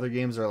few other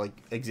games are like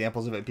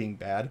examples of it being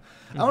bad.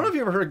 I don't know if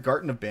you ever heard of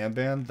Garten of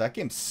Banban. That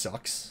game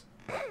sucks.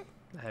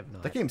 I have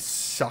not. That game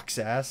sucks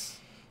ass.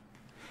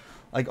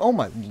 Like, oh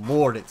my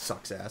lord, it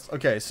sucks ass.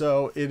 Okay,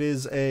 so it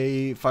is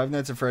a Five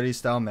Nights at Freddy's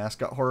style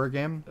mascot horror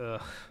game.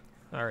 Ugh,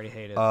 I already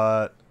hate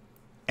it.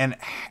 And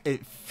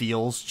it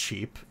feels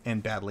cheap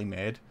and badly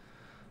made.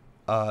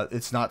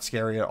 It's not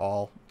scary at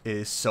all. It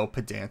is so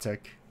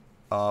pedantic.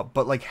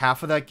 But like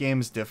half of that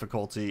game's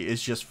difficulty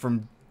is just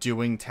from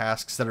doing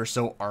tasks that are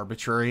so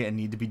arbitrary and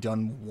need to be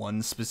done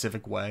one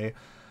specific way.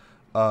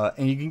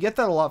 And you can get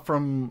that a lot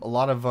from a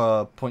lot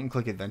of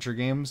point-and-click adventure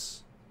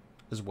games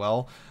as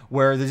well,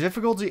 where the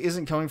difficulty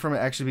isn't coming from it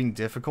actually being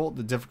difficult.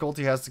 The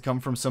difficulty has to come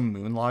from some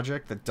moon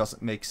logic that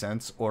doesn't make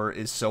sense or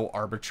is so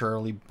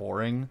arbitrarily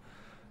boring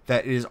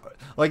that it is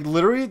like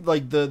literally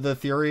like the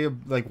theory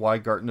of like why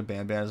Garten of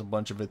Banban has a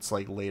bunch of its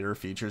like later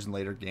features and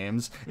later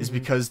games is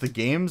because the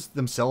games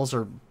themselves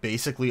are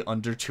basically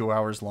under 2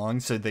 hours long,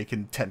 so they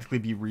can technically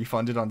be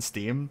refunded on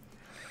Steam.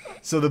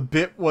 So the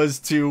bit was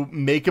to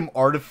make them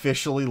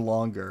artificially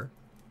longer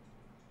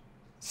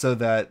so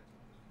that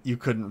you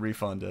couldn't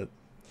refund it.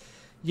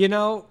 You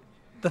know,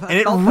 and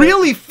it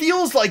really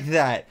feels like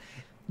that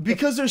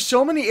because there's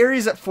so many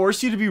areas that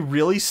force you to be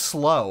really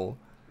slow,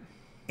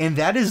 and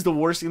that is the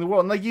worst thing in the world.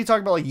 And like you talk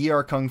about like Yi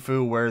Are Kung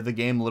Fu, where the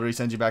game literally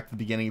sends you back to the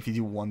beginning if you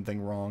do one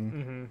thing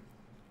wrong,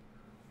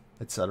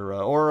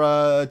 etc. Or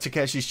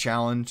Takeshi's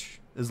Challenge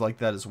is like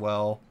that as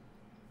well,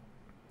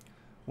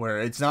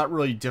 where it's not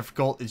really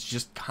difficult; it's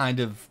just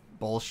kind of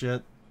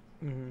bullshit.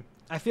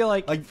 I feel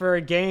like for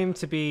a game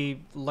to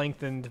be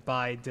lengthened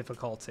by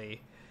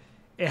difficulty,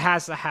 it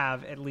has to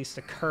have at least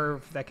a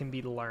curve that can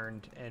be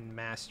learned and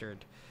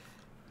mastered.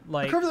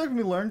 Like a curve that can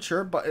be learned,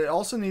 sure, but it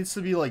also needs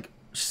to be like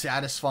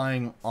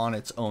satisfying on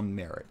its own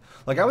merit.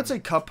 Like I would say,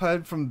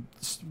 Cuphead from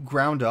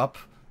ground up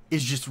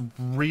is just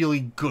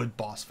really good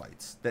boss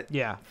fights that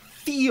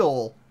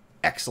feel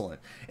excellent,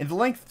 and the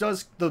length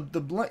does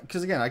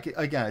because again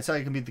I said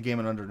I can beat the game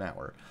in under an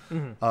hour.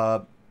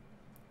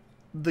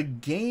 The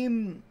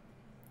game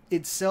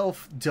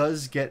itself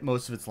does get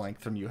most of its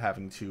length from you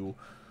having to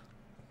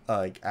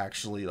like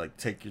actually like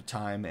take your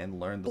time and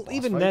learn the boss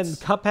even fights.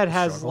 then Cuphead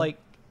has like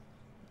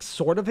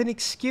sort of an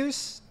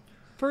excuse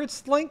for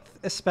its length,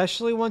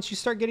 especially once you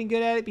start getting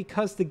good at it,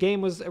 because the game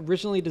was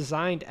originally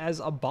designed as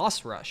a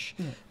boss rush.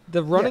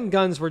 The run and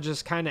guns were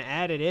just kind of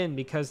added in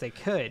because they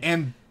could,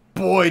 and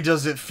boy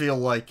does it feel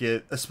like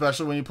it,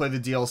 especially when you play the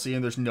DLC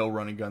and there's no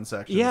run and gun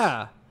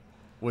sections.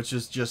 Which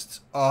is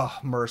just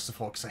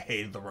merciful, because I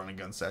hated the run and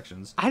gun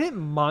sections. I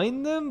didn't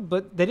mind them,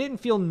 but they didn't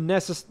feel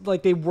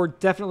like they were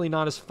definitely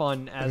not as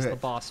fun as the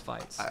boss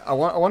fights. I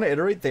want to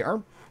iterate. They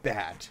aren't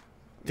bad.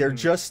 They're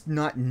just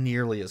not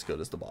nearly as good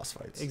as the boss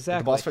fights.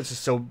 Exactly. The boss fights are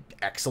so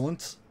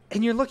excellent.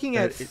 And you're looking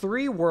at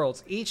 3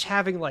 worlds, each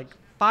having like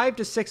 5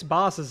 to 6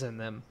 bosses in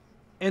them,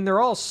 and they're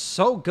all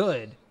so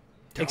good,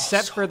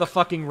 except for the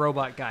fucking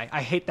robot guy.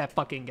 I hate that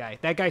fucking guy.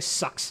 That guy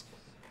sucks.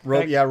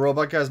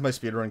 Robot guy's my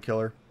speedrun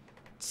killer.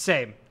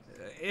 Same.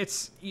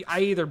 I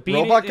either beat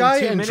Robot it Guy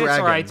in 2 and minutes or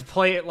Dragon. I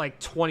play it like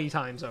 20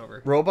 times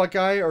over. Robot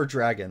Guy or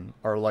Dragon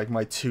are like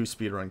my 2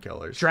 speedrun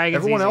killers.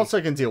 Dragon's Everyone easy. else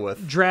I can deal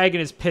with. Dragon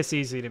is piss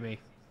easy to me.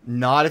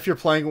 Not if you're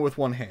playing it with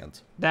one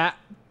hand.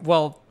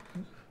 Well,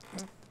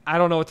 I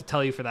don't know what to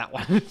tell you for that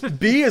one.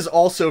 B is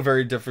also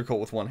very difficult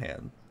with one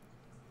hand.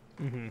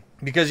 Mm-hmm.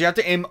 Because you have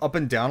to aim up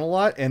and down a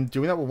lot, and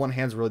doing that with one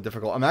hand is really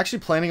difficult. I'm actually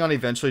planning on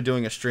eventually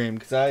doing a stream,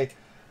 because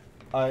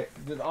I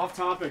did off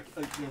topic.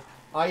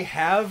 I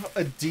have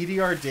a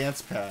DDR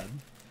dance pad.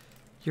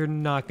 You're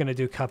not gonna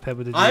do Cuphead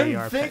with a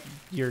DDR pad.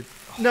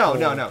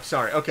 No.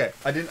 Sorry. Okay,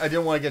 I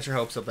didn't want to get your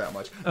hopes up that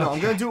much. No, I'm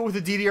gonna do it with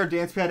a DDR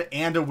dance pad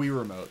and a Wii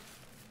remote.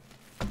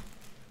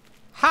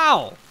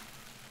 How?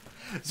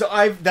 So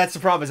that's the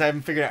problem, is I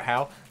haven't figured out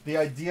how. The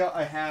idea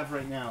I have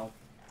right now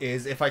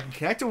is if I can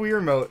connect a Wii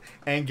remote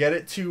and get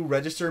it to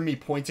register me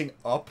pointing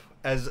up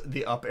as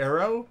the up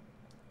arrow,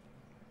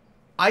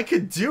 I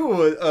could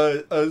do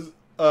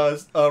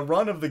a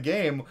run of the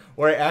game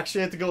where I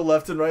actually have to go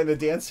left and right in the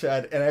dance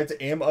pad, and I have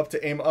to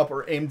aim up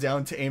or aim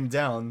down to aim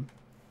down.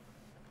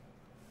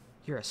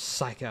 You're a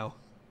psycho.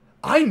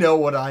 I know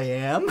what I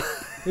am.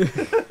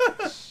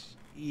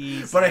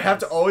 Jesus. But I have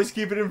to always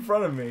keep it in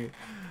front of me.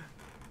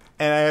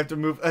 And I have to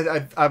move.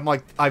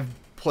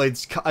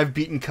 I've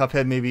beaten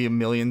Cuphead maybe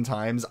 1,000,000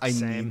 times. I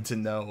need to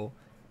know.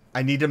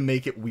 I need to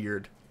make it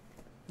weird.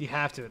 You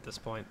have to at this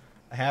point.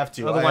 I have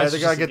to. Otherwise, I either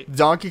gotta get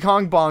Donkey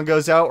Kong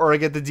bongos out, or I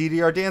get the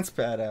DDR dance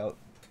pad out.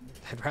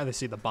 I'd rather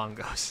see the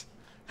bongos.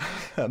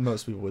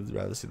 Most people would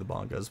rather see the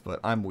bongos, but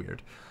I'm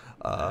weird.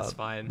 That's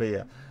fine. But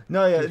yeah.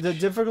 No, yeah, the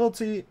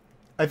difficulty...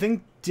 I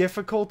think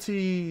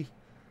difficulty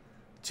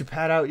to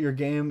pad out your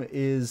game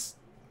is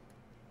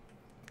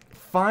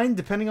fine,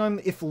 depending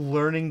on if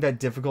learning that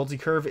difficulty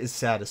curve is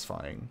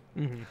satisfying.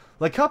 Mm-hmm.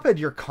 Like Cuphead,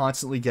 you're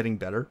constantly getting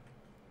better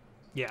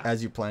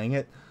as you're playing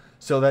it.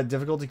 So that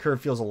difficulty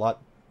curve feels a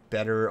lot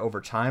better over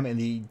time, and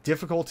the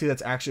difficulty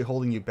that's actually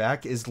holding you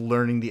back is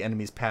learning the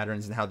enemy's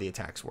patterns and how the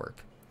attacks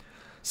work.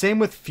 Same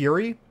with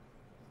Fury,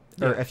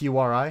 or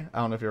F-U-R-I. I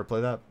don't know if you ever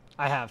played that.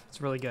 I have. It's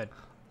really good.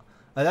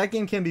 That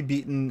game can be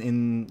beaten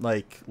in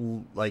like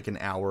an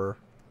hour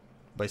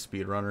by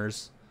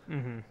speedrunners.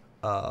 Mm-hmm.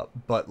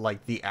 But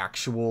like the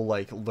actual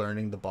like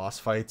learning the boss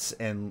fights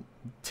and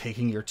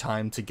taking your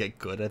time to get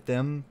good at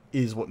them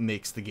is what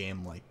makes the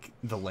game like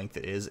the length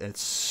it is, and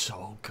it's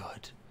so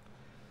good.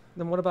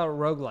 Then what about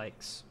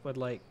roguelikes? Would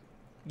like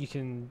you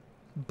can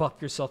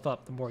buff yourself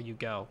up the more you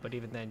go, but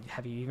even then,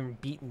 have you even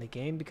beaten the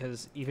game?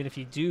 Because even if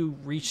you do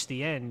reach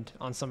the end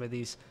on some of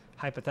these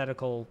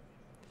hypothetical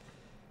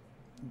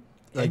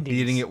like endings,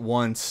 beating it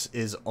once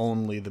is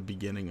only the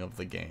beginning of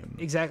the game.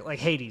 Exactly, like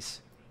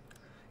Hades.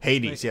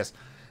 Yes.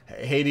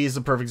 Hades is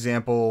a perfect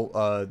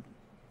example.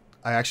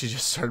 I actually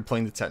just started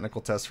playing the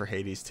technical test for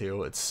Hades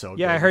too. It's so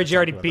good. Yeah, I heard you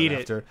already beat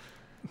it.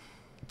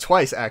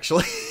 Twice,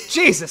 actually.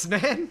 Jesus,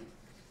 man.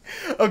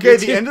 Okay,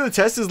 the end of the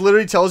test is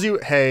literally tells you,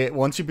 hey,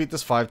 once you beat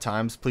this 5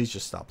 times, please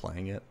just stop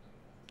playing it.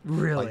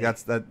 Really? Like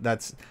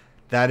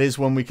that is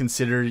when we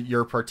consider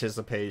your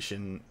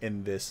participation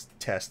in this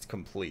test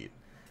complete.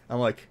 I'm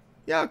like,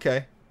 yeah,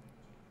 okay.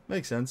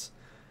 Makes sense.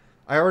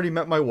 I already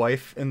met my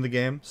wife in the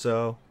game,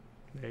 so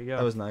there you go.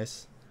 That was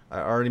nice. I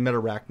already met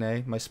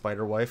Arachne, my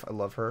spider wife. I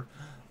love her.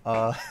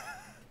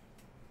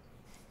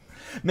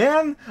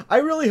 Man, I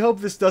really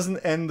hope this doesn't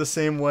end the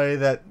same way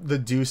that the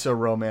Dusa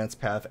romance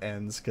path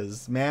ends,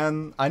 because,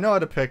 man, I know how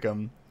to pick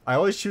them. I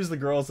always choose the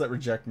girls that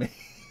reject me.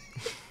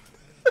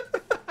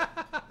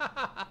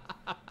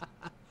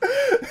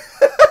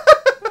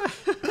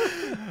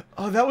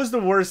 Oh, that was the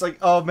worst. Like,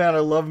 oh, man, I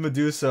love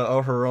Medusa.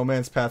 Oh, her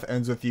romance path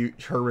ends with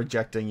her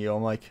rejecting you.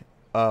 I'm like,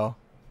 oh.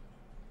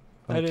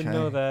 Okay. I didn't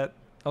know that.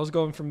 I was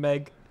going for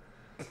Meg.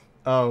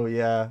 Oh,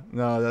 yeah.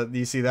 No,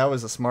 you see, that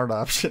was a smart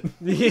option.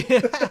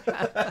 Yeah.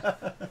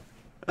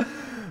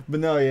 But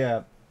no,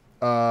 yeah.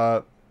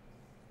 But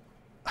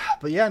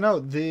yeah,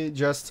 no,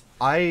 as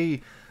I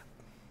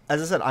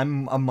said,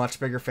 I'm a much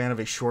bigger fan of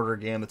a shorter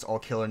game that's all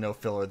killer, no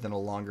filler than a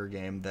longer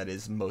game that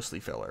is mostly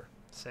filler.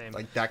 Same.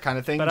 Like that kind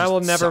of thing. But just I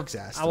will never, sucks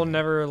ass I will to me.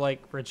 never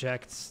like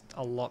reject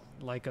a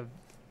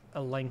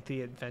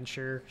lengthy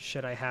adventure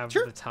should I have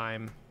the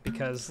time,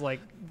 because like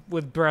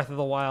with Breath of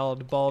the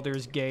Wild,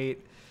 Baldur's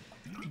Gate,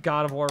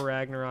 God of War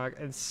Ragnarok,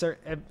 and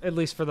at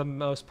least for the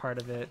most part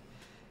of it,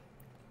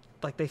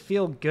 like they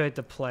feel good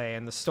to play,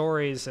 and the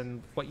stories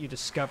and what you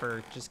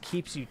discover just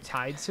keeps you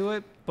tied to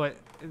it. But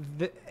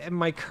in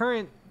my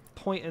current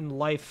point in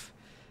life,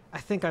 I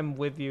think I'm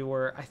with you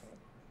where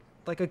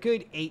like a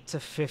good 8 to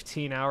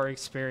 15 hour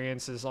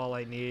experience is all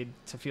I need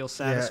to feel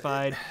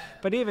satisfied.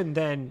 But even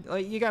then,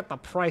 like you got the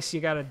price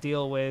you got to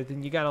deal with,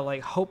 and you got to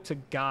like hope to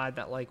God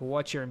that like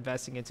what you're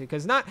investing into,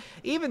 because not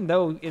even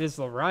though it is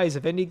the rise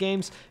of indie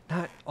games,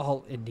 not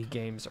all indie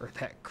games are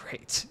that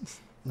great.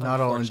 Not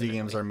all indie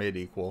games are made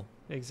equal.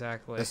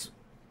 Exactly.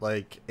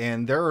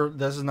 And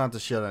this is not the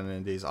shit on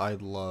indies. I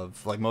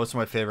love, like, most of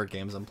my favorite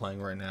games I'm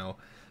playing right now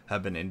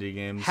have been indie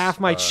games.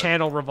 Half my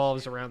channel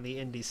revolves around the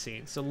indie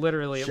scene, so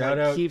literally it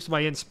like keeps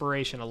my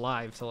inspiration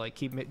alive to like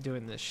keep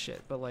doing this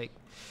shit. But like,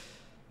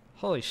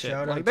 Holy shit!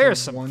 Shout out Like to there's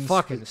some one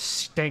fucking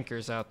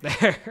stinkers out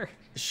there.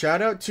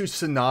 Shout out to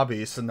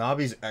Sanabi.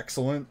 Sanabi's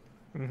excellent.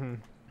 Mm-hmm.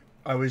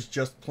 I was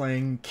just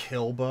playing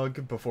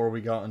Killbug before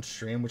we got on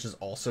stream, which is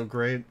also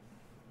great.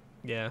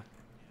 Yeah.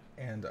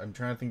 And I'm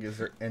trying to think, is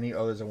there any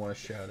others I want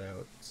to shout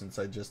out? Since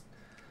I just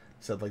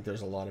said, like,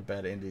 there's a lot of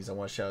bad indies, I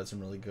want to shout out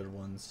some really good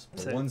ones.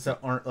 But ones that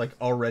aren't, like,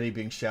 already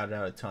being shouted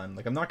out a ton.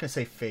 Like, I'm not going to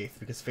say Faith,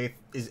 because Faith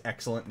is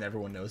excellent and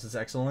everyone knows it's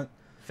excellent.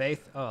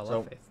 Faith? Oh, I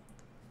love Faith.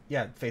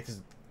 Yeah, Faith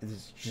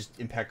is just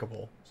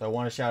impeccable. So I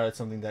want to shout out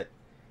something that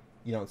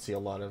you don't see a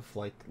lot of,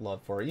 like, love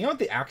for. You know what?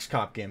 The Axe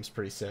Cop game's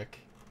pretty sick.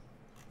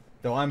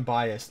 Though I'm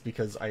biased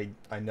because I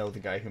know the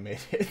guy who made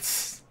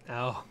it.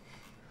 Oh.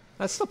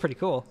 That's still pretty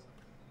cool.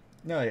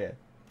 No, yeah.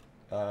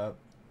 But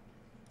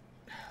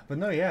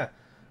no, yeah.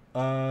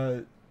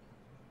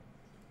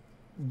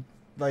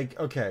 Like,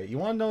 okay, you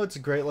want to know it's a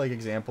great, like,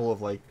 example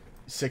of, like,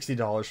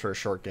 $60 for a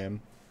short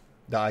game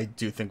that I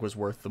do think was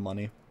worth the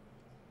money?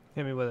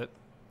 Hit me with it.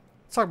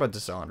 Let's talk about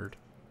Dishonored.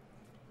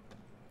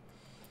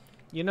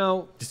 You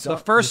know, the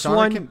first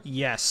Dishonored one,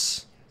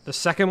 yes. The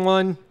second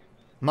one...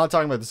 I'm not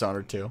talking about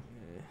Dishonored 2.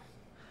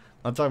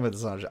 I'm talking about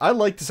Dishonored 2. I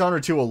like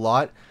Dishonored 2 a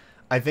lot.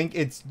 I think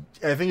it's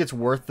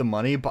worth the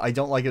money, but I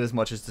don't like it as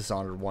much as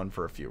Dishonored 1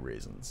 for a few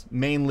reasons.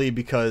 Mainly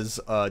because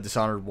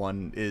Dishonored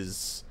 1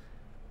 is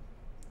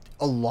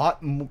a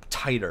lot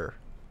tighter.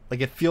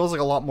 Like, it feels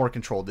like a lot more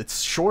controlled.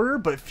 It's shorter,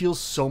 but it feels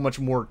so much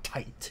more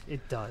tight.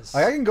 It does.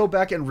 Like, I can go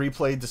back and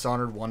replay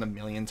Dishonored 1 a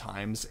million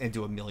times and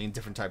do a million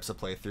different types of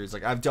playthroughs.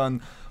 Like, I've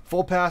done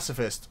full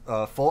pacifist,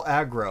 full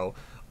aggro,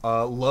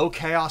 low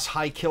chaos,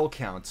 high kill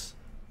counts.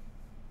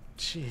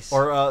 Jeez.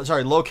 Or,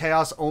 sorry, low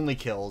chaos, only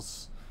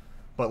kills.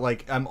 But,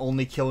 like, I'm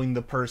only killing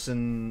the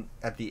person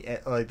at the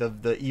end, like,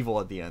 the evil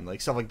at the end.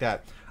 Like, stuff like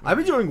that. I've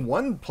been doing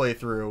one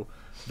playthrough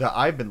that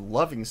I've been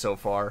loving so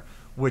far,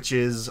 which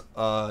is,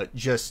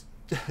 just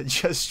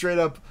straight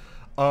up,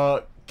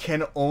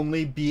 can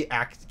only be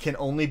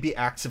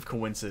acts of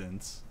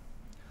coincidence.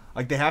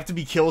 Like, they have to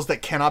be kills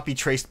that cannot be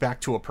traced back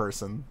to a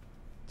person.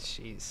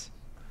 Jeez.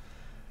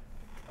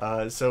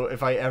 So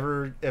if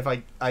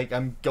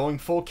I'm going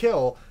full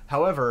kill,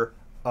 however,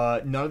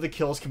 none of the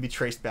kills can be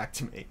traced back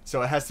to me.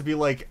 So it has to be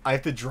like, I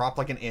have to drop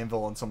like an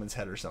anvil on someone's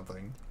head or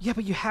something. Yeah,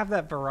 but you have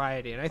that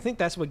variety, and I think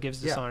that's what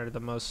gives Dishonored the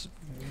most,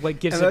 what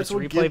gives and it its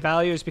replay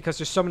value, is because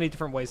there's so many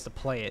different ways to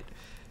play it.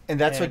 And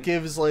that's what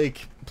gives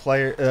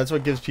that's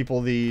what gives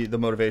people the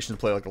motivation to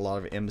play like a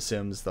lot of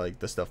sims, like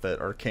the stuff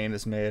that Arcane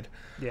has made.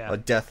 Yeah.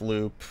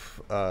 Deathloop,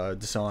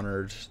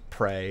 Dishonored,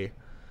 Prey,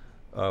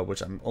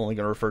 which I'm only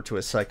going to refer to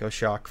as Psycho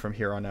Shock from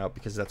here on out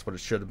because that's what it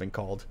should have been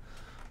called.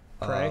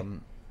 Prey?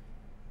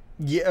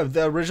 Yeah,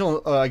 the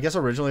original, I guess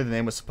originally the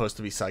name was supposed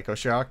to be Psycho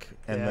Shock,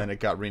 and then it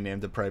got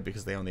renamed to Prey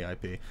because they own the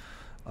IP.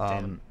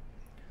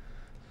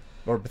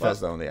 Or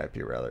Bethesda owned the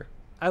IP, rather.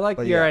 I like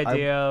your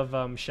idea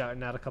of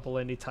shouting out a couple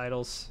indie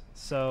titles,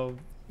 so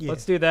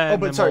let's do that. Oh,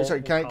 but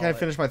sorry, can I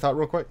finish my thought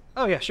real quick?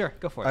 Oh, yeah, sure,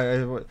 go for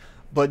it.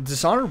 But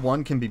Dishonored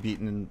 1 can be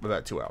beaten in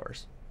about 2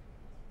 hours.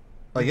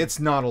 Like, it's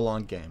not a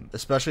long game,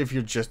 especially if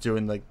you're just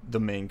doing, like, the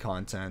main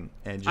content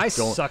and just I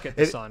suck at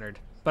Dishonored,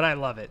 but I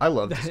love it. I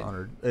love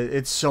Dishonored.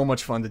 It's so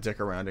much fun to dick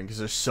around in because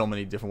there's so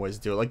many different ways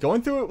to do it. Like,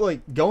 going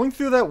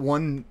through that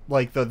one,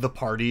 like, the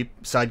party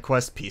side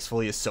quest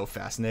peacefully is so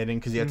fascinating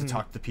because you have to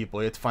talk to the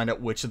people. You have to find out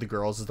which of the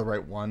girls is the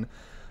right one.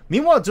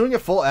 Meanwhile, doing a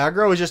full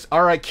aggro is just,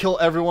 alright, kill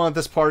everyone at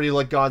this party,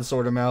 let God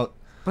sort them out.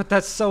 But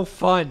that's so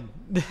fun.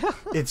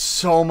 It's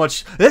so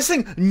much. This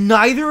thing,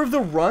 neither of the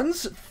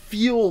runs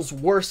feels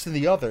worse than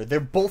the other. They're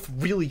both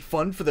really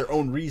fun for their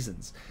own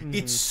reasons.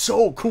 It's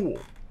so cool.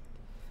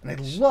 And I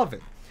love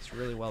it. It's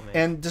really well made.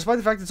 And despite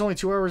the fact it's only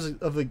 2 hours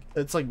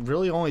it's like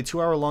really only a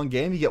 2 hour long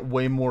game, you get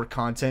way more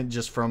content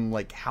just from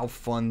like how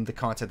fun the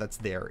content that's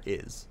there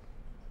is.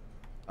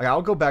 Like,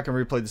 I'll go back and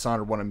replay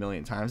Dishonored 1 a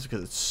million times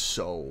because it's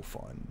so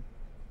fun.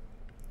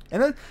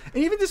 And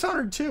even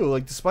Dishonored 2,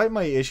 like, despite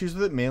my issues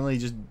with it, mainly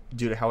just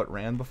due to how it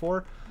ran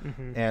before,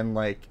 and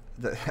like,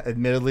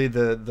 admittedly,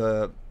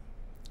 the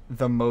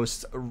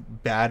most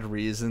bad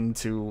reason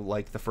to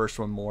like the first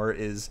one more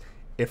is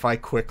if I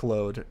quick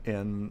load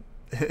in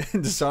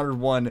Dishonored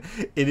 1,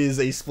 it is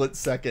a split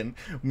second.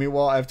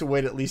 Meanwhile, I have to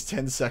wait at least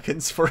 10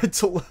 seconds for it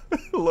to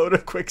load a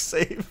quick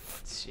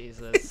save.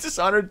 Jesus.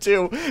 Dishonored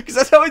 2, because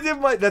that's how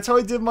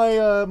I did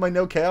my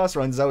no chaos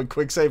runs. I would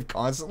quick save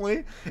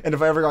constantly, and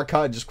if I ever got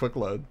caught, I'd just quick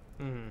load.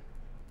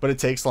 But it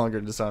takes longer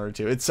in Dishonored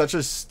 2. It's such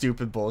a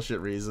stupid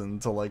bullshit reason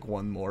to like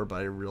one more,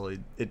 but it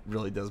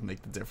really does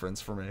make the difference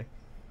for me.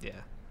 Yeah.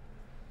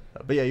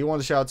 But yeah, you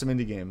want to shout out some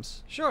indie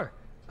games? Sure.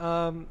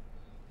 Let's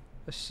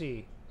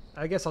see.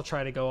 I guess I'll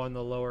try to go on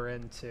the lower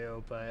end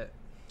too, but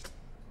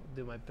I'll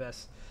do my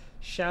best.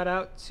 Shout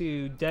out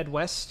to Dead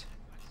West.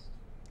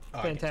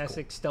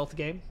 Fantastic cool. Stealth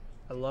game.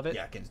 I love it.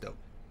 Yeah, game's dope.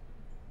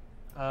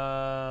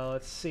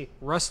 Let's see.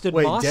 Rusted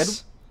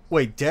Moss.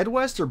 Dead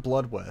West or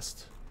Blood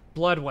West?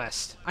 Blood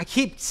West. I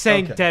keep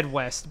saying Dead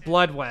West.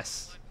 Blood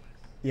West.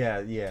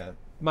 Yeah.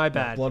 My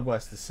bad. Blood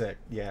West is sick.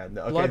 Yeah.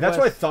 Okay, Blood that's West.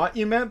 what I thought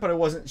you meant, but I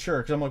wasn't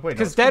sure because I'm like, wait.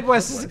 Because Dead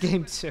West is a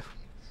game too.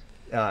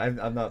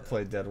 I've not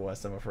played Dead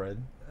West, I'm afraid.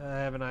 I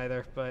haven't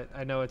either, but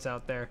I know it's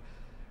out there.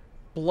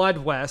 Blood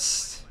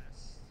West,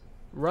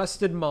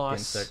 Rusted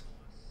Moss,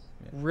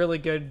 really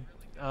good.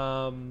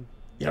 Yeah,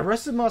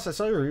 Rusted Moss. I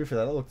saw your review for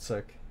that. It looked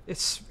sick.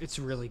 It's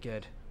really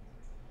good.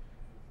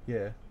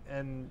 Yeah.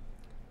 And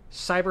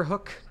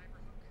Cyberhook,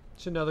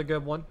 it's another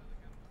good one.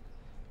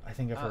 I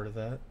think I've heard of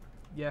that.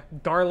 Yeah,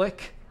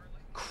 Garlic.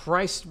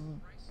 Christ,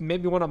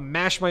 made me want to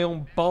mash my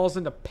own balls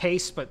into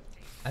paste, but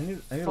I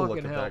need to look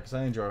at that because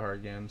I enjoy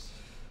hard games.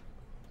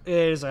 It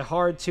is a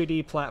hard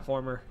 2D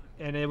platformer,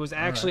 and it was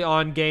actually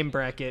on Game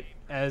Bracket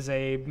as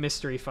a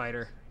mystery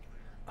fighter.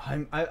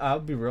 I'll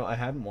be real. I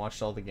haven't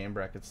watched all the Game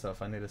Bracket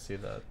stuff. I need to see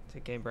that. The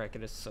Game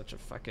Bracket is such a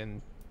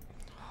fucking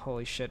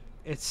holy shit.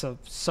 It's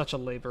such a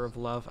labor of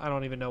love. I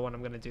don't even know when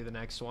I'm gonna do the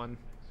next one,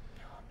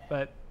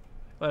 but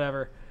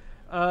whatever.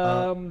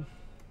 I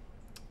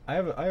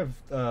have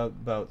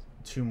about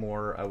 2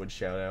 more I would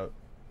shout out.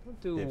 I'll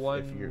do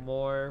one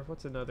more.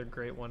 What's another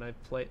great one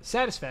I've played?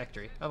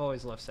 Satisfactory. I've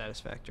always loved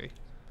Satisfactory.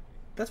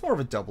 That's more of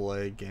a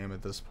AA game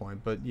at this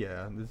point, but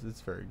yeah,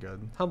 it's very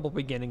good. Humble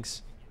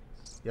beginnings.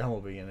 Yeah,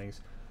 Humble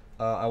beginnings.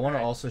 I want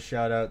to also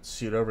shout out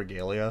Pseudo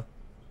Regalia.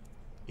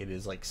 It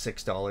is like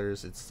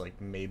 $6. It's like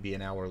maybe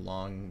an hour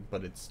long,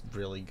 but it's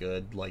really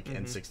good, like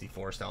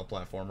N64 style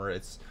platformer.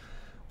 It's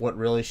what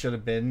really should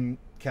have been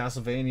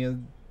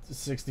Castlevania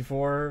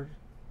 64,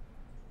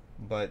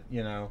 but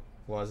you know,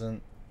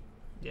 wasn't.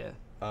 Yeah.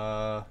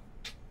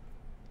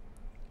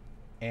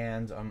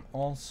 And I'm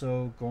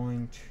also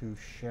going to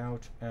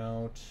shout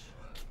out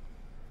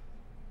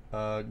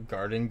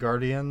Garden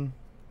Guardian,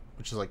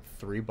 which is like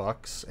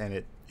 $3, and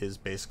it is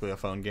basically a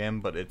phone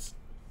game, but it's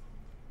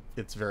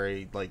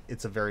very like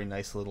it's a very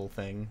nice little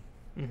thing.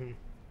 But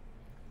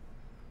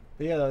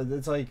yeah,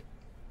 it's like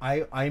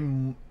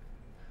I'm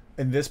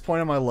in this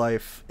point in my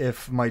life,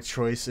 if my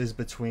choice is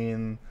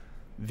between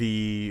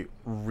the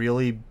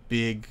really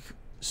big,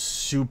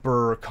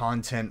 super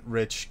content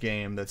rich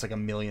game that's like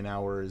 1,000,000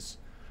 hours,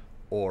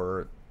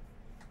 or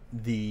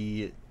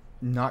the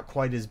not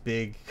quite as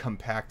big,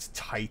 compact,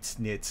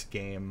 tight-knit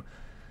game,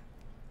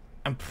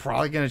 I'm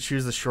probably going to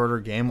choose the shorter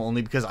game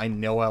only because I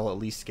know I'll at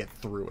least get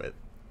through it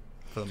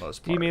for the most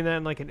part. Do you mean that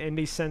in like an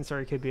indie sense, or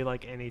it could be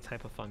like any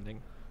type of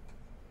funding?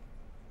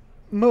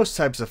 Most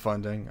types of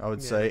funding, I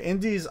would say.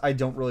 Indies, I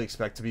don't really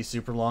expect to be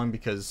super long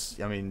because,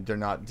 I mean, they're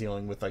not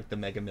dealing with like the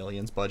Mega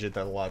Millions budget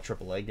that a lot of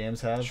AAA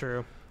games have.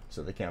 True.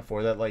 So they can't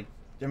afford that. Like,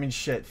 I mean,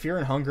 shit, Fear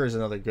and Hunger is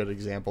another good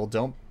example.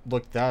 Don't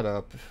look that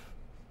up.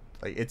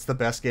 Like, it's the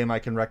best game I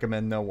can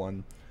recommend no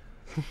one.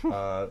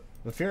 But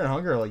Fear and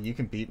Hunger, like, you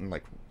can beat in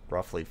like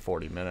roughly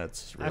 40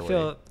 minutes.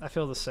 Really. I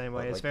feel the same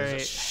way. But, it's like, very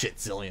there's a shit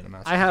zillion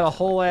amounts. I had a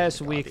whole ass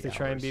week to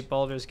try and beat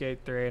Baldur's Gate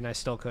 3, and I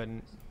still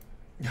couldn't.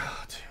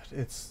 Oh, dude,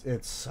 it's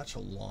such a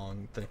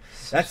long thing.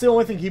 That's the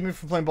only thing keeping me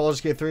from playing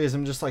Baldur's Gate 3 is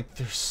I'm just like,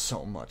 there's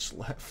so much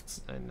left.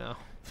 I know.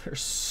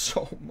 There's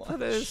so much.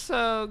 But it's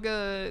so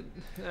good.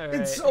 All right.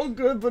 It's so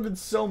good, but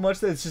it's so much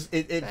that it's just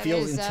it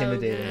feels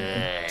intimidating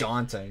and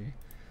daunting.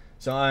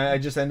 So I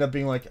just end up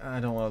being like, I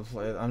don't want to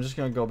play it. I'm just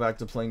gonna go back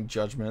to playing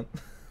Judgment,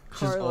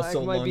 which is also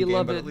a long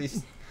game, but at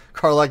least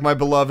Carlac, my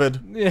beloved,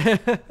 Yeah.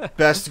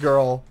 best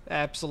girl,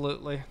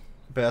 Absolutely.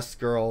 best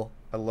girl.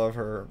 I love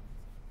her.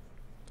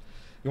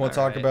 You want to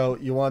talk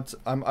about?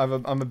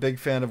 I'm a big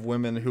fan of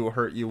women who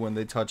hurt you when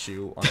they touch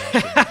you on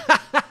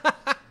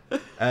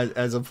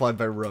as applied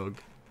by Rogue.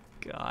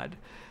 God.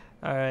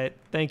 All right.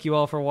 Thank you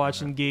all for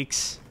watching,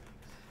 geeks.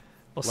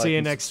 We'll Like see you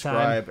and next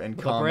subscribe time and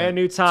with a comment brand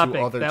new to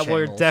topic other that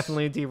we're channels.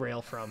 definitely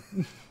derail from.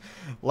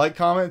 Like,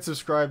 comment,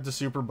 subscribe to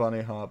Super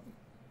Bunny Hop.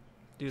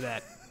 Do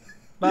that.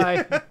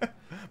 Bye.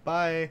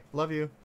 Bye. Love you.